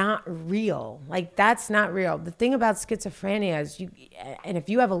 that's not real. Like, that's not real. The thing about schizophrenia is and if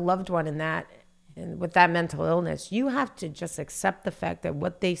you have a loved one in that, and with that mental illness, you have to just accept the fact that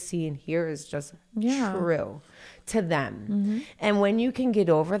what they see and hear is just true to them. Mm-hmm. And when you can get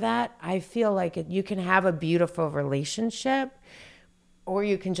over that, I feel like you can have a beautiful relationship, or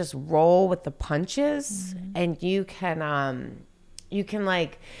you can just roll with the punches, and you can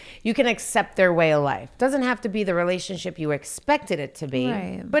accept their way of life. Doesn't have to be the relationship you expected it to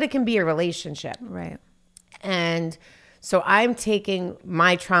be, but it can be a relationship. Right. And so I'm taking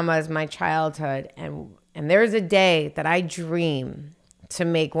my trauma as my childhood, and there's a day that I dream to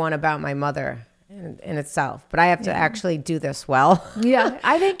make one about my mother in itself, but I have to actually do this well. Yeah,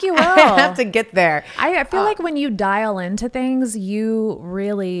 I think you will. I have to get there. I feel like when you dial into things, you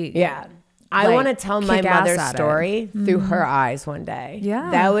really I want to tell my mother's story through her eyes one day.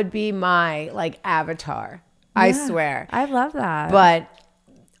 Yeah, that would be my avatar. I swear. I love that. But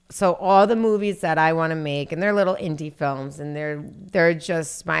so all the movies that I want to make, and they're little indie films, and they're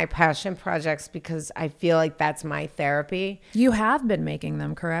just my passion projects because I feel like that's my therapy. You have been making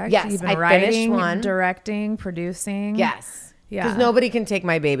them, correct? Yes, You've been I writing, finished one. Directing, producing. Yes. Yeah. Because nobody can take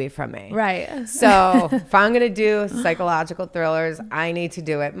my baby from me. Right. So if I'm going to do psychological thrillers, I need to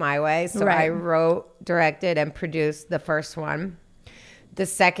do it my way. So I wrote, directed, and produced the first one. The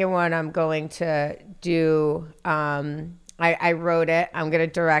second one I'm going to do... I wrote it. I'm going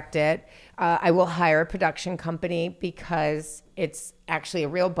to direct it. I will hire a production company because it's actually a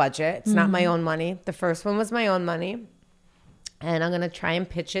real budget. It's not my own money. The first one was my own money. And I'm going to try and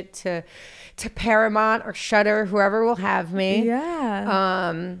pitch it to Paramount or Shudder, whoever will have me.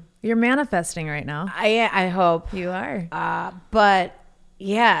 Yeah. You're manifesting right now. I hope. You are. But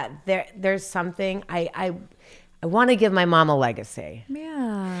yeah, there's something I want to give my mom a legacy.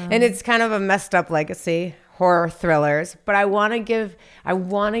 Yeah. And it's kind of a messed up legacy. Horror thrillers, but I want to give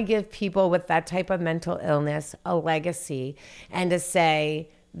people with that type of mental illness a legacy, and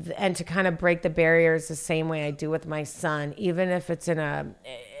to kind of break the barriers the same way I do with my son, even if it's in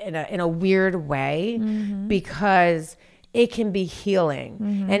a weird way, because it can be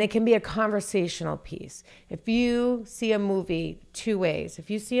healing and it can be a conversational piece. If you see a movie 2 ways, if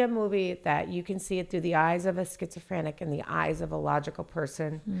you see a movie that you can see it through the eyes of a schizophrenic and the eyes of a logical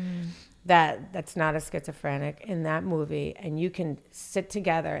person, that's not a schizophrenic in that movie, and you can sit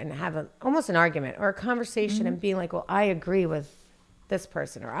together and have almost an argument or a conversation and being like, well, I agree with this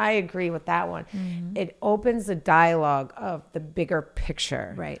person, or I agree with that one. It opens the dialogue of the bigger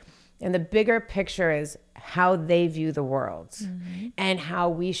picture. Right. And the bigger picture is how they view the world and how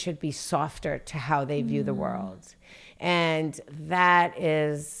we should be softer to how they view the world. And that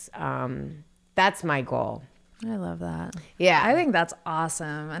is, that's my goal. I love that. Yeah. I think that's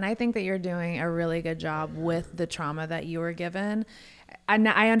awesome. And I think that you're doing a really good job with the trauma that you were given. And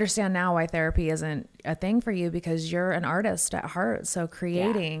I understand now why therapy isn't a thing for you, because you're an artist at heart. So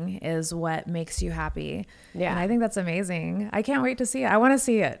creating is what makes you happy. Yeah. And I think that's amazing. I can't wait to see it. I want to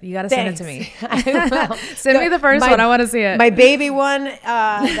see it. You got to send it to me. I will. Send me the first one. I want to see it. My baby one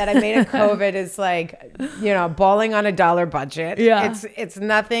that I made in COVID is like, balling on $1 budget. Yeah. It's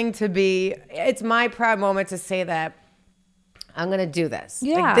nothing to be, it's my proud moment to say that I'm going to do this.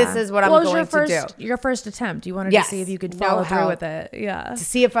 Yeah. Like, this is what I'm going to do. Your first attempt. You wanted to see if you could follow through with it. Yeah. To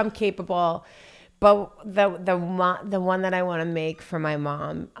see if I'm capable. But the one that I want to make for my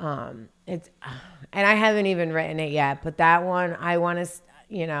mom, it's, and I haven't even written it yet, but that one I want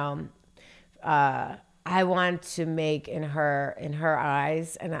to, I want to make in her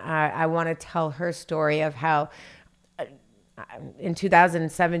eyes, and I want to tell her story of how in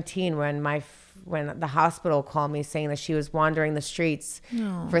 2017 when the hospital called me saying that she was wandering the streets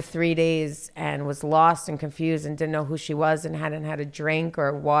for 3 days and was lost and confused and didn't know who she was and hadn't had a drink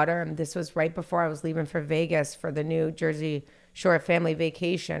or water. And this was right before I was leaving for Vegas for the New Jersey Shore family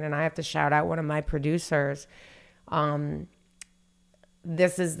vacation. And I have to shout out one of my producers.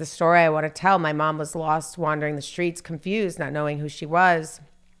 This is the story I want to tell. My mom was lost, wandering the streets, confused, not knowing who she was.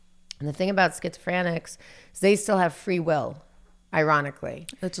 And the thing about schizophrenics is they still have free will. Ironically,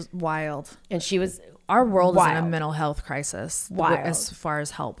 it's just wild. And she was our world is in a mental health crisis as far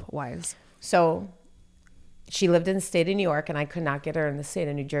as help wise. So she lived in the state of New York, and I could not get her in the state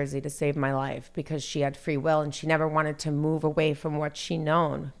of New Jersey to save my life because she had free will and she never wanted to move away from what she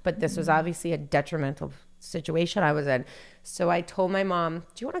known. But this was obviously a detrimental situation I was in. So I told my mom,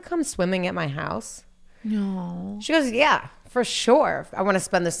 "Do you want to come swimming at my house?" No. She goes, "Yeah, for sure. I want to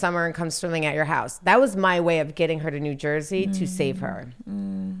spend the summer and come swimming at your house." That was my way of getting her to New Jersey to save her.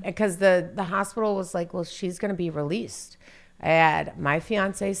 Because the hospital was like, well, she's going to be released. I had my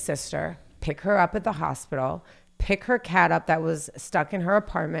fiance's sister pick her up at the hospital, pick her cat up that was stuck in her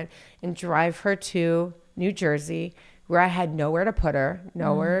apartment, and drive her to New Jersey, where I had nowhere to put her,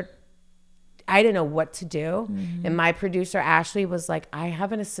 I didn't know what to do. And my producer, Ashley, was like, I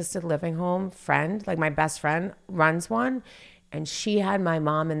have an assisted living home friend, like my best friend runs one. And she had my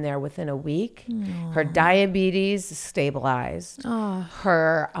mom in there within a week. Her diabetes stabilized,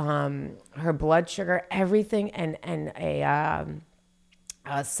 her blood sugar, everything, and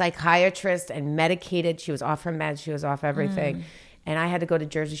a psychiatrist and medicated. She was off her meds. She was off everything. And I had to go to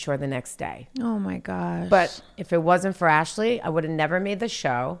Jersey Shore the next day. Oh my gosh. But if it wasn't for Ashley, I would have never made the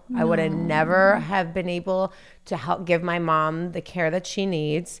show. I would have never have been able to help give my mom the care that she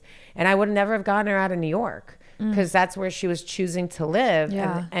needs. And I would never have gotten her out of New York because that's where she was choosing to live.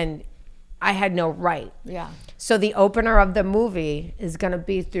 Yeah. And I had no right. Yeah. So the opener of the movie is going to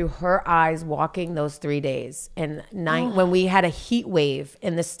be through her eyes walking those 3 days. And when we had a heat wave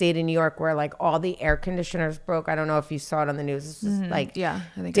in the state of New York where like all the air conditioners broke. I don't know if you saw it on the news. This was like I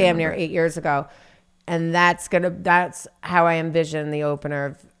think damn near 8 years ago. And that's how I envision the opener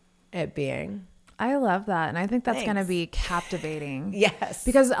of it being. I love that. And I think that's going to be captivating. Yes.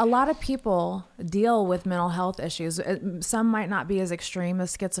 Because a lot of people deal with mental health issues. Some might not be as extreme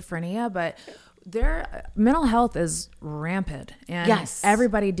as schizophrenia, but their mental health is rampant. And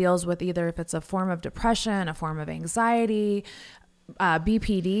everybody deals with either if it's a form of depression, a form of anxiety,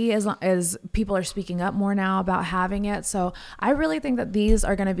 BPD, as people are speaking up more now about having it. So I really think that these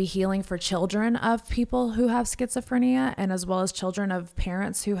are going to be healing for children of people who have schizophrenia, and as well as children of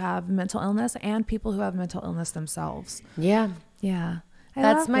parents who have mental illness and people who have mental illness themselves. Yeah. Yeah.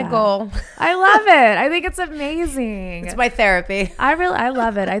 That's my goal. I love it. I think it's amazing. It's my therapy. I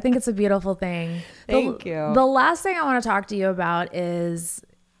love it. I think it's a beautiful thing. Thank you. The last thing I want to talk to you about is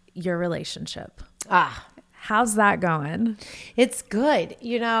your relationship. How's that going? It's good.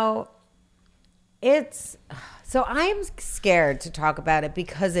 So I'm scared to talk about it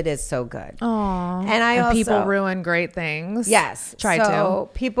because it is so good. Aww. And people ruin great things. Yes. So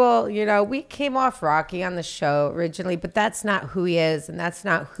people, we came off Rocky on the show originally, but that's not who he is and that's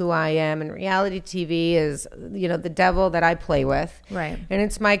not who I am. And reality TV is, the devil that I play with. Right. And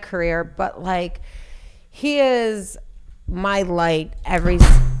it's my career. But he is my light every...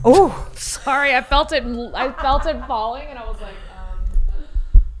 Oh, sorry. I felt it falling and I was like,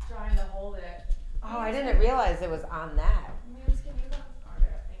 trying to hold it. Oh, I didn't realize it was on that.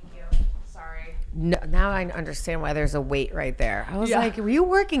 Thank you. Sorry. No, now I understand why there's a weight right there. I was like, were you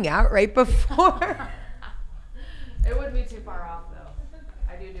working out right before? It wouldn't be too far off though.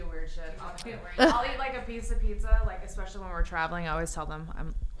 I do weird shit. I'll eat like a piece of pizza, especially when we're traveling. I always tell them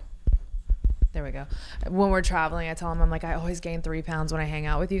there we go. When we're traveling, I tell them, I'm like, I always gain 3 pounds when I hang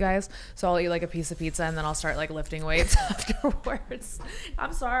out with you guys. So I'll eat like a piece of pizza and then I'll start lifting weights afterwards.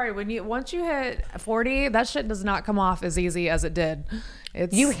 I'm sorry. Once you hit 40, that shit does not come off as easy as it did.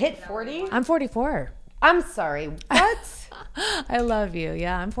 You hit 40? I'm 44. I'm sorry. What? I love you.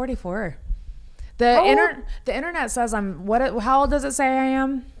 Yeah, I'm 44. The internet says how old does it say I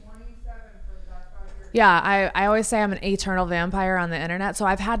am? Yeah, I always say I'm an eternal vampire on the internet. So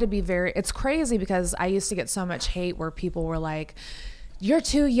I've had to be it's crazy because I used to get so much hate where people were like, you're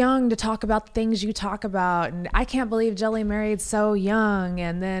too young to talk about the things you talk about. And I can't believe Jelly married so young.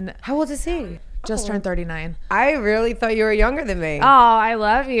 And then How old is he? just turned 39. I really thought you were younger than me. Oh, I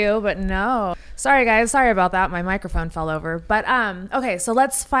love you, but no. Sorry guys, sorry about that. My microphone fell over. But okay, so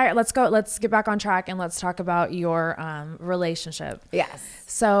let's get back on track and let's talk about your relationship. Yes.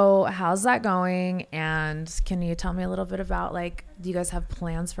 So how's that going? And can you tell me a little bit about, like, do you guys have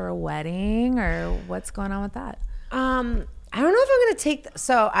plans for a wedding or what's going on with that? I don't know if I'm going to take...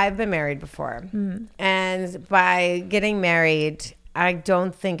 So I've been married before. And by getting married, I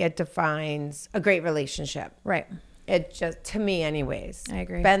don't think it defines a great relationship. Right. It just, to me anyways. I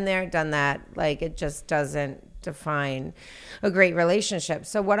agree. Been there, done that. Like, it just doesn't define a great relationship.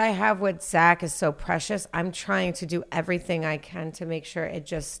 So what I have with Zach is so precious. I'm trying to do everything I can to make sure it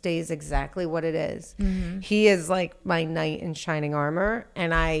just stays exactly what it is. He is like my knight in shining armor,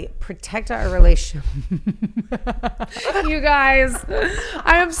 and I protect our relationship. You guys,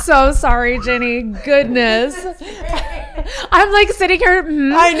 I am so sorry, Jenny. Goodness. I'm like sitting here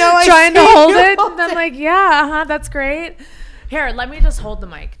I know, trying to hold it. And I'm like, yeah, that's great. Here, let me just hold the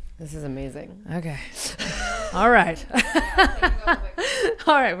mic. This is amazing. Okay. All right.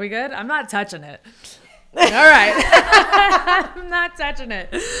 All right, we good? I'm not touching it. All right. I'm not touching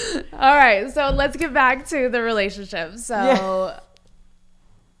it. All right, so let's get back to the relationship. So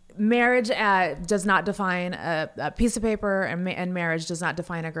marriage does not define a piece of paper, and marriage does not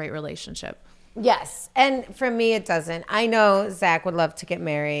define a great relationship. Yes. And for me, it doesn't. I know Zach would love to get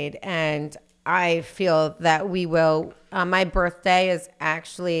married, and I feel that we will. My birthday is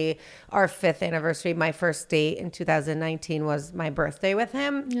actually our 5th anniversary. My first date in 2019 was my birthday with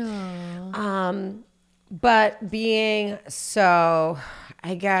him. But being so,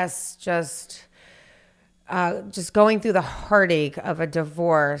 I guess, just going through the heartache of a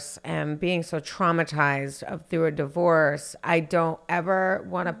divorce and being so traumatized through a divorce, I don't ever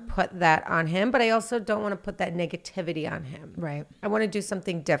want to put that on him, but I also don't want to put that negativity on him. Right. I want to do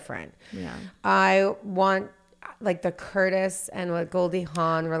something different. Yeah. I want like the Curtis and with Goldie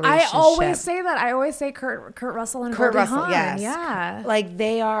Hawn relationship. I always say that. I always say Kurt Russell and Goldie Hawn. Yes. Yeah. Like,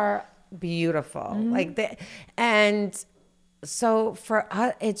 they are beautiful. Like, and so for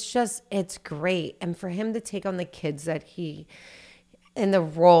us, it's great. And for him to take on the kids that in the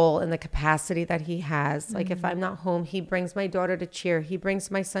role and the capacity that he has, like if I'm not home, he brings my daughter to cheer. He brings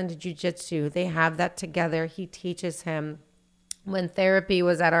my son to jujitsu. They have that together. He teaches him. When therapy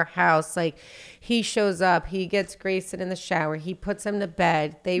was at our house, like, he shows up, he gets Grayson in the shower, he puts him to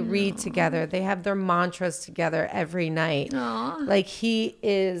bed, they read together, they have their mantras together every night. Like, he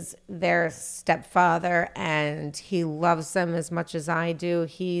is their stepfather, and he loves them as much as I do.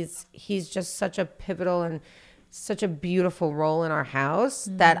 He's just such a pivotal and such a beautiful role in our house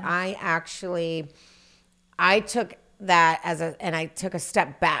that I took that and I took a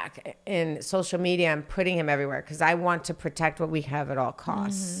step back in social media and putting him everywhere because I want to protect what we have at all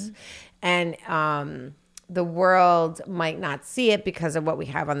costs. And the world might not see it because of what we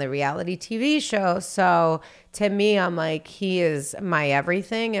have on the reality TV show. So to me, I'm like, he is my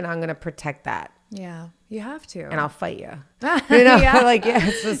everything, and I'm going to protect that. Yeah, you have to. And I'll fight you. You know, like,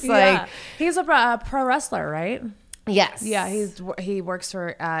 it's just like. He's a pro wrestler, right? Yes. Yeah, he works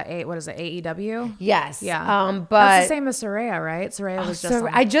for what is it, AEW? Yes. Yeah. But that's the same as Soraya, right? Soraya was just.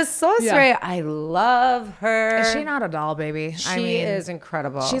 I just saw Soraya. I love her. Is she not a doll, baby? She is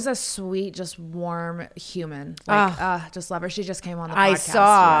incredible. She's a sweet, just warm human. Like, just love her. She just came on the podcast. I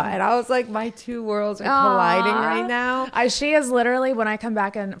saw, and I was like, my two worlds are colliding right now. She is literally, when I come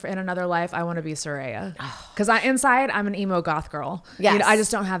back in another life, I want to be Soraya. Because inside, I'm an emo goth girl. Yes. You know, I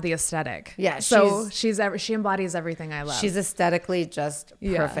just don't have the aesthetic. Yeah. So she embodies everything I love. She's aesthetically just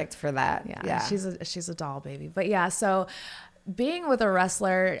perfect for that. Yeah. She's a doll, baby. But yeah, so being with a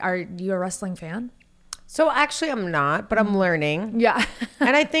wrestler, are you a wrestling fan? So actually I'm not, but I'm learning. Yeah.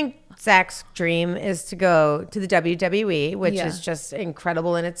 And I think Zach's dream is to go to the WWE, which is just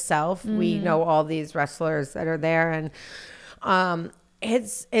incredible in itself. We know all these wrestlers that are there, and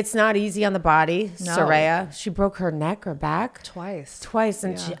it's not easy on the body. No. Soraya, she broke her neck or back twice,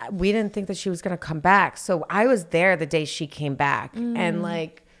 and we didn't think that she was going to come back. So I was there the day she came back, and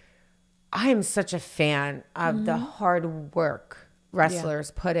like, I am such a fan of the hard work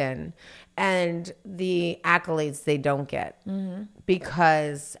wrestlers put in and the accolades they don't get,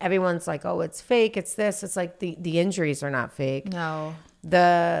 because everyone's like, oh, it's fake, it's this. It's like the injuries are not fake. No,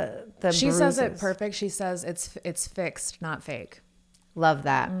 the she bruises. Says it perfect. She says it's fixed, not fake. Love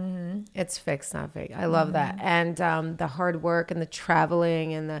that. It's fixed, not fake. I love that. And the hard work and the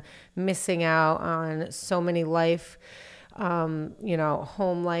traveling and the missing out on so many life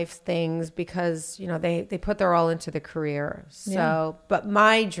home life things because, they put their all into the career. So, but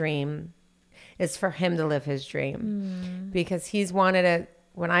my dream is for him to live his dream because he's wanted it.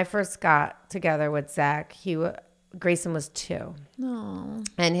 When I first got together with Zach, Grayson was 2. Aww.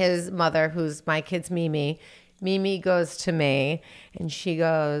 And his mother, who's my kid's Mimi goes to me and she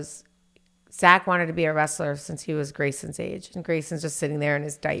goes, Zach wanted to be a wrestler since he was Grayson's age. And Grayson's just sitting there in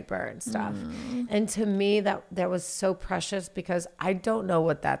his diaper and stuff. And to me, that was so precious because I don't know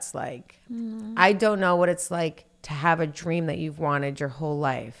what that's like. I don't know what it's like to have a dream that you've wanted your whole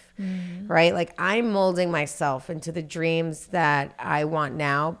life, right? Like I'm molding myself into the dreams that I want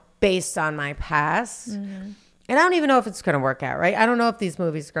now based on my past. And I don't even know if it's going to work out, right? I don't know if these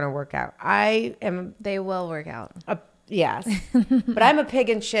movies are going to work out. They will work out. Yes. But I'm a pig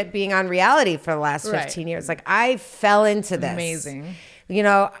in shit being on reality for the last 15 years. Like I fell into this. Amazing.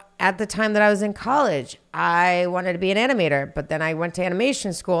 At the time that I was in college, I wanted to be an animator, but then I went to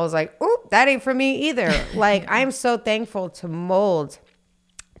animation school. I was like, oh, that ain't for me either. Like, I'm so thankful to mold.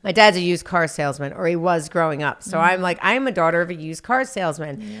 My dad's a used car salesman, or he was growing up. So I'm like, I'm a daughter of a used car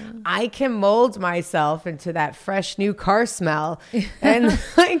salesman. Yeah. I can mold myself into that fresh new car smell and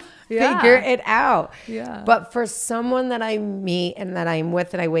figure it out. Yeah. But for someone that I meet and that I'm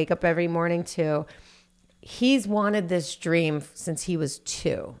with and I wake up every morning to, he's wanted this dream since he was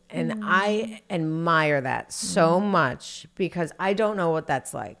 2. And I admire that so much because I don't know what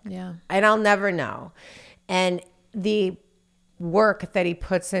that's like. Yeah. And I'll never know. And the work that he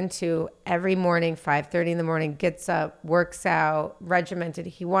puts into every morning, 5:30 in the morning, gets up, works out, regimented.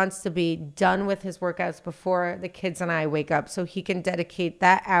 He wants to be done with his workouts before the kids and I wake up so he can dedicate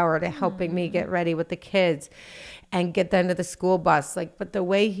that hour to helping me get ready with the kids and get them to the school bus. But the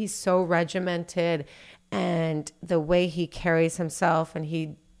way he's so regimented and the way he carries himself and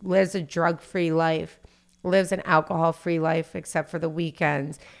he lives a drug-free life, lives an alcohol-free life except for the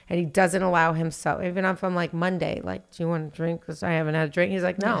weekends, and he doesn't allow himself, even if I'm like Monday, do you want to drink because I haven't had a drink? He's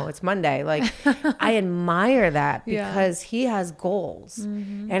like, no, it's Monday. I admire that because he has goals.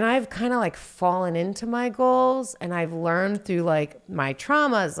 And I've kind of fallen into my goals, and I've learned through my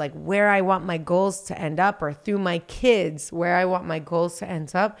traumas, where I want my goals to end up, or through my kids, where I want my goals to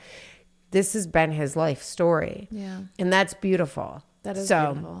end up. This has been his life story. Yeah. And that's beautiful. That is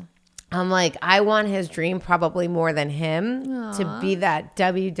beautiful. I'm like, I want his dream probably more than him to be that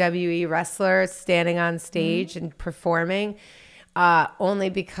WWE wrestler standing on stage and performing. Only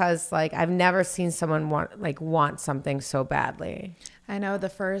because I've never seen someone want something so badly. I know the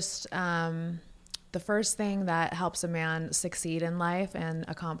first thing that helps a man succeed in life and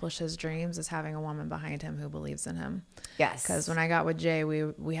accomplish his dreams is having a woman behind him who believes in him. Yes. Because when I got with Jay,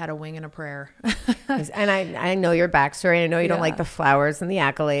 we had a wing and a prayer. And I know your backstory. I know you don't like the flowers and the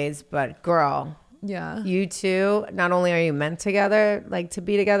accolades, but girl, you two, not only are you meant together, to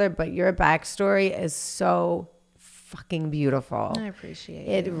be together, but your backstory is so fucking beautiful. I appreciate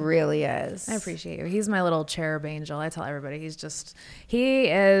it. It really is. I appreciate you. He's my little cherub angel. I tell everybody he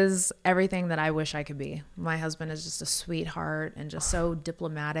is everything that I wish I could be. My husband is just a sweetheart and just so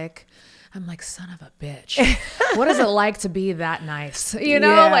diplomatic. I'm like, son of a bitch. What is it like to be that nice? How do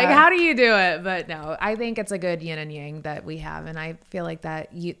you do it? But no, I think it's a good yin and yang that we have. And I feel like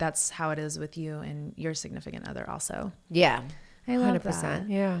that's how it is with you and your significant other also. Yeah. I love 100%. that.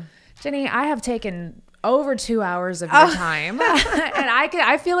 Yeah. Jenny, I have taken over 2 hours of your time. And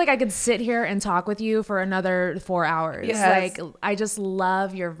I feel like I could sit here and talk with you for another 4 hours. Yes. I just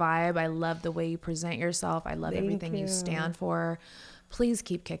love your vibe. I love the way you present yourself. I love everything you stand for. Please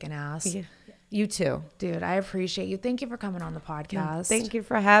keep kicking ass. Yeah. You too. Dude, I appreciate you. Thank you for coming on the podcast. Thank you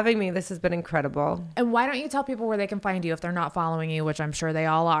for having me. This has been incredible. And why don't you tell people where they can find you if they're not following you, which I'm sure they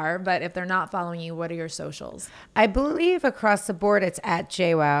all are, but if they're not following you, what are your socials? I believe across the board it's at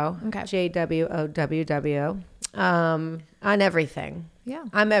JWoww. Okay. JWoww. On everything. Yeah.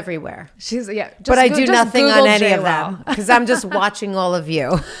 I'm everywhere. But I do nothing on any of them because I'm just watching all of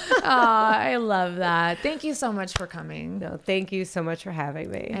you. I love that. Thank you so much for coming. No, thank you so much for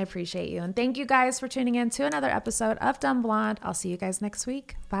having me. I appreciate you. And thank you guys for tuning in to another episode of Dumb Blonde. I'll see you guys next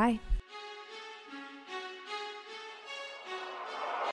week. Bye.